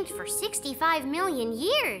extinct for 65 million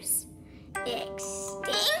years.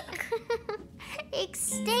 Extinct?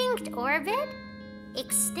 Extinct, Orbit.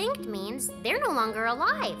 Extinct means they're no longer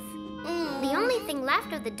alive. The only thing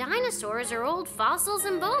left of the dinosaurs are old fossils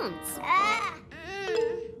and bones.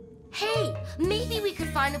 Hey, maybe we could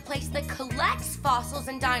find a place that collects fossils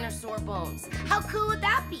and dinosaur bones. How cool would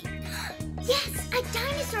that be?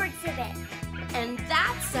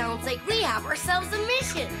 have ourselves a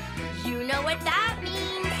mission. You know what that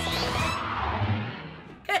means.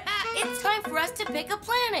 It's time for us to pick a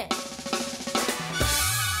planet.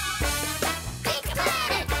 Pick a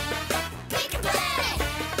planet! Pick a planet!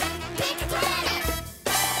 Pick a planet!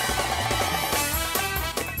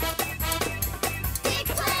 Pick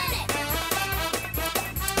a planet!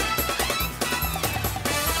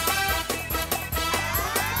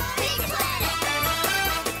 Pick a planet!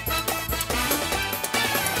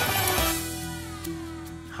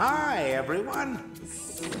 Hi, everyone.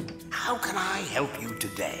 How can I help you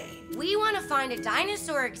today? We want to find a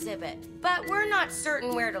dinosaur exhibit, but we're not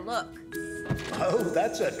certain where to look. Oh,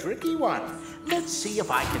 that's a tricky one. Let's see if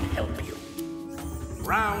I can help you.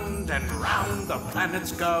 Round and round the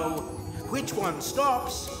planets go. Which one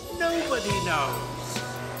stops, nobody knows.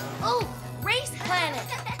 Oh, Race Planet.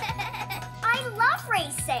 I love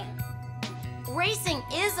racing. Racing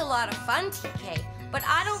is a lot of fun, TK, but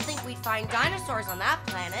I don't think we'd find dinosaurs on that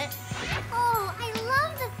planet. Oh, I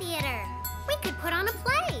love the theater. We could put on a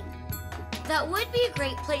play. That would be a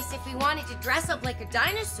great place if we wanted to dress up like a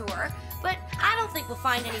dinosaur, but I don't think we'll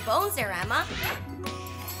find any bones there, Emma.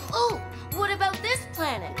 Oh, what about this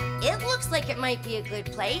planet? It looks like it might be a good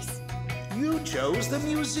place. You chose the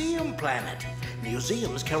museum planet.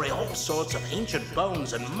 Museums carry all sorts of ancient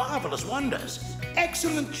bones and marvelous wonders.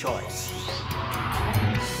 Excellent choice.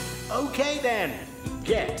 Okay then,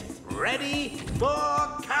 get ready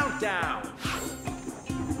for countdown.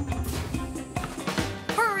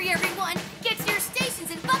 Hurry, everyone! Get to your stations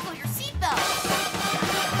and buckle your seatbelts!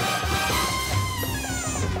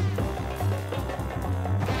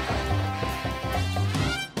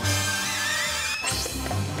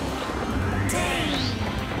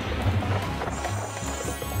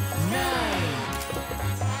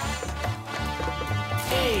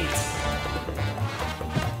 8,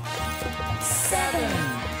 7,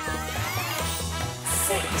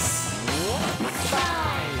 6,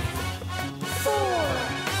 5, 4,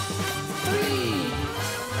 3,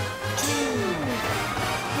 2,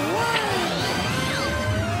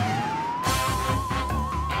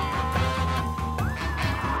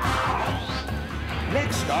 1.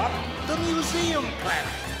 Next stop, the museum planet.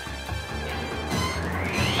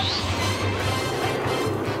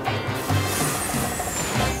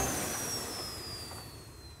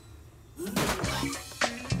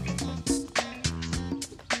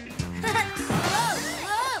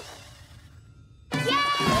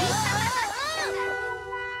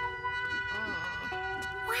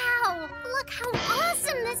 Wow, look how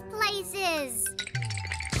awesome this place is.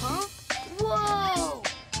 Huh? Whoa!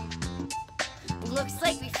 Looks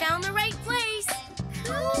like we found the right place.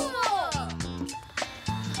 Cool.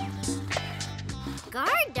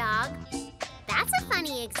 Guard dog? That's a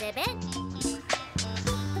funny exhibit.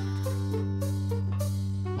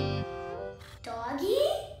 Doggy?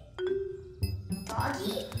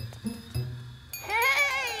 Doggy?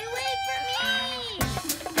 Hey, wait for me!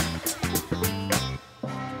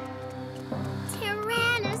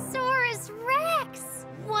 Tyrannosaurus Rex.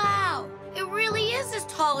 Wow, it really is as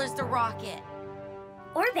tall as the rocket.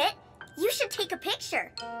 Orbit, you should take a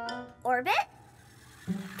picture. Orbit?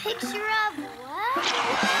 Picture of what?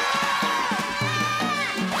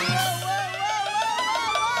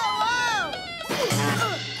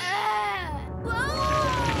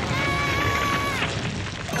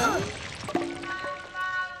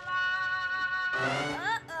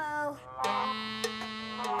 Uh-oh.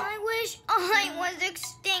 I wish I was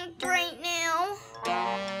extinct right now.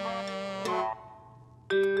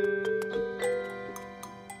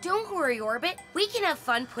 Don't worry, Orbit. We can have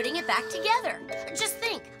fun putting it back together. Just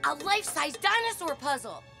think, a life-size dinosaur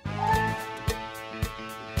puzzle.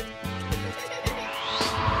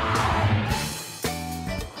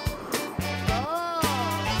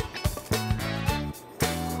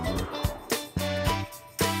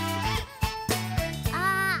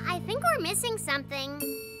 I think we're missing something.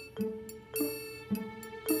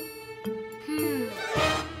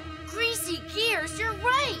 Greasy gears, you're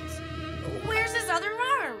right. Where's his other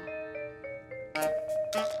arm?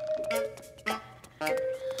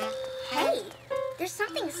 Hey, there's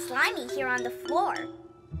something slimy here on the floor.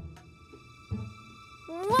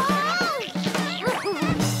 Whoa!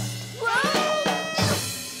 Whoa!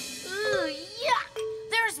 Ooh, yuck!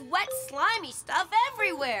 There's wet, slimy stuff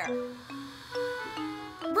everywhere.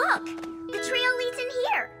 Look, the trail leads in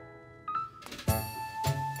here.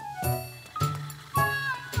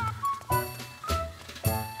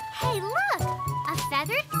 Hey, look! A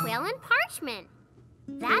feathered quill and parchment.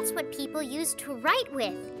 That's what people used to write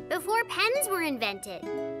with before pens were invented.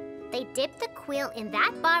 They dip the quill in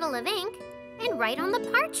that bottle of ink and write on the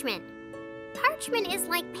parchment. Parchment is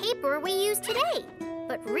like paper we use today,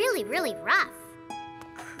 but really, really rough.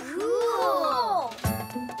 Cool!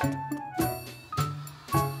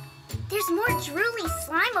 There's more drooly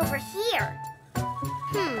slime over here.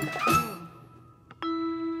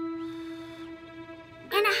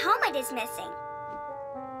 And a helmet is missing.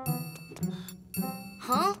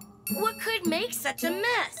 Huh? What could make such a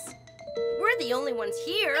mess? We're the only ones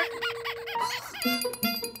here.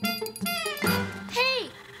 Hey,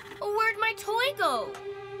 where'd my toy go?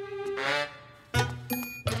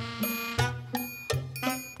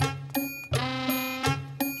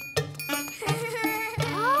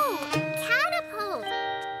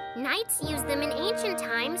 Knights used them in ancient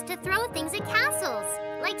times to throw things at castles,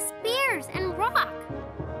 like spears and rock.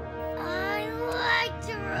 I like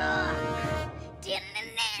to rock.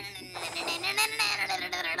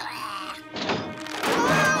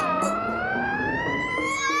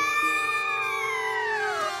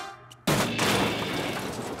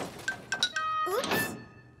 Oops.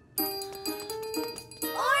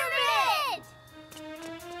 Orbit!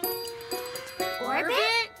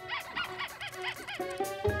 Orbit?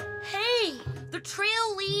 Hey, the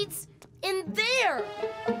trail leads in there.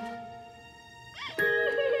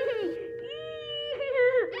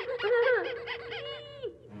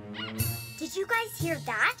 Did you guys hear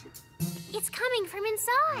that? It's coming from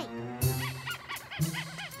inside.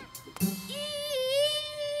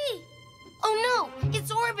 Oh no,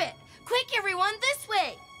 it's Orbit. Quick, everyone, this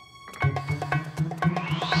way.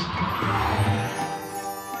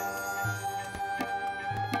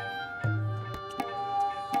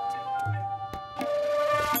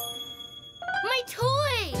 My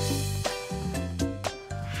toy!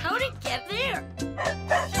 How'd it get there?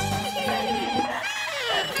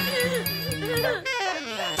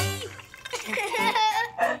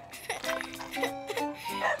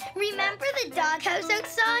 Remember the doghouse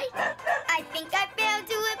outside? I think I found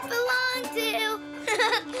who it belonged to.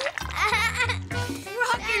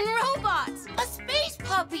 Rockin' robots! A space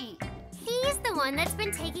puppy! He's the one that's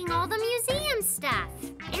been taking all the museum stuff.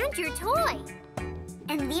 And your toy.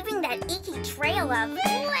 And leaving that icky trail of...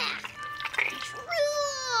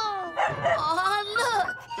 Aw,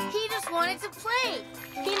 look! He just wanted to play.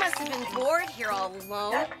 He must have been bored here all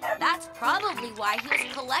alone. That's probably why he was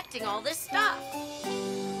collecting all this stuff.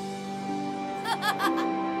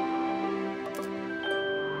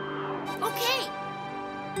 Okay.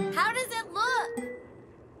 How does it look?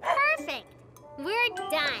 Perfect. We're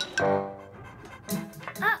done.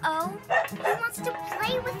 Uh-oh. He wants to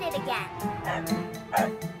play with it again.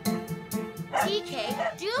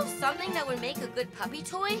 TK, do you have something that would make a good puppy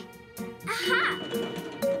toy? Aha!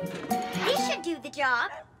 This should do the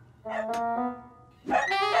job.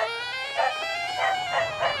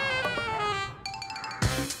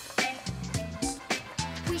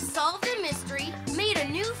 We solved the mystery, made a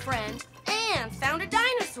new friend, and found a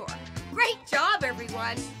dinosaur. Great job,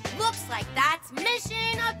 everyone. Looks like that's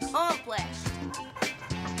mission accomplished.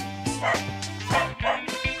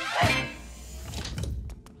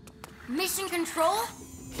 Mission control?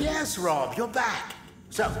 Yes, Rob, you're back.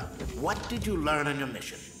 So, what did you learn on your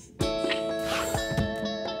mission?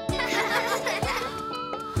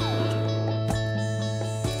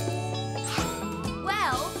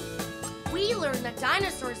 Well, we learned that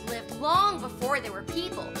dinosaurs lived long before there were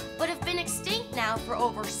people, but have been extinct now for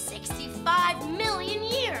over 65 million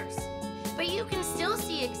years. But you can still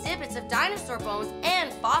see exhibits of dinosaur bones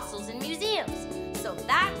and fossils in museums, so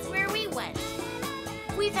that's where we went.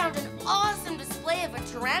 We found an awesome display of a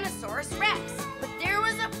Tyrannosaurus Rex, but there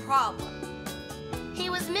was a problem. He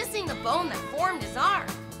was missing the bone that formed his arm.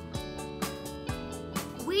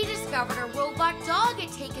 We discovered a robot dog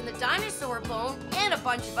had taken the dinosaur bone and a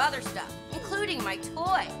bunch of other stuff, including my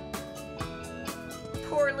toy.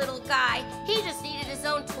 Poor little guy, he just needed his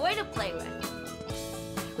own toy to play with.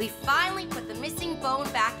 We finally put the missing bone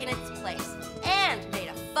back in its place and made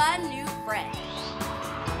a fun new friend.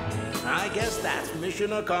 I guess that's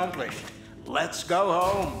mission accomplished. Let's go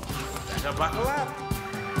home. Better buckle up.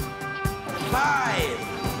 5,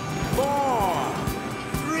 4,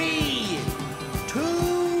 3, 2,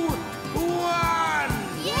 1.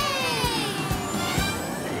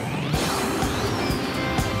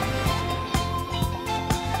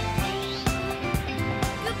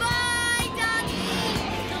 Goodbye, Doggy!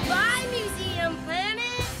 Goodbye, Museum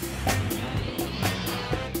Planet!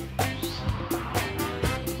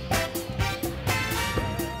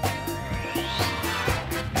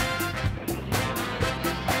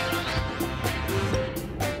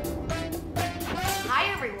 Hi,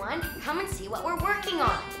 everyone. Come and see what we're working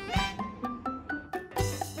on.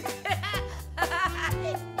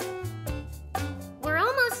 We're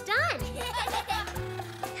almost done.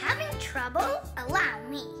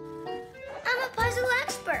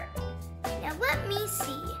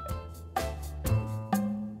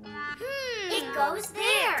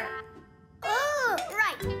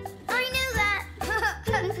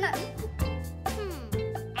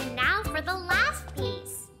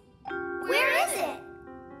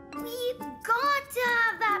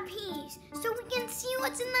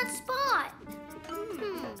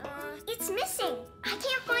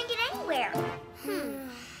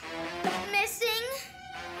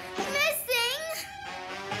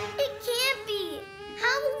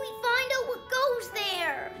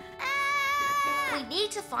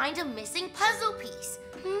 find a missing puzzle piece.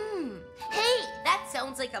 Hey, that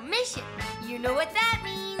sounds like a mission. You know what that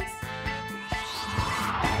means.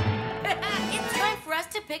 It's time for us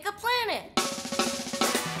to pick a planet.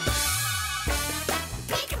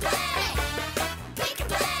 Pick a planet! Pick a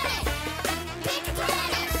planet! Pick a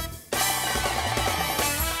planet!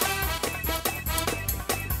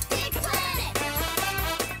 Pick a planet!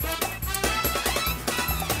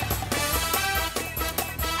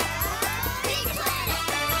 Pick a planet!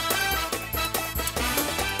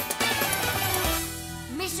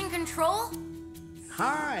 Mission control?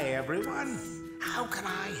 Hi, everyone. How can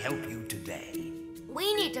I help you today?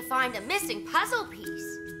 We need to find a missing puzzle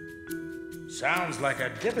piece. Sounds like a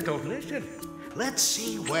difficult mission. Let's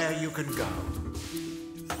see where you can go.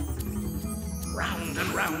 Round and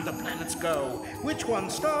round the planets go. Which one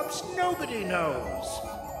stops, nobody knows.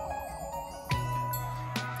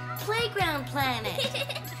 Playground planet.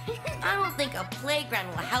 I don't think a playground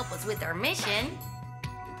will help us with our mission.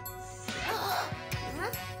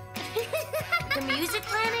 The music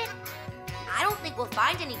planet? I don't think we'll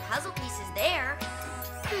find any puzzle pieces there.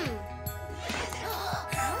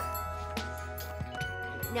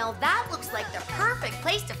 Now that looks like the perfect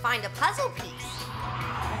place to find a puzzle piece.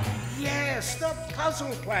 Yes, the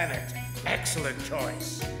puzzle planet. Excellent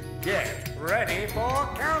choice. Get ready for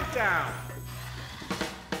countdown.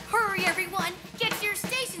 Hurry, everyone! Get to your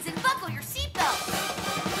stations and buckle your seatbelts.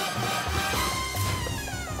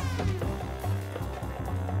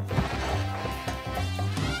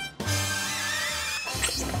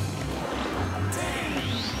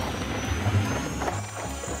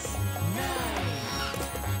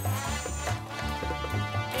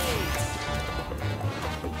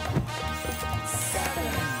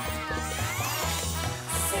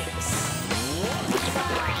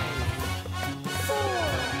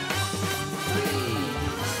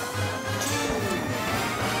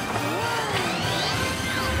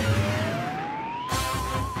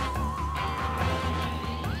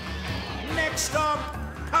 Next stop,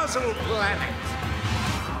 Puzzle Planet.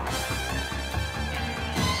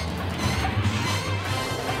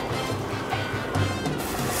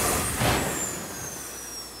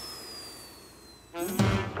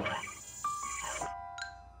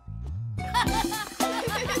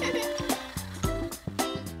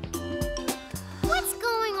 What's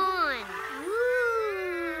going on?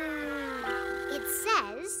 It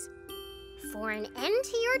says, for an end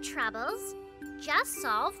to your troubles, just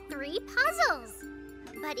solve 3 puzzles.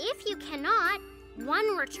 But if you cannot,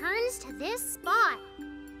 one returns to this spot.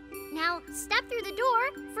 Now step through the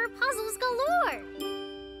door for puzzles galore.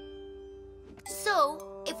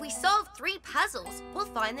 So, if we solve 3 puzzles, we'll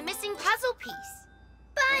find the missing puzzle piece.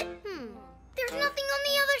 But there's nothing on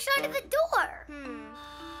the other side of the door.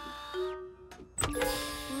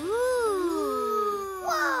 Ooh.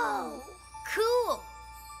 Whoa! Cool!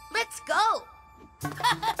 Let's go!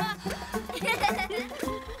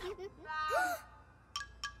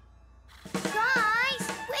 Guys,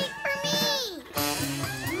 wait for me!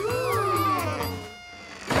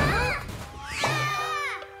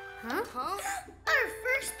 Huh? Our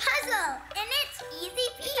first puzzle, and it's easy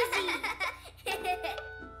peasy.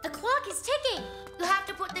 The clock is ticking. You'll have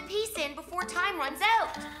to put the piece in before time runs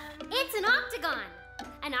out. It's an octagon.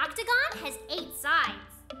 An octagon has 8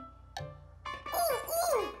 sides.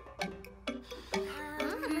 Ooh.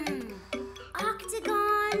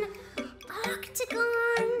 Octagon,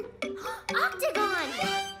 octagon, octagon.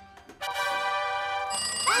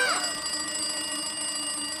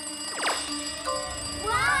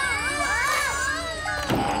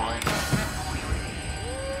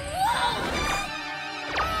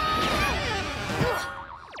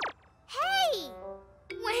 Hey!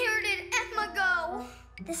 Where did Emma go?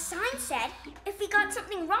 The sign said if we got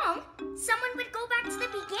something wrong, someone would go back to the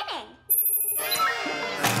beginning.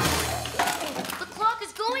 The clock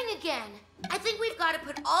is going again. I think we've got to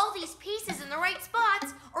put all these pieces in the right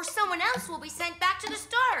spots, or someone else will be sent back to the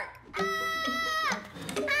start.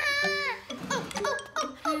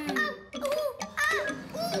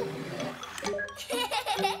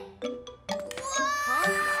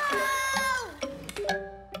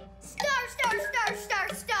 Star, star, star, star,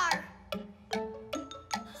 star.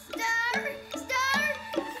 Star, star,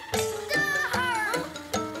 star.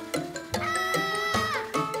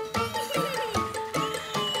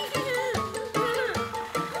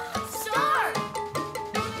 Star!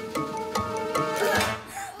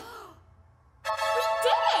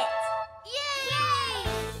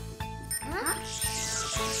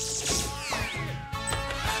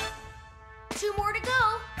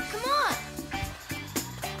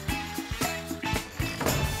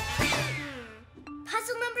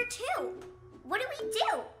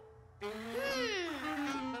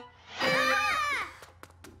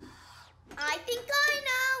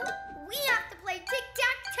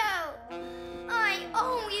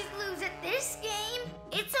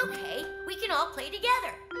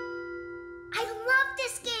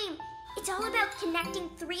 It's all about connecting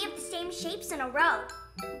 3 of the same shapes in a row.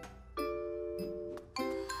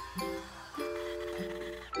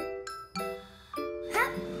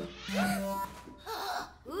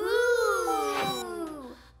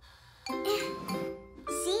 Ooh!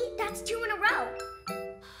 See? That's 2 in a row.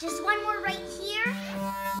 Just one more right here.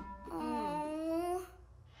 Oh.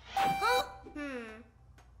 Oh.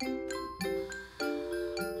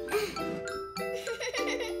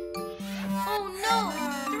 Oh no!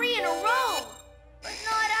 3 in a row! But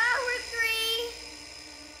not our 3.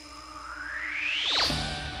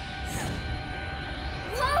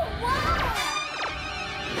 Whoa, whoa!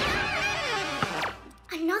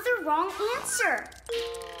 Another wrong answer.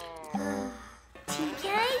 TK?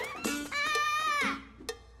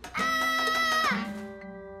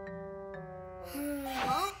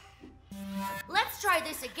 Let's try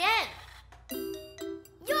this again.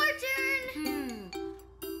 Your turn.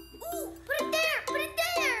 Ooh, put it there. Put it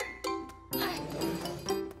there.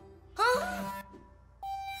 Huh?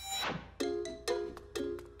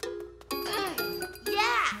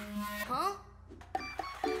 Yeah. Huh?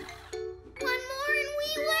 One more and we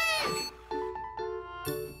win.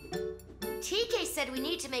 TK said we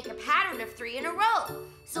need to make a pattern of 3 in a row.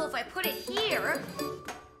 So if I put it here,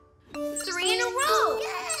 3 in a row. Yay!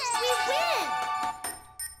 We win.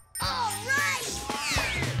 All right.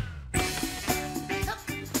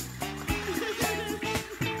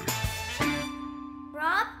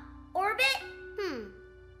 Rob? Orbit?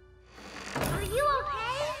 Are you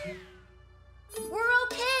okay? We're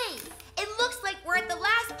okay. It looks like we're at the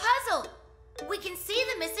last puzzle. We can see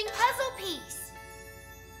the missing puzzle piece.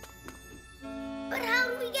 But how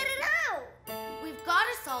do we get it out? We've got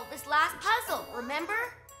to solve this last puzzle,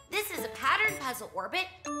 remember? This is a pattern puzzle, Orbit.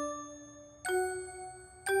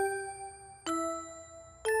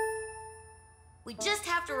 We just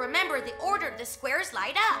have to remember the order the squares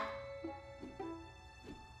light up.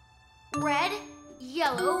 Red,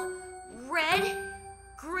 yellow, red,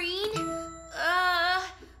 green,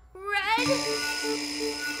 red.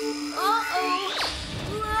 Uh-oh.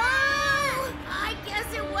 Whoa! I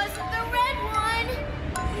guess it wasn't the red one.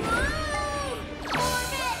 Whoa!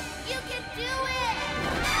 Orbit, you can do it!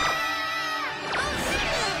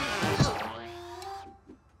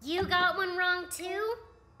 You got one wrong too?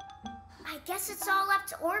 I guess it's all up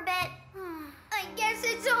to Orbit. I guess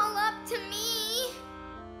it's all up to me.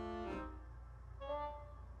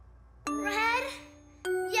 Red,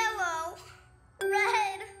 yellow,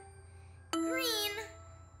 red, green,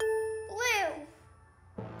 blue.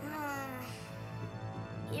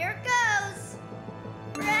 Here goes.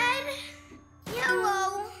 Red,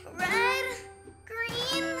 yellow, red,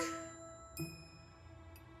 green.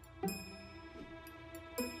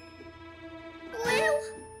 Blue.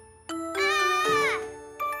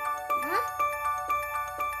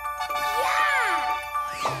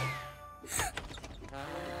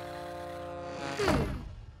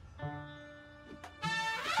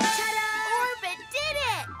 Orbit did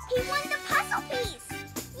it! He won the puzzle piece!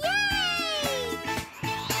 Yay!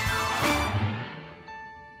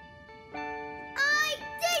 I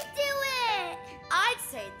did do it! I'd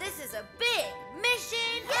say this is a big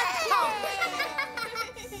mission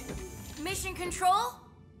accomplished. Mission Control?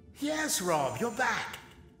 Yes, Rob, you're back.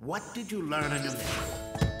 What did you learn in your mission?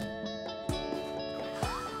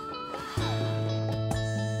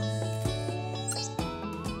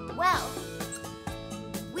 Well,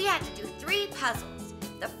 we had to do 3 puzzles.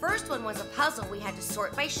 The first one was a puzzle we had to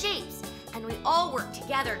sort by shapes, and we all worked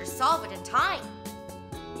together to solve it in time.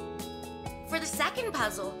 For the second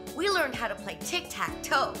puzzle, we learned how to play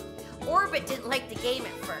tic-tac-toe. Orbit didn't like the game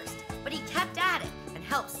at first, but he kept at it and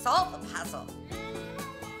helped solve the puzzle.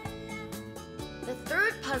 The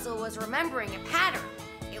third puzzle was remembering a pattern.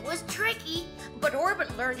 It was tricky, but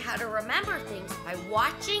Orbit learned how to remember things by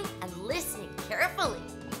watching and listening carefully.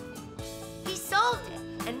 He solved it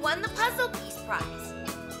and won the puzzle piece prize.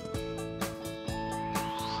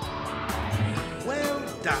 Well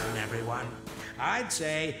done, everyone. I'd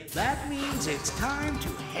say that means it's time to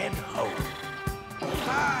head home.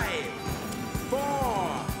 5,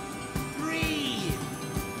 4, 3,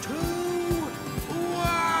 2, 1.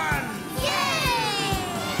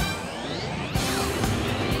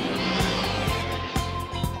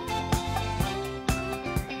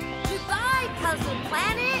 Goodbye, Puzzle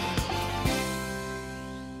Planet!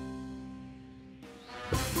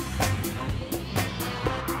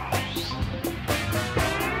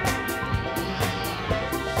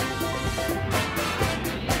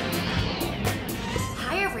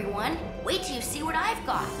 Hi, everyone. Wait till you see what I've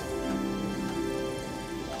got.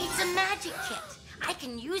 It's a magic kit. I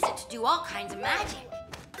can use it to do all kinds of magic.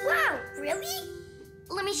 Wow, really?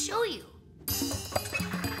 Let me show you.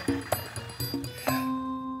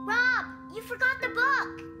 Rob, you forgot the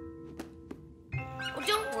book. Oh,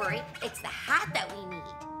 don't worry. It's the hat that we need.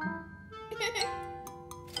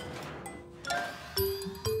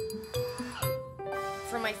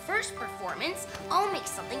 For my first performance, I'll make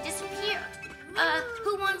something disappear.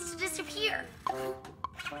 Who wants to disappear?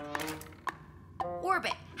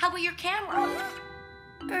 Orbit, how about your camera?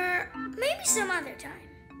 Maybe some other time.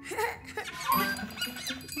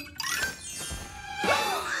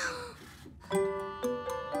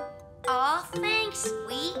 Aw, thanks,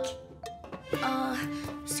 Squeak.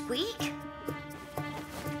 Squeak?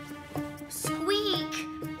 Squeak!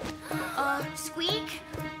 Squeak?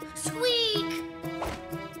 Squeak!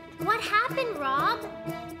 What happened, Rob?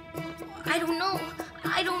 I don't know.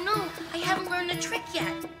 I haven't learned the trick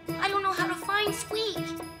yet. I don't know how to find Squeak.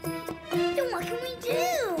 Then what can we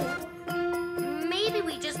do? Maybe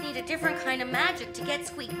we just need a different kind of magic to get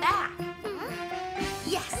Squeak back.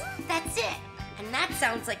 Yes, that's it. And that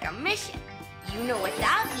sounds like a mission. You know what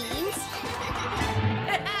that means.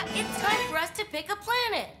 It's time for us to pick a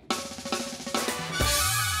planet.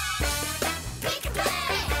 Pick a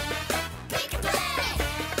planet! Pick a planet!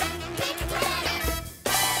 Pick a planet!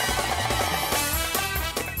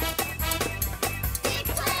 Pick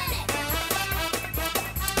a planet!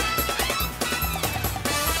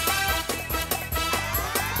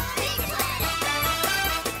 Pick a planet!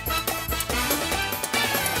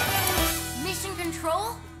 Mission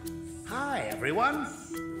control? Hi, everyone.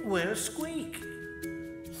 Where's Squeak?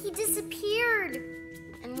 He disappeared.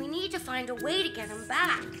 And we need to find a way to get him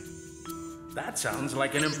back. That sounds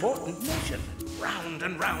like an important mission. Round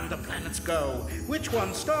and round the planets go. Which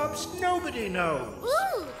one stops, nobody knows.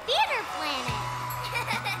 Ooh, theater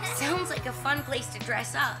planet. Sounds like a fun place to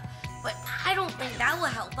dress up, but I don't think that will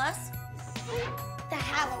help us. The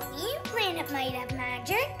Halloween planet might have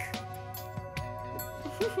magic.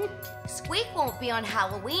 Squeak won't be on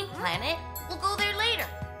Halloween Planet. We'll go there later.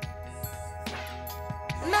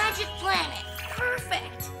 Magic Planet.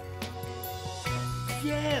 Perfect.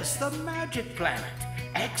 Yes, the Magic Planet.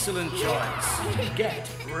 Excellent choice. Get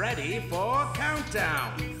ready for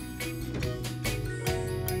countdown.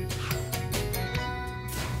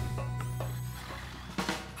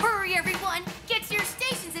 Hurry, everyone! Get to your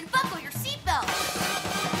stations and buckle your seatbelts!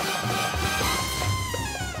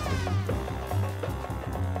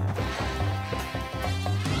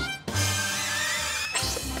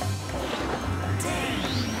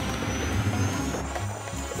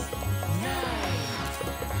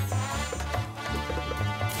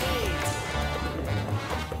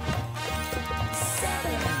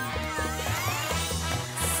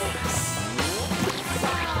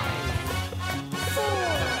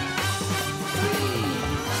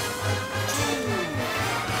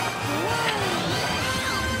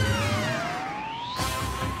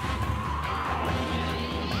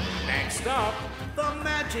 Next up, the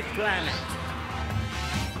Magic Planet.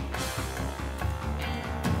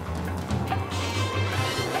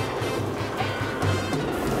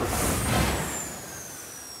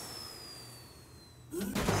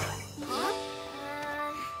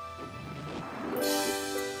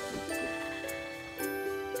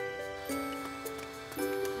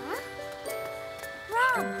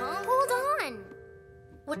 Hold on.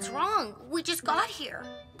 What's wrong? We just got here.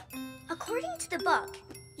 According to the book,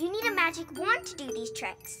 you need a magic wand to do these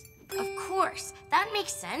tricks. Of course, that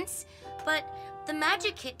makes sense. But the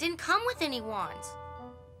magic kit didn't come with any wands.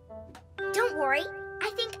 Don't worry,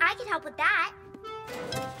 I think I can help with that.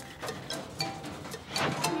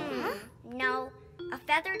 No, a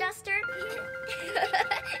feather duster?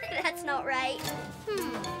 That's not right.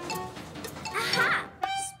 Aha!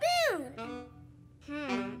 Spoon!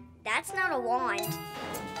 That's not a wand.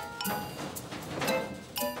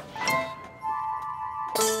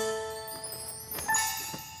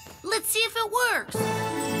 Let's see if it works.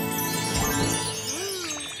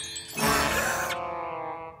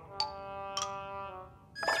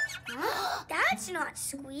 That's not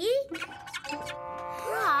Squeak.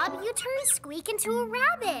 Rob, you turned Squeak into a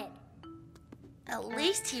rabbit. At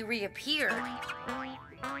least he reappeared.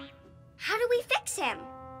 How do we fix him?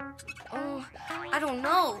 Oh, I don't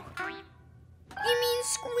know. You mean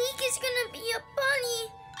Squeak is gonna be a bunny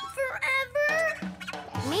forever?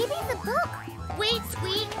 Maybe the book. Wait,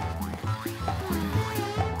 Squeak.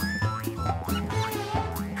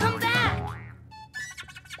 Come back.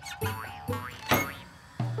 Squeak!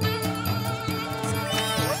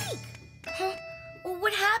 Huh? Well,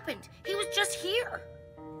 what happened? He was just here.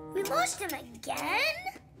 We lost him again?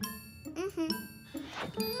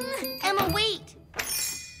 Emma, wait.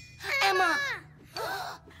 Emma.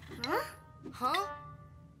 Huh?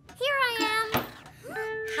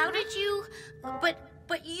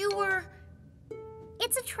 But you were...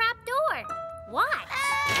 It's a trap door. Watch.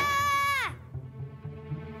 Ah!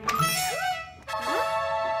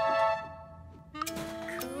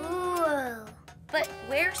 Cool. But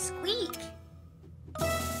where's Squeak? Wow!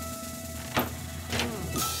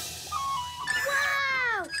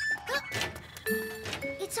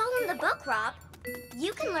 It's all in the book, Rob.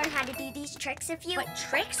 You can learn how to do these tricks if you... But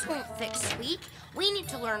tricks won't fix Squeak. We need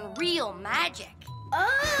to learn real magic.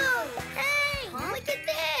 Oh, hey, look at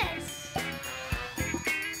this.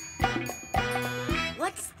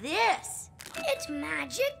 What's this? It's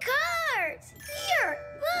magic cards. Here,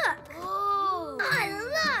 look. Oh. I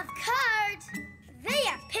love cards. They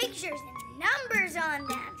have pictures and numbers on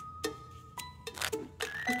them.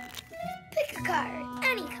 Pick a card,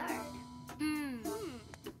 any card.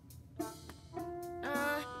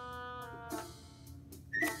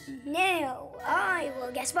 Now, I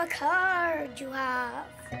will guess what card you have.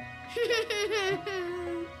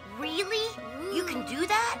 Really? You can do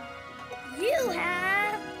that? You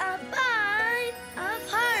have a 5 of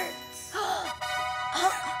hearts.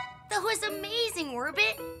 That was amazing,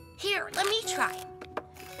 Orbit. Here, let me try.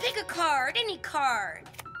 Pick a card, any card.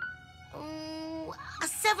 A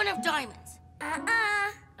 7 of diamonds.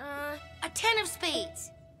 A 10 of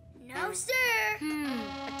spades. No, sir.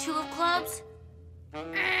 A 2 of clubs.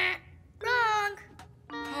 Wrong.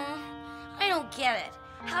 I don't get it.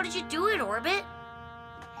 How did you do it, Orbit?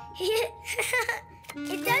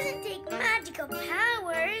 It doesn't take magical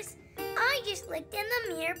powers. I just looked in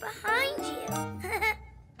the mirror behind you.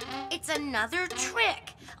 It's another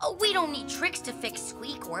trick. Oh, we don't need tricks to fix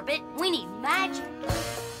Squeak, Orbit. We need magic.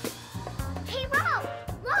 Hey, Rob,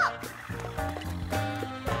 look!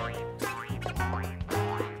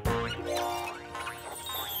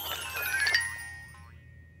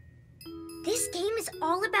 This game is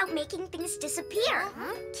all about making things disappear.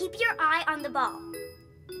 Keep your eye on the ball.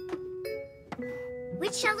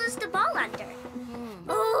 Which shell is the ball under?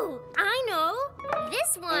 Oh, I know.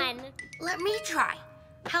 This one. Let me try.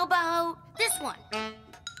 How about this one?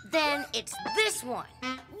 Then it's this one.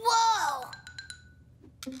 Whoa!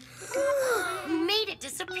 You made it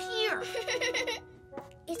disappear.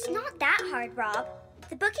 It's not that hard, Rob.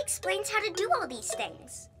 The book explains how to do all these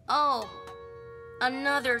things. Oh,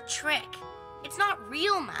 another trick. It's not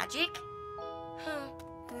real magic.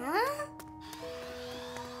 Huh?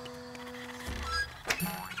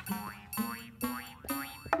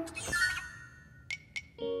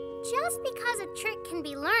 Just because a trick can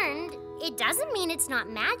be learned, it doesn't mean it's not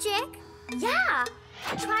magic. Yeah.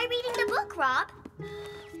 Try reading the book, Rob.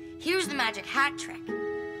 Here's the magic hat trick.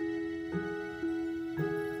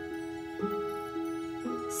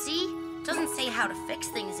 See? Doesn't say how to fix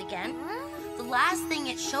things again. The last thing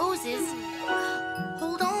it shows is...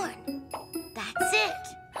 Hold on. That's it.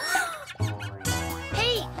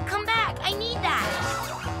 Hey, come back. I need that.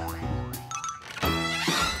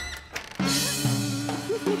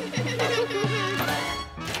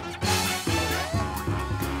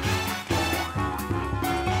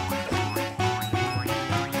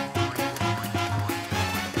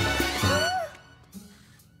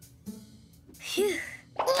 Phew.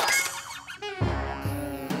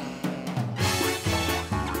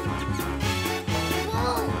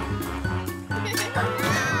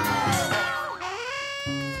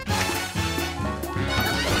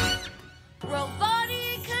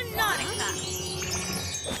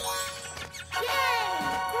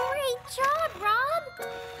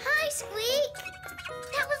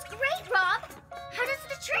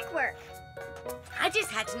 I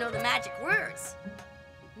just had to know the magic words.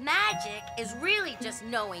 Magic is really just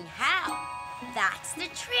knowing how. That's the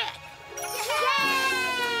trick. Yay!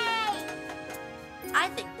 I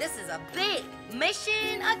think this is a big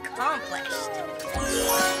mission accomplished.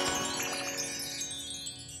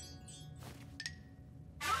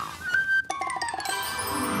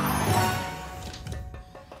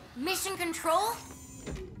 Mission control?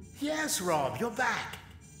 Yes, Rob, you're back.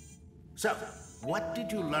 So, what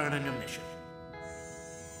did you learn on your mission?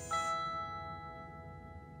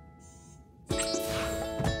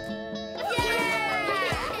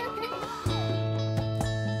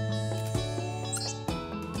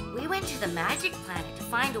 We went to the magic planet to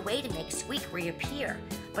find a way to make Squeak reappear,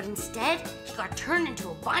 but instead, he got turned into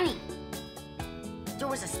a bunny. There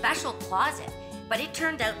was a special closet, but it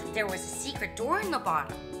turned out that there was a secret door in the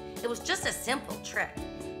bottom. It was just a simple trick.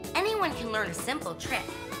 Anyone can learn a simple trick,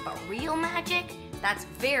 but real magic, that's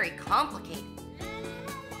very complicated.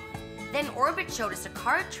 Then Orbit showed us a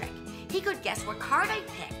card trick. He could guess what card I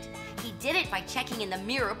picked. He did it by checking in the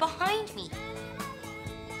mirror behind me.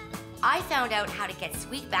 I found out how to get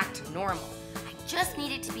Squeak back to normal. I just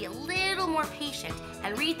needed to be a little more patient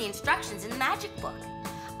and read the instructions in the magic book.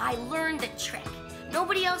 I learned the trick.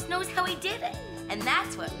 Nobody else knows how I did it, and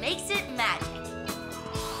that's what makes it magic.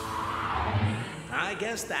 I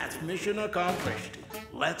guess that's mission accomplished.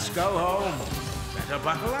 Let's go home. Better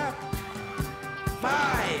buckle up.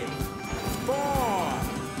 5, 4,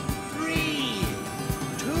 3,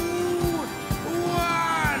 2, 1.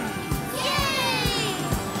 Yay!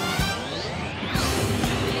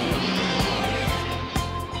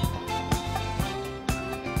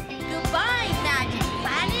 Goodbye, Magic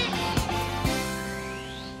Planet.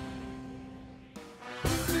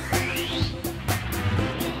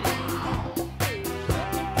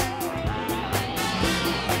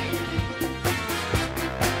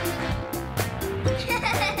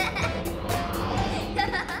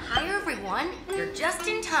 Hi, everyone. You're just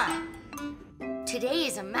in time. Today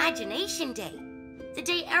is Imagination Day, the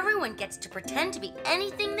day everyone gets to pretend to be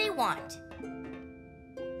anything they want.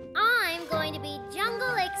 I'm going to be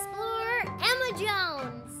Jungle Explorer Emma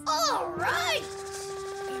Jones. All right!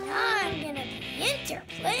 And I'm gonna be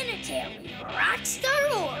Interplanetary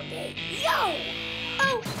Rockstar Orbit. Yo!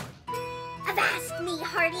 Oh, avast me,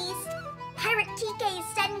 hearties. Pirate TK is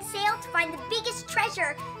setting sail to find the biggest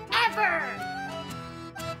treasure ever.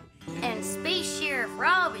 And Space Sheriff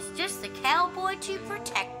Rob is just the cowboy to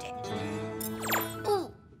protect it.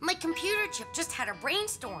 Ooh, my computer chip just had a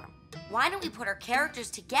brainstorm. Why don't we put our characters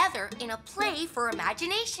together in a play for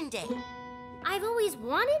Imagination Day? I've always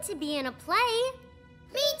wanted to be in a play.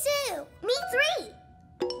 Me too. Me 3.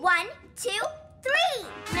 1, 2, 3.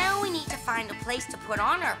 Now we need to find a place to put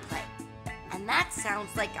on our play. And that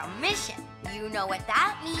sounds like a mission. You know what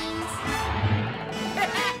that means.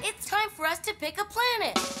 It's time for us to pick a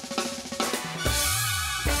planet.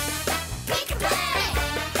 Pick a planet!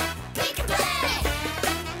 Pick a planet!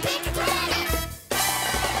 Pick a planet!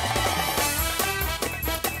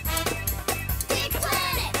 Pick a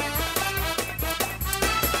planet!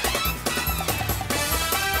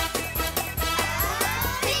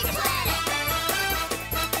 Pick a planet!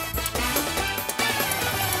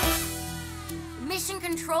 Mission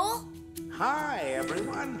Control? Hi,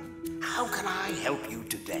 everyone. How can I help you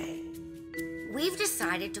today? We've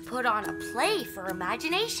decided to put on a play for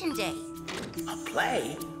Imagination Day. A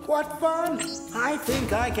play? What fun! I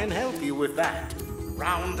think I can help you with that.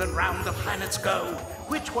 Round and round the planets go.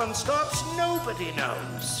 Which one stops, nobody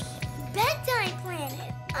knows. Bedtime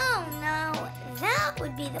Planet. Oh no, that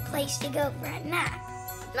would be the place to go for a nap.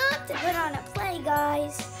 Not to put on a play,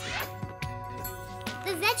 guys.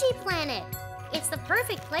 The Veggie Planet. It's the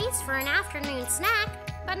perfect place for an afternoon snack,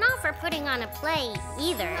 but not for putting on a play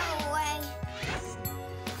either. No way.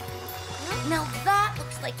 Now that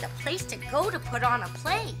looks like the place to go to put on a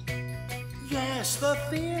play. Yes, the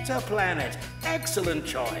theater planet. Excellent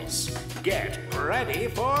choice. Get ready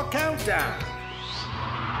for countdown.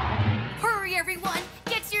 Hurry, everyone!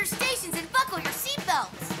 Get to your stations and buckle your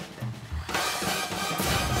seatbelts!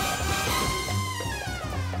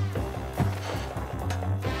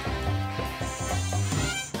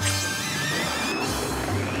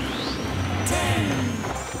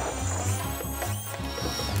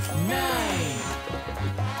 9,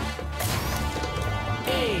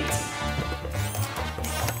 8,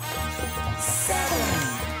 7,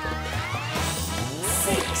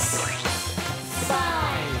 6,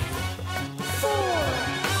 5, 4,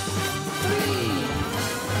 3,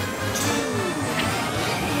 2,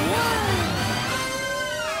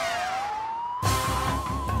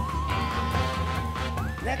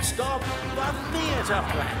 1. Next stop, the theater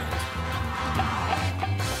planet.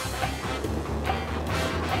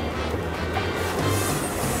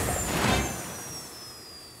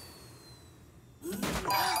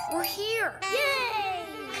 We're here! Yay!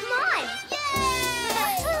 Come on!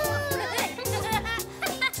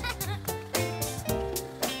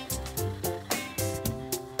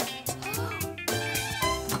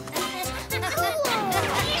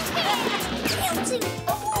 Counting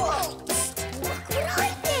orbs! Look what I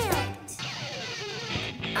found!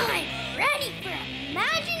 I'm ready for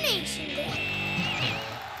Imagination Day!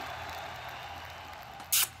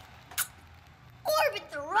 Orbit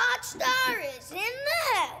the Rockstar is in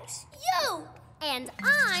the house! Yo! And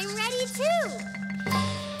I'm ready too.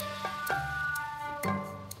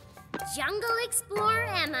 Jungle Explorer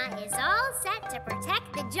Emma is all set to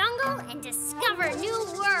protect the jungle and discover new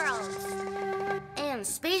worlds. And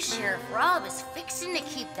Space Sheriff Rob is fixing to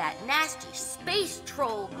keep that nasty space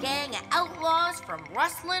troll gang of outlaws from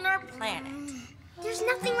rustling our planet. There's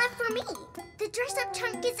nothing left for me. The dress-up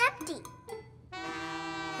trunk is empty.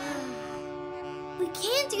 We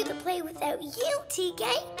can't do the play without you, TK.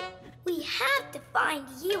 We have to find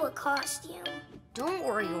you a costume. Don't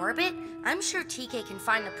worry, Orbit. I'm sure TK can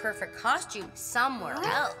find the perfect costume somewhere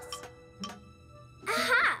else.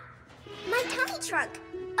 Aha! My tummy trunk.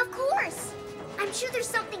 Of course. I'm sure there's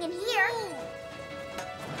something in here.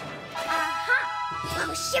 Aha!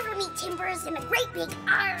 Oh, shiver me timbers and a great big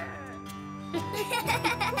arr!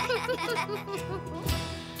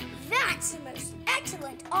 That's the most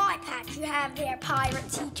excellent eye patch you have there, Pirate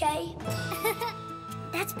TK.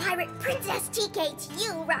 That's Pirate Princess TK to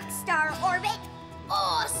you, Rockstar Orbit.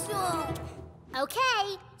 Awesome!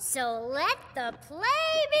 Okay, so let the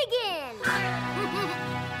play begin.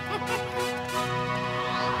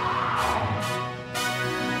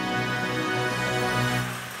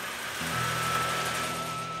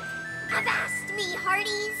 Avast me,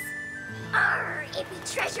 hearties! Arr, it be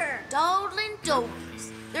treasure! Dawdling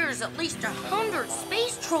dogies. There's at least 100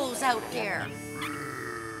 space trolls out there.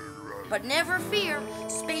 But never fear,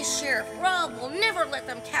 Space Sheriff Rob will never let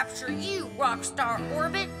them capture you, Rockstar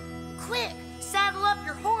Orbit. Quick, saddle up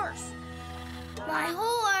your horse. My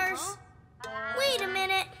horse? Wait a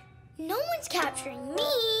minute. No one's capturing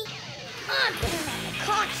me. I'm putting on a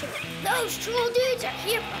concert. Those troll dudes are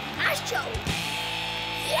here for my show.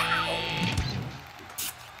 Yow!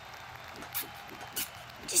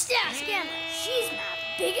 Just ask Emma. She's my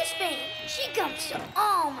biggest fan. She comes to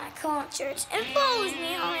all my concerts and follows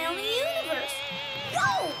me around the universe.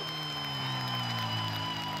 Whoa!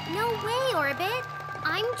 No way, Orbit.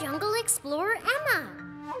 I'm Jungle Explorer Emma.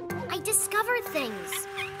 I discover things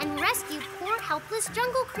and rescue poor, helpless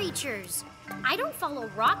jungle creatures. I don't follow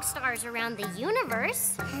rock stars around the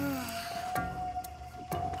universe.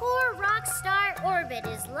 Poor Rockstar Orbit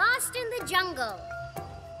is lost in the jungle.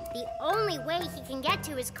 The only way he can get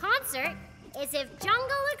to his concert is if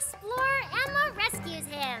Jungle Explorer Emma rescues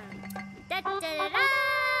him. Da-da-da-da!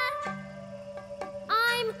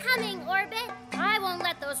 I'm coming, Orbit. I won't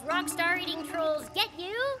let those rockstar eating trolls get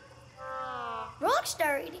you.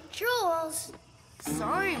 Rockstar eating trolls?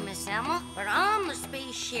 Sorry, Miss Emma, but I'm the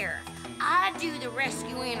Space Sheriff. I do the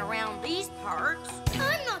rescuing around these parts.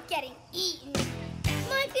 I'm not getting eaten.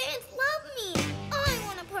 My fans love me. I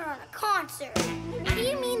want to put on a concert. What do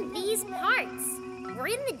you mean, these parts? We're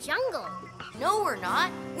in the jungle. No, we're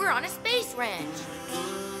not. We're on a space ranch.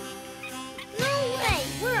 No way.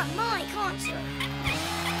 We're at my concert.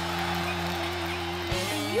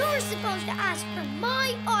 And you're supposed to ask for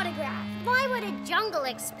my autograph. Why would a jungle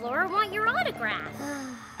explorer want your autograph?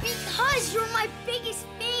 Because you're my biggest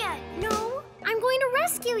fan. No, I'm going to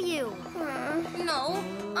rescue you. No,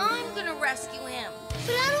 I'm gonna rescue him.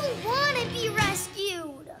 But I don't want to be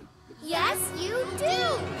rescued. Yes, you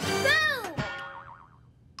do. Boo!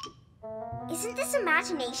 Isn't this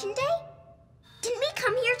Imagination Day? Didn't we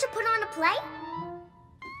come here to put on a play?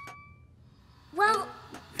 Well,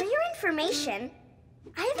 for your information,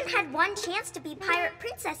 I haven't had one chance to be Pirate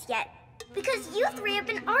Princess yet because you three have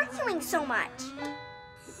been arguing so much.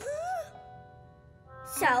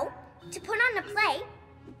 So, to put on a play,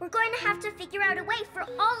 we're going to have to figure out a way for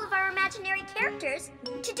all of our imaginary characters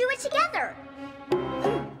to do it together.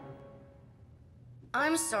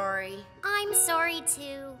 I'm sorry. I'm sorry,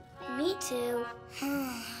 too. Me too.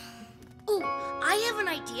 Ooh, I have an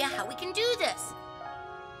idea how we can do this.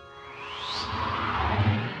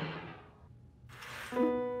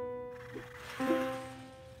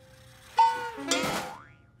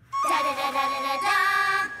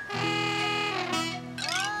 Da-da-da-da-da-da-da.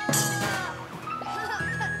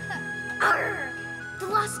 Arr! The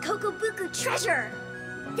lost Cocobuku treasure!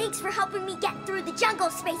 Thanks for helping me get through the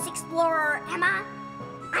jungle, Space Explorer, Emma.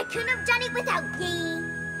 I couldn't have done it without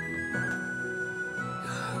ye.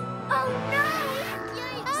 Oh no!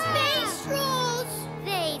 Space trolls!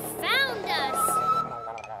 They found us.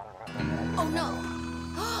 Oh no.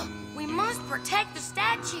 We must protect the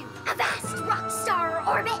statue. Avast, Rockstar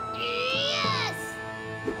Orbit! Yes!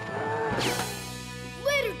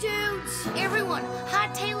 Later, dudes! Everyone,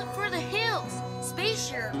 hightail it for the hills. Space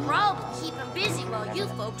Sheriff Rob will keep him busy while you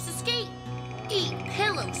folks escape. Eat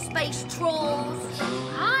pillows, space trolls.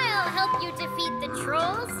 I'll help you defeat the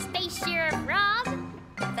trolls, Space Sheriff Rob.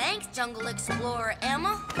 Thanks, Jungle Explorer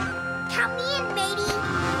Emma. Count me in, matey!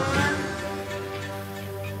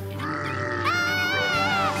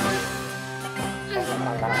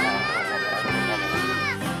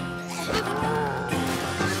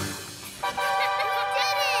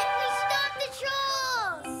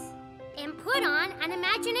 And put on an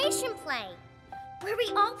imagination play. Where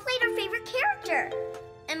we all played our favorite character.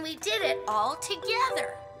 And we did it all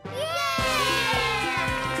together.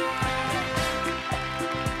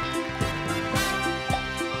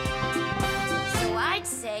 So I'd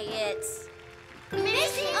say it's...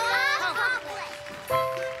 Mission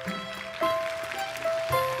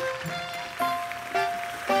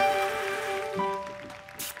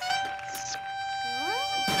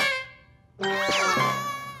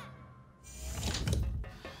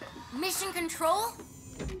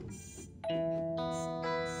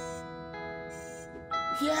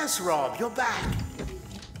yes, Rob, you're back.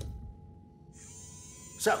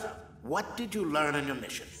 So, what did you learn on your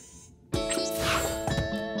mission?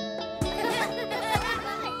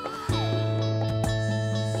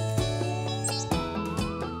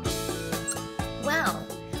 Well,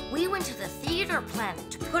 we went to the theater planet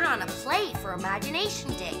to put on a play for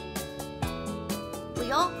Imagination Day.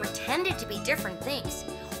 We all pretended to be different things.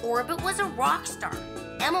 Orbit was a rock star,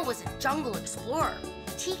 Emma was a jungle explorer,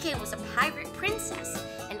 TK was a pirate princess,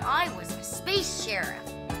 and I was a space sheriff.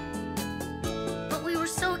 But we were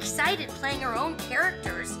so excited playing our own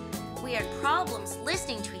characters, we had problems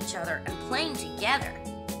listening to each other and playing together.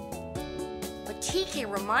 But TK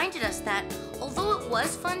reminded us that although it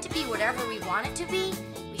was fun to be whatever we wanted to be,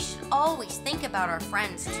 we should always think about our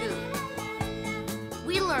friends too.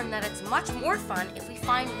 We learned that it's much more fun if we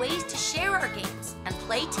find ways to share our games and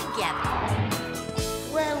play together.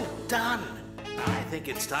 Well done. I think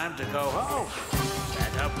it's time to go home.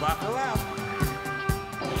 Better buckle up.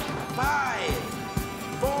 5,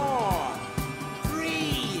 4,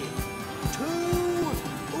 3, 2,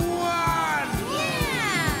 1.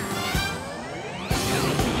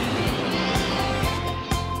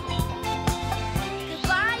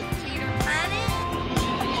 Goodbye, Theater Planet.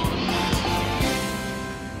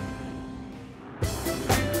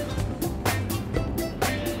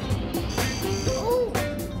 Ooh.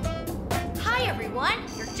 Hi, everyone.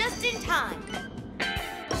 You're just in time.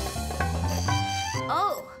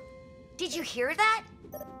 Oh, did you hear that?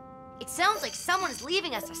 It sounds like someone's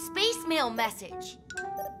leaving us a space mail message.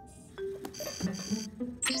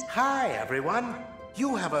 Hi, everyone.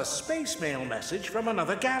 You have a space mail message from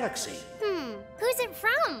another galaxy. Who's it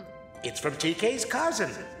from? It's from TK's cousin,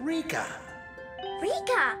 Rika.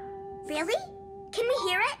 Rika, really? Can we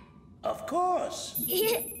hear it? Of course. Zulu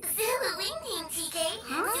Indian, TK.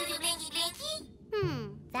 Zulu Blinky Blinky.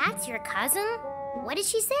 That's your cousin? What did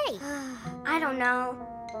she say? I don't know.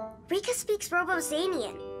 Rika speaks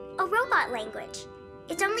Robozanian, a robot language.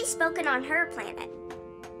 It's only spoken on her planet.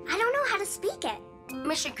 I don't know how to speak it.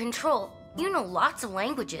 Mission Control, you know lots of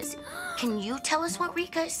languages. Can you tell us what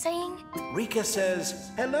Rika is saying? Rika says,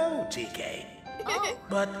 hello, TK. Oh.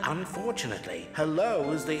 But unfortunately,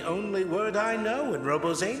 hello is the only word I know in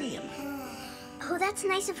Robozanian. Oh, that's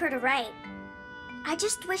nice of her to write. I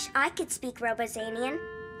just wish I could speak Robozanian.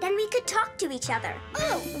 Then we could talk to each other.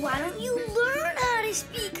 Oh, why don't you learn how to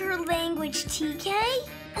speak her language, TK?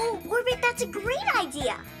 Oh, Orbit, that's a great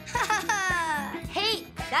idea. Hey,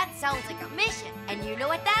 that sounds like a mission, and you know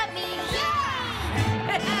what that means.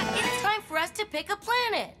 Yay! It's time for us to pick a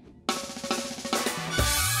planet.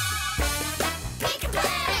 Pick a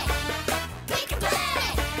planet! Pick a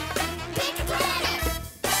planet! Pick a planet!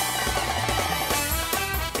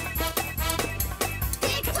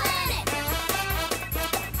 Pick a planet! Pick a planet!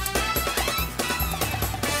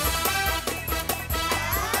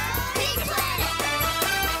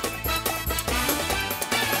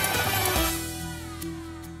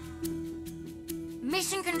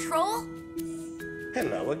 Mission Control,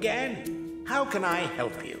 Hello again. How can I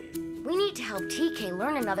help you? we need to help TK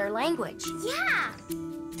learn another language. Yeah,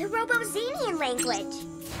 the Robozanian language.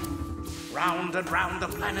 Round and round the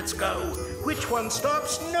planets go. Which one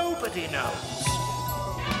stops, nobody knows.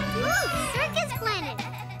 Ooh, Circus Planet!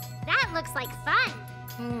 That looks like fun.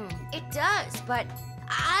 It does, but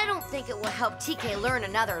I don't think it will help TK learn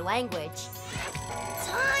another language.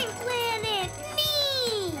 Time Planet,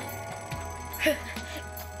 me!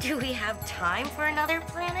 Do we have time for another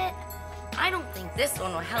planet? I don't think this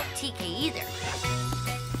one will help TK either.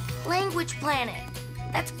 Language Planet.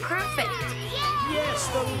 That's perfect. Yes,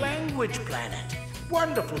 the language planet.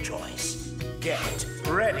 Wonderful choice. Get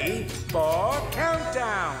ready for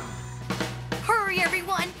countdown. Hurry,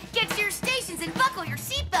 everyone! Get to your stations and buckle your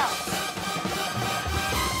seatbelts!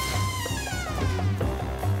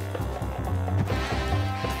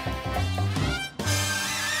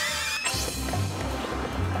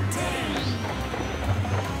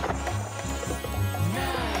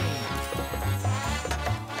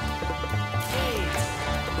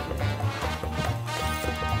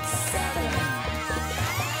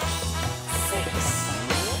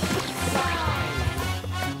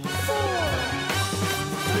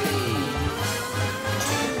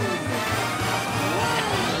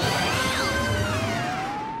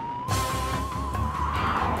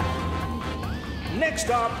 Next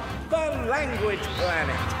up, the language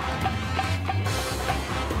planet.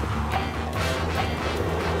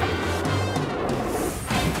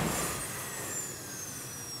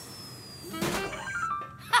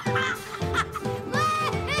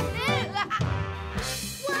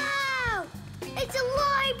 Wow! It's a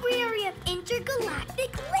library of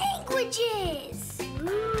intergalactic languages!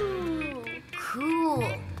 Ooh,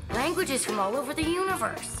 languages from all over the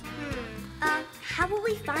universe. How will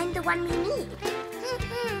we find the one we need?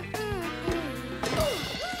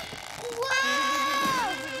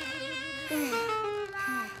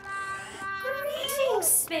 Greetings,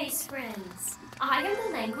 space friends. I am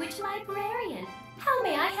the language librarian. How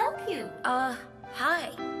may I help you? Hi.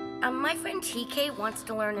 My friend TK wants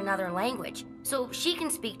to learn another language, so she can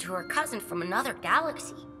speak to her cousin from another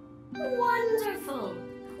galaxy. Wonderful.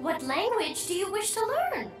 What language do you wish to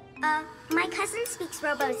learn? My cousin speaks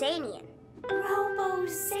Robozanian.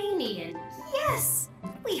 Robozanian. Yes,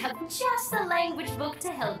 we have just the language book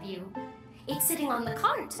to help you. It's sitting on the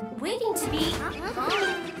cart, waiting to be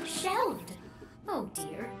shelved. Oh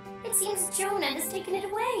dear, it seems Jonah has taken it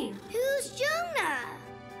away. Who's Jonah?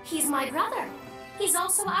 He's my brother. He's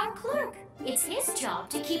also our clerk. It's his job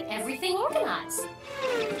to keep everything organized.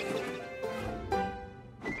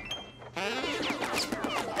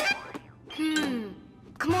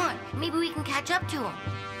 Come on, maybe we can catch up to him.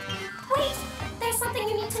 Wait, there's something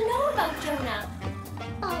you need to know about Jonah.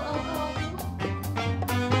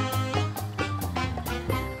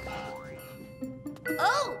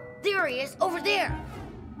 Oh, there he is, over there.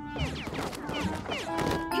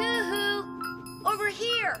 Yoo-hoo! Over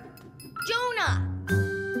here! Jonah!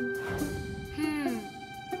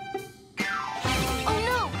 Oh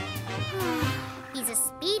no! He's a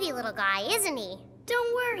speedy little guy, isn't he?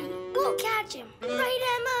 Don't worry, we'll catch him. Right,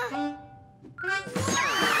 Emma?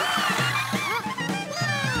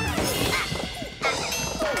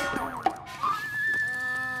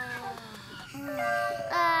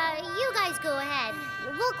 You guys go ahead.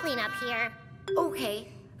 We'll clean up here.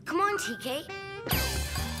 Okay, come on, TK.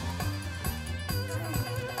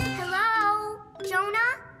 Hello?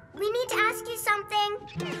 Jonah? We need to ask you something.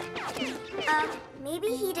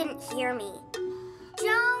 Maybe he didn't hear me.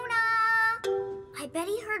 Jonah! I bet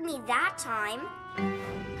he heard me that time.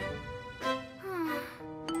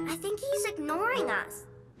 I think he's ignoring us.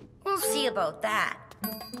 We'll see about that.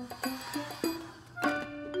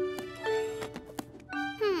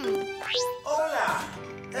 Hola!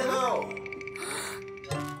 Hello!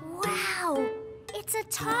 Wow, it's a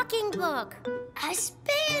talking book. A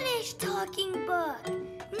Spanish talking book.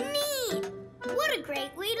 Neat! What a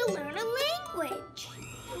great way to learn a language.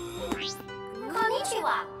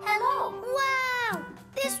 Konnichiwa. Hello. Wow!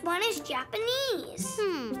 This one is Japanese.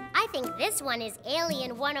 I think this one is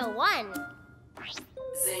Alien 101.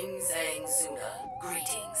 Zing Zang Zuna,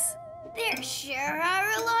 greetings. There sure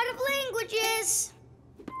are a lot of languages.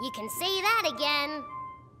 You can say that again.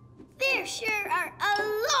 There sure are a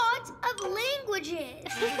lot of languages.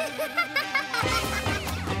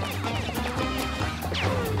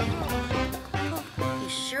 He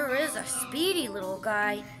sure is a speedy little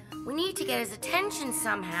guy. We need to get his attention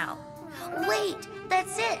somehow. Wait,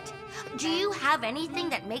 that's it. Do you have anything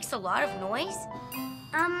that makes a lot of noise?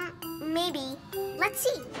 Maybe. Let's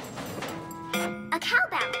see. A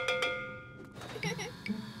cowbell.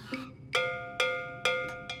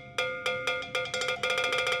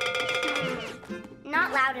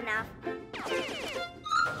 Not loud enough.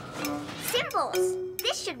 Cymbals.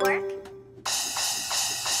 This should work.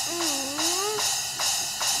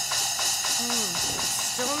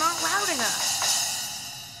 Still not loud enough.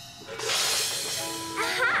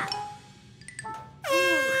 Aha!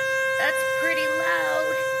 That's pretty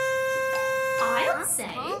loud. I'll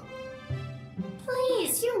say.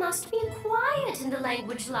 Please, you must be quiet in the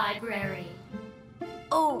language library.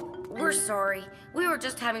 Oh, we're sorry. We were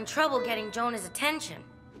just having trouble getting Jonah's attention.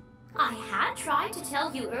 I had tried to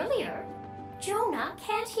tell you earlier. Jonah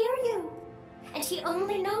can't hear you. And he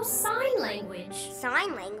only knows sign language.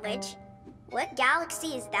 Sign language? What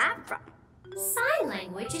galaxy is that from? Sign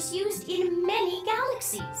language is used in many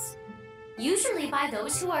galaxies. Usually by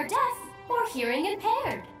those who are deaf or hearing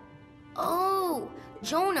impaired. Oh,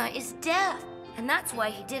 Jonah is deaf. And that's why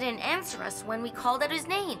he didn't answer us when we called out his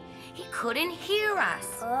name. He couldn't hear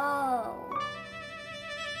us. Oh.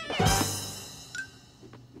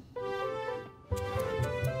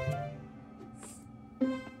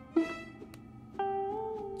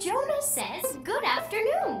 Jonah says good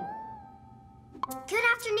afternoon. Good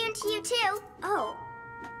afternoon to you too. Oh,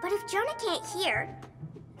 but if Jonah can't hear,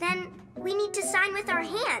 then we need to sign with our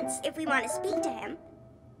hands if we want to speak to him.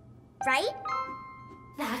 Right?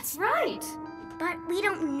 That's right. But we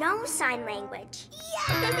don't know sign language.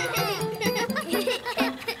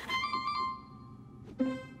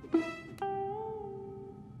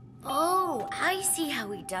 Oh, I see how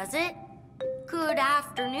he does it. Good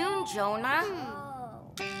afternoon, Jonah.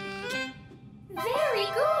 Very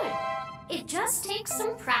good. It just takes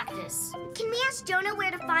some practice. Can we ask Jonah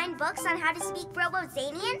where to find books on how to speak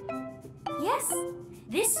Robozanian? Yes.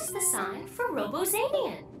 This is the sign for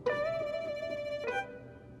Robozanian.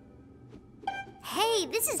 Hey,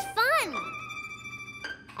 this is fun!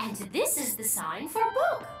 And this is the sign for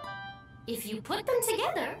book. If you put them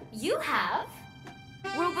together, you have...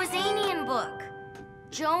 Robozanian book.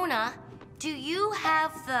 Jonah, do you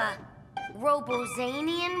have the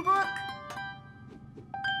Robozanian book?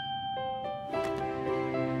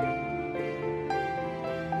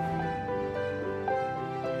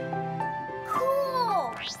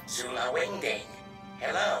 Cool! Zula Wingding.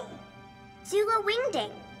 Hello. Zula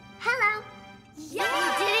Wingding. Hello. Yeah!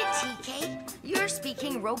 You did it, TK. You're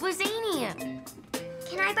speaking Robozanian.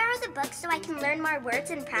 Can I borrow the book so I can learn more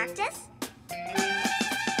words and practice?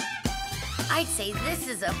 I'd say this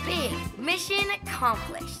is a big mission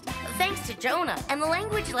accomplished. Thanks to Jonah and the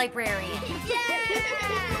language librarian.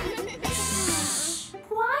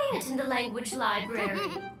 Quiet in the language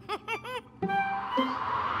library.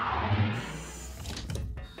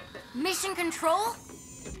 Mission control?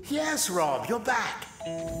 Yes, Rob, you're back.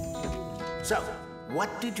 So,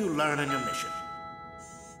 what did you learn on your mission?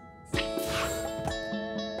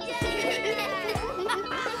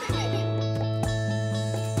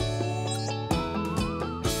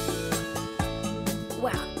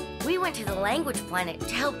 Well, we went to the language planet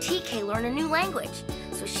to help TK learn a new language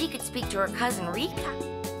so she could speak to her cousin Rika.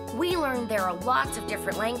 We learned there are lots of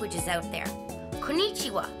different languages out there.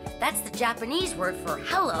 Konnichiwa, that's the Japanese word for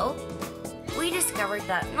hello. We discovered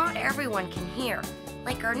that not everyone can hear,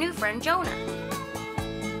 like our new friend Jonah.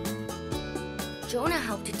 Jonah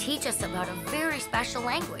helped to teach us about a very special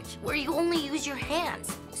language where you only use your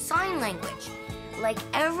hands, sign language. Like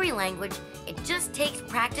every language, it just takes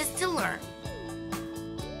practice to learn.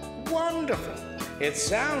 Wonderful. It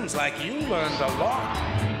sounds like you learned a lot.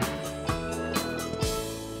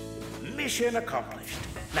 Mission accomplished.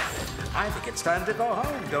 Now, I think it's time to go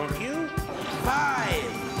home, don't you? 5,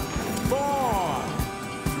 4,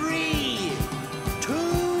 3, 2, 1.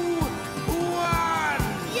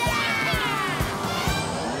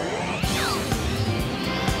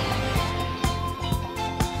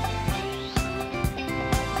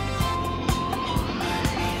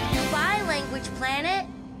 Goodbye, language planet.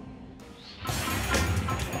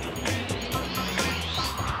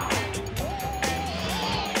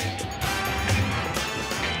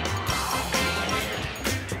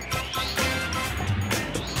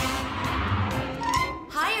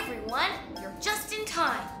 Hi, everyone. You're just in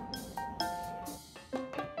time.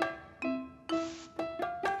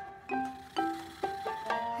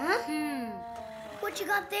 What you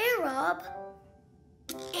got there, Rob?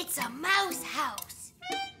 It's a mouse house.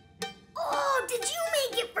 Oh, did you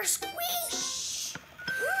make it for Squeak?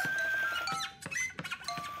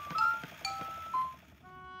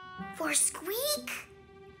 For Squeak?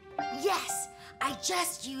 Yes, I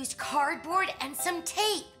just used cardboard and some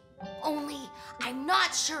tape. Only I'm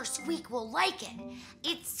not sure Squeak will like it.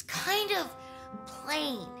 It's kind of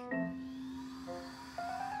plain.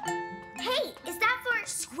 Hey, is that for...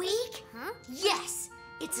 Squeak? Huh? Yes,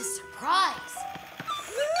 it's a surprise.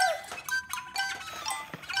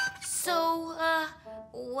 So,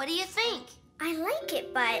 what do you think? I like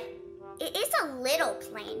it, but it is a little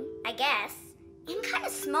plain, I guess. And kind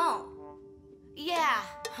of small. Yeah,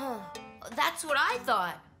 that's what I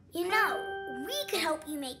thought. You know, we could help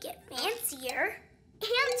you make it fancier.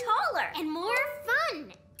 And taller. And more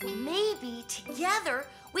fun. Maybe together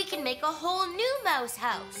we can make a whole new mouse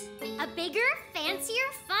house. A bigger,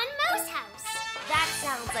 fancier, fun mouse house. That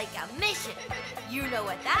sounds like a mission. You know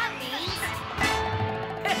what that means.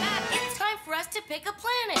 It's time for us to pick a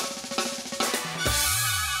planet.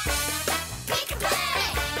 Pick a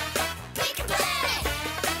planet! Pick a planet!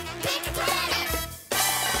 Pick a planet!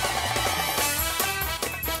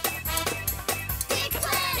 Pick a planet! Pick a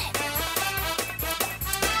planet!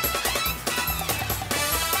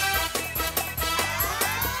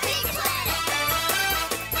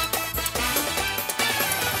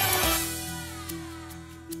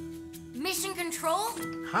 Mission control?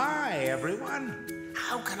 Hi, everyone.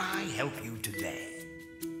 How can I help you today?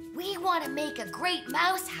 We want to make a great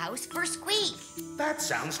mouse house for Squeak. That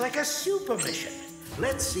sounds like a super mission.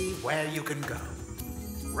 Let's see where you can go.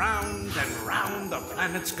 Round and round the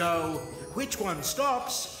planets go. Which one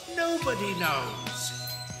stops, nobody knows.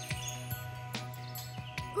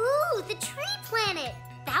 Ooh, the tree planet.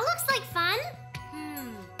 That looks like fun.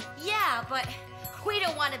 Yeah, but we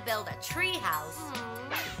don't want to build a tree house.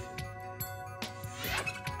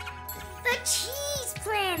 The cheese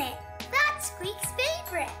planet. That's Squeak's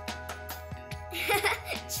favorite.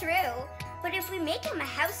 True. But if we make him a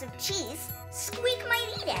house of cheese, Squeak might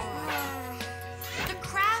eat it. The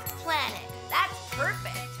craft planet. That's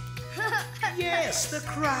perfect. Yes, Yes, the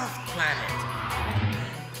Craft Planet.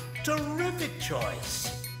 Terrific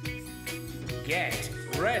choice. Get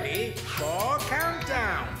ready for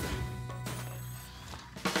countdown.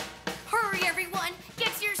 Hurry, everyone!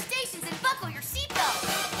 Get to your stations and buckle your seatbelts!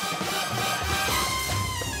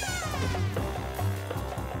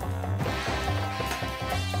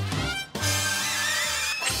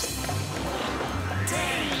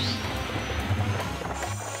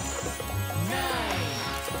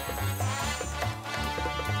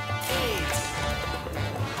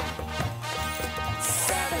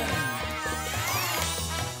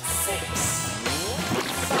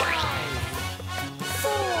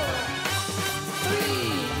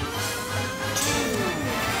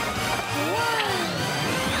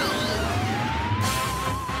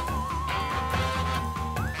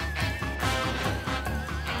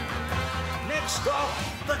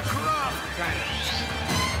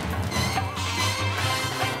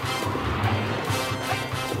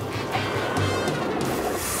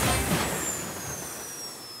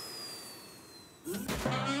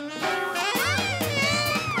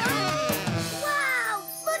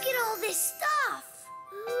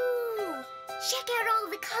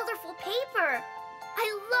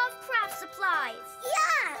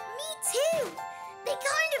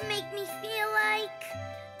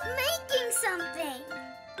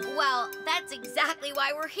 'em. Well, that's exactly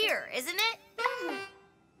why we're here, isn't it?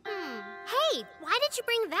 Hey, why did you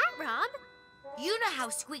bring that, Rob? You know how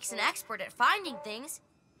Squeak's an expert at finding things.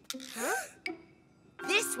 Huh?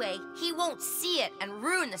 This way, he won't see it and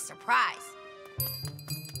ruin the surprise.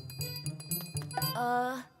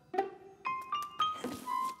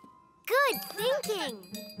 Good thinking.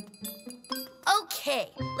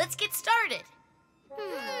 Okay, let's get started.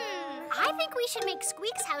 I think we should make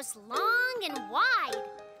Squeak's house long and wide,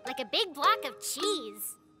 like a big block of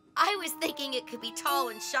cheese. I was thinking it could be tall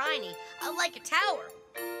and shiny, like a tower.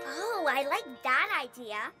 Oh, I like that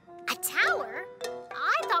idea. A tower?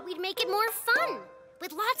 I thought we'd make it more fun,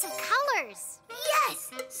 with lots of colors.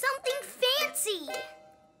 Yes, something fancy.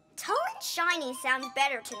 Tall and shiny sounds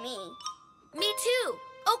better to me. Me too.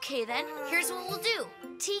 Okay then, here's what we'll do.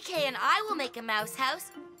 TK and I will make a mouse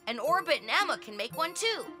house, and Orbit and Emma can make one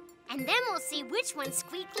too. And then we'll see which one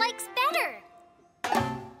Squeak likes better.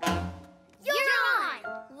 You're on!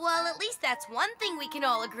 Well, at least that's one thing we can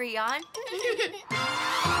all agree on.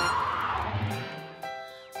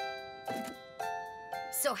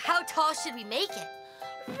 So how tall should we make it?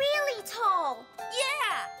 Really tall.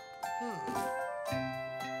 Yeah!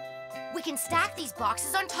 We can stack these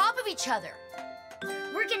boxes on top of each other.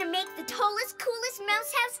 We're gonna make the tallest, coolest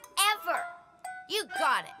mouse house ever. You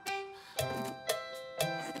got it.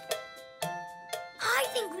 I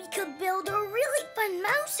think we could build a really fun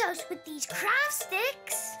mouse house with these craft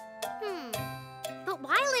sticks. But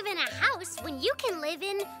why live in a house when you can live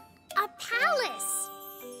in a palace?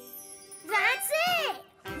 That's it!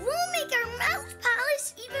 We'll make our mouse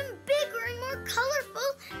palace even bigger and more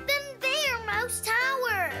colorful than their mouse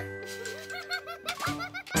tower.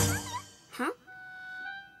 Huh?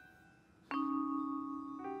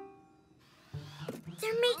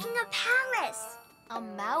 They're making a palace. A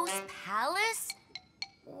mouse palace?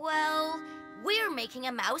 Well, we're making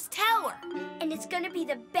a mouse tower. And it's gonna be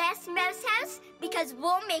the best mouse house because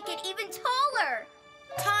we'll make it even taller.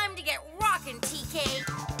 Time to get rockin', TK.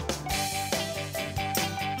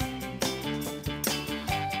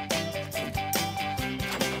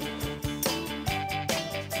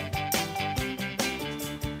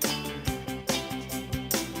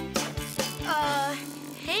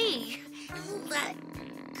 Hey, let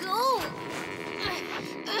go.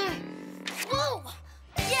 Whoa!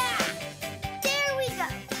 Yeah! There we go.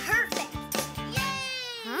 Perfect. Yay!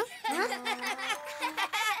 Huh?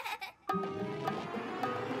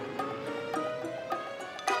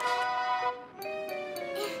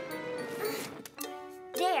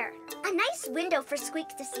 There, a nice window for Squeak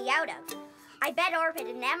to see out of. I bet Orbit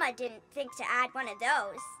and Emma didn't think to add one of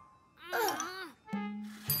those.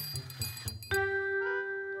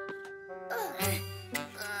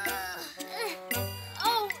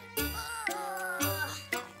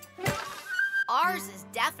 Ours is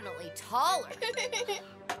definitely taller.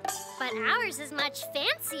 But ours is much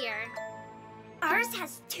fancier. Ours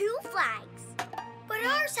has 2 flags. But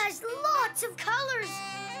ours has lots of colors.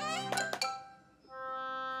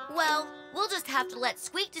 Well, we'll just have to let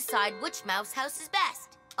Squeak decide which mouse house is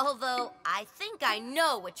best. Although, I think I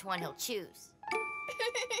know which one he'll choose.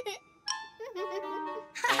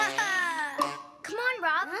 Come on,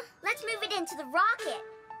 Rob. Let's move it into the rocket.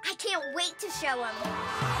 I can't wait to show him.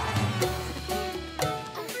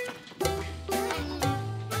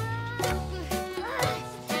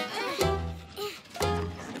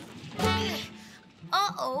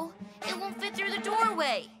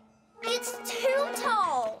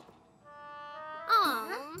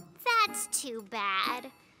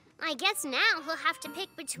 bad. I guess now he'll have to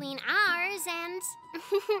pick between ours and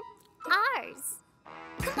ours.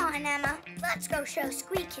 Come on, Emma. Let's go show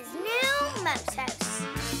Squeak his new mouse house.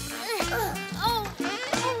 Oh no,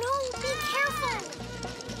 be careful.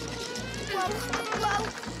 Whoa, whoa,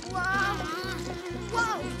 whoa,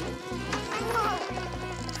 whoa, whoa.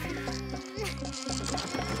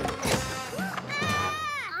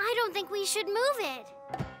 I don't think we should move it.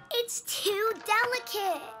 It's too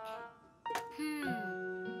delicate.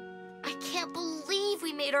 I can't believe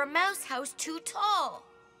we made our mouse house too tall.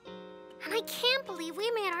 And I can't believe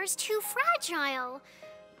we made ours too fragile.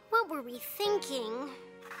 What were we thinking?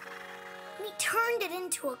 We turned it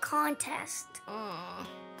into a contest.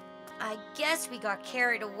 I guess we got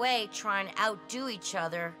carried away trying to outdo each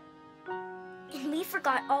other. And we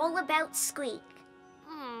forgot all about Squeak.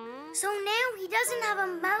 So now he doesn't have a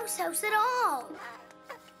mouse house at all.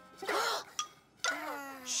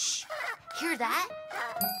 Shh! Hear that?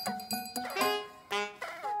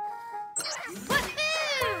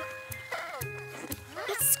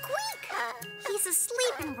 It's Squeak! He's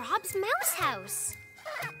asleep in Rob's mouse house.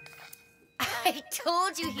 I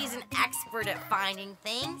told you he's an expert at finding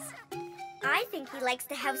things. I think he likes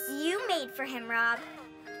the house you made for him, Rob.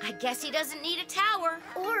 I guess he doesn't need a tower.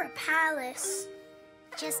 Or a palace.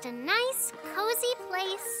 Just a nice, cozy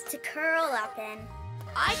place to curl up in.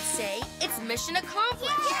 I'd say it's mission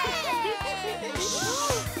accomplished.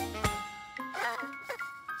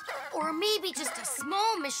 Or maybe just a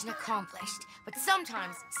small mission accomplished. But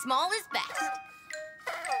sometimes small is best.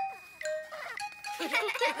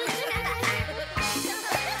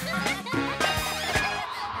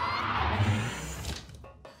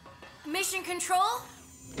 Mission Control?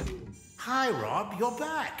 Hi, Rob. You're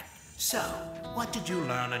back. So, what did you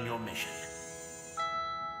learn on your mission?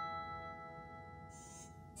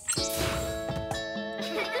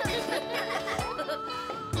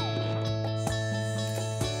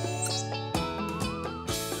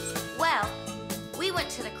 Well, we went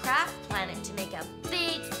to the craft planet to make a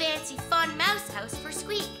big, fancy, fun mouse house for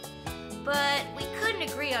Squeak. But we couldn't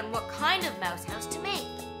agree on what kind of mouse house to make.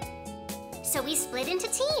 So we split into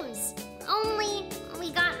teams. Only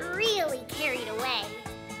we got really carried away.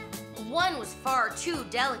 One was far too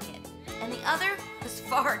delicate, and the other was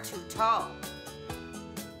far too tall.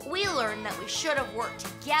 We learned that we should have worked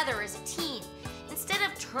together as a team instead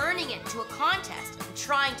of turning it into a contest and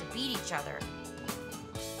trying to beat each other.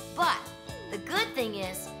 But the good thing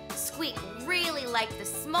is, Squeak really liked the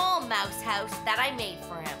small mouse house that I made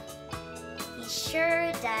for him. He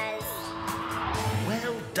sure does.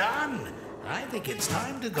 Well done. I think it's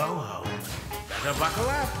time to go home. Better buckle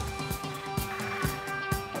up.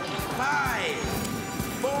 5,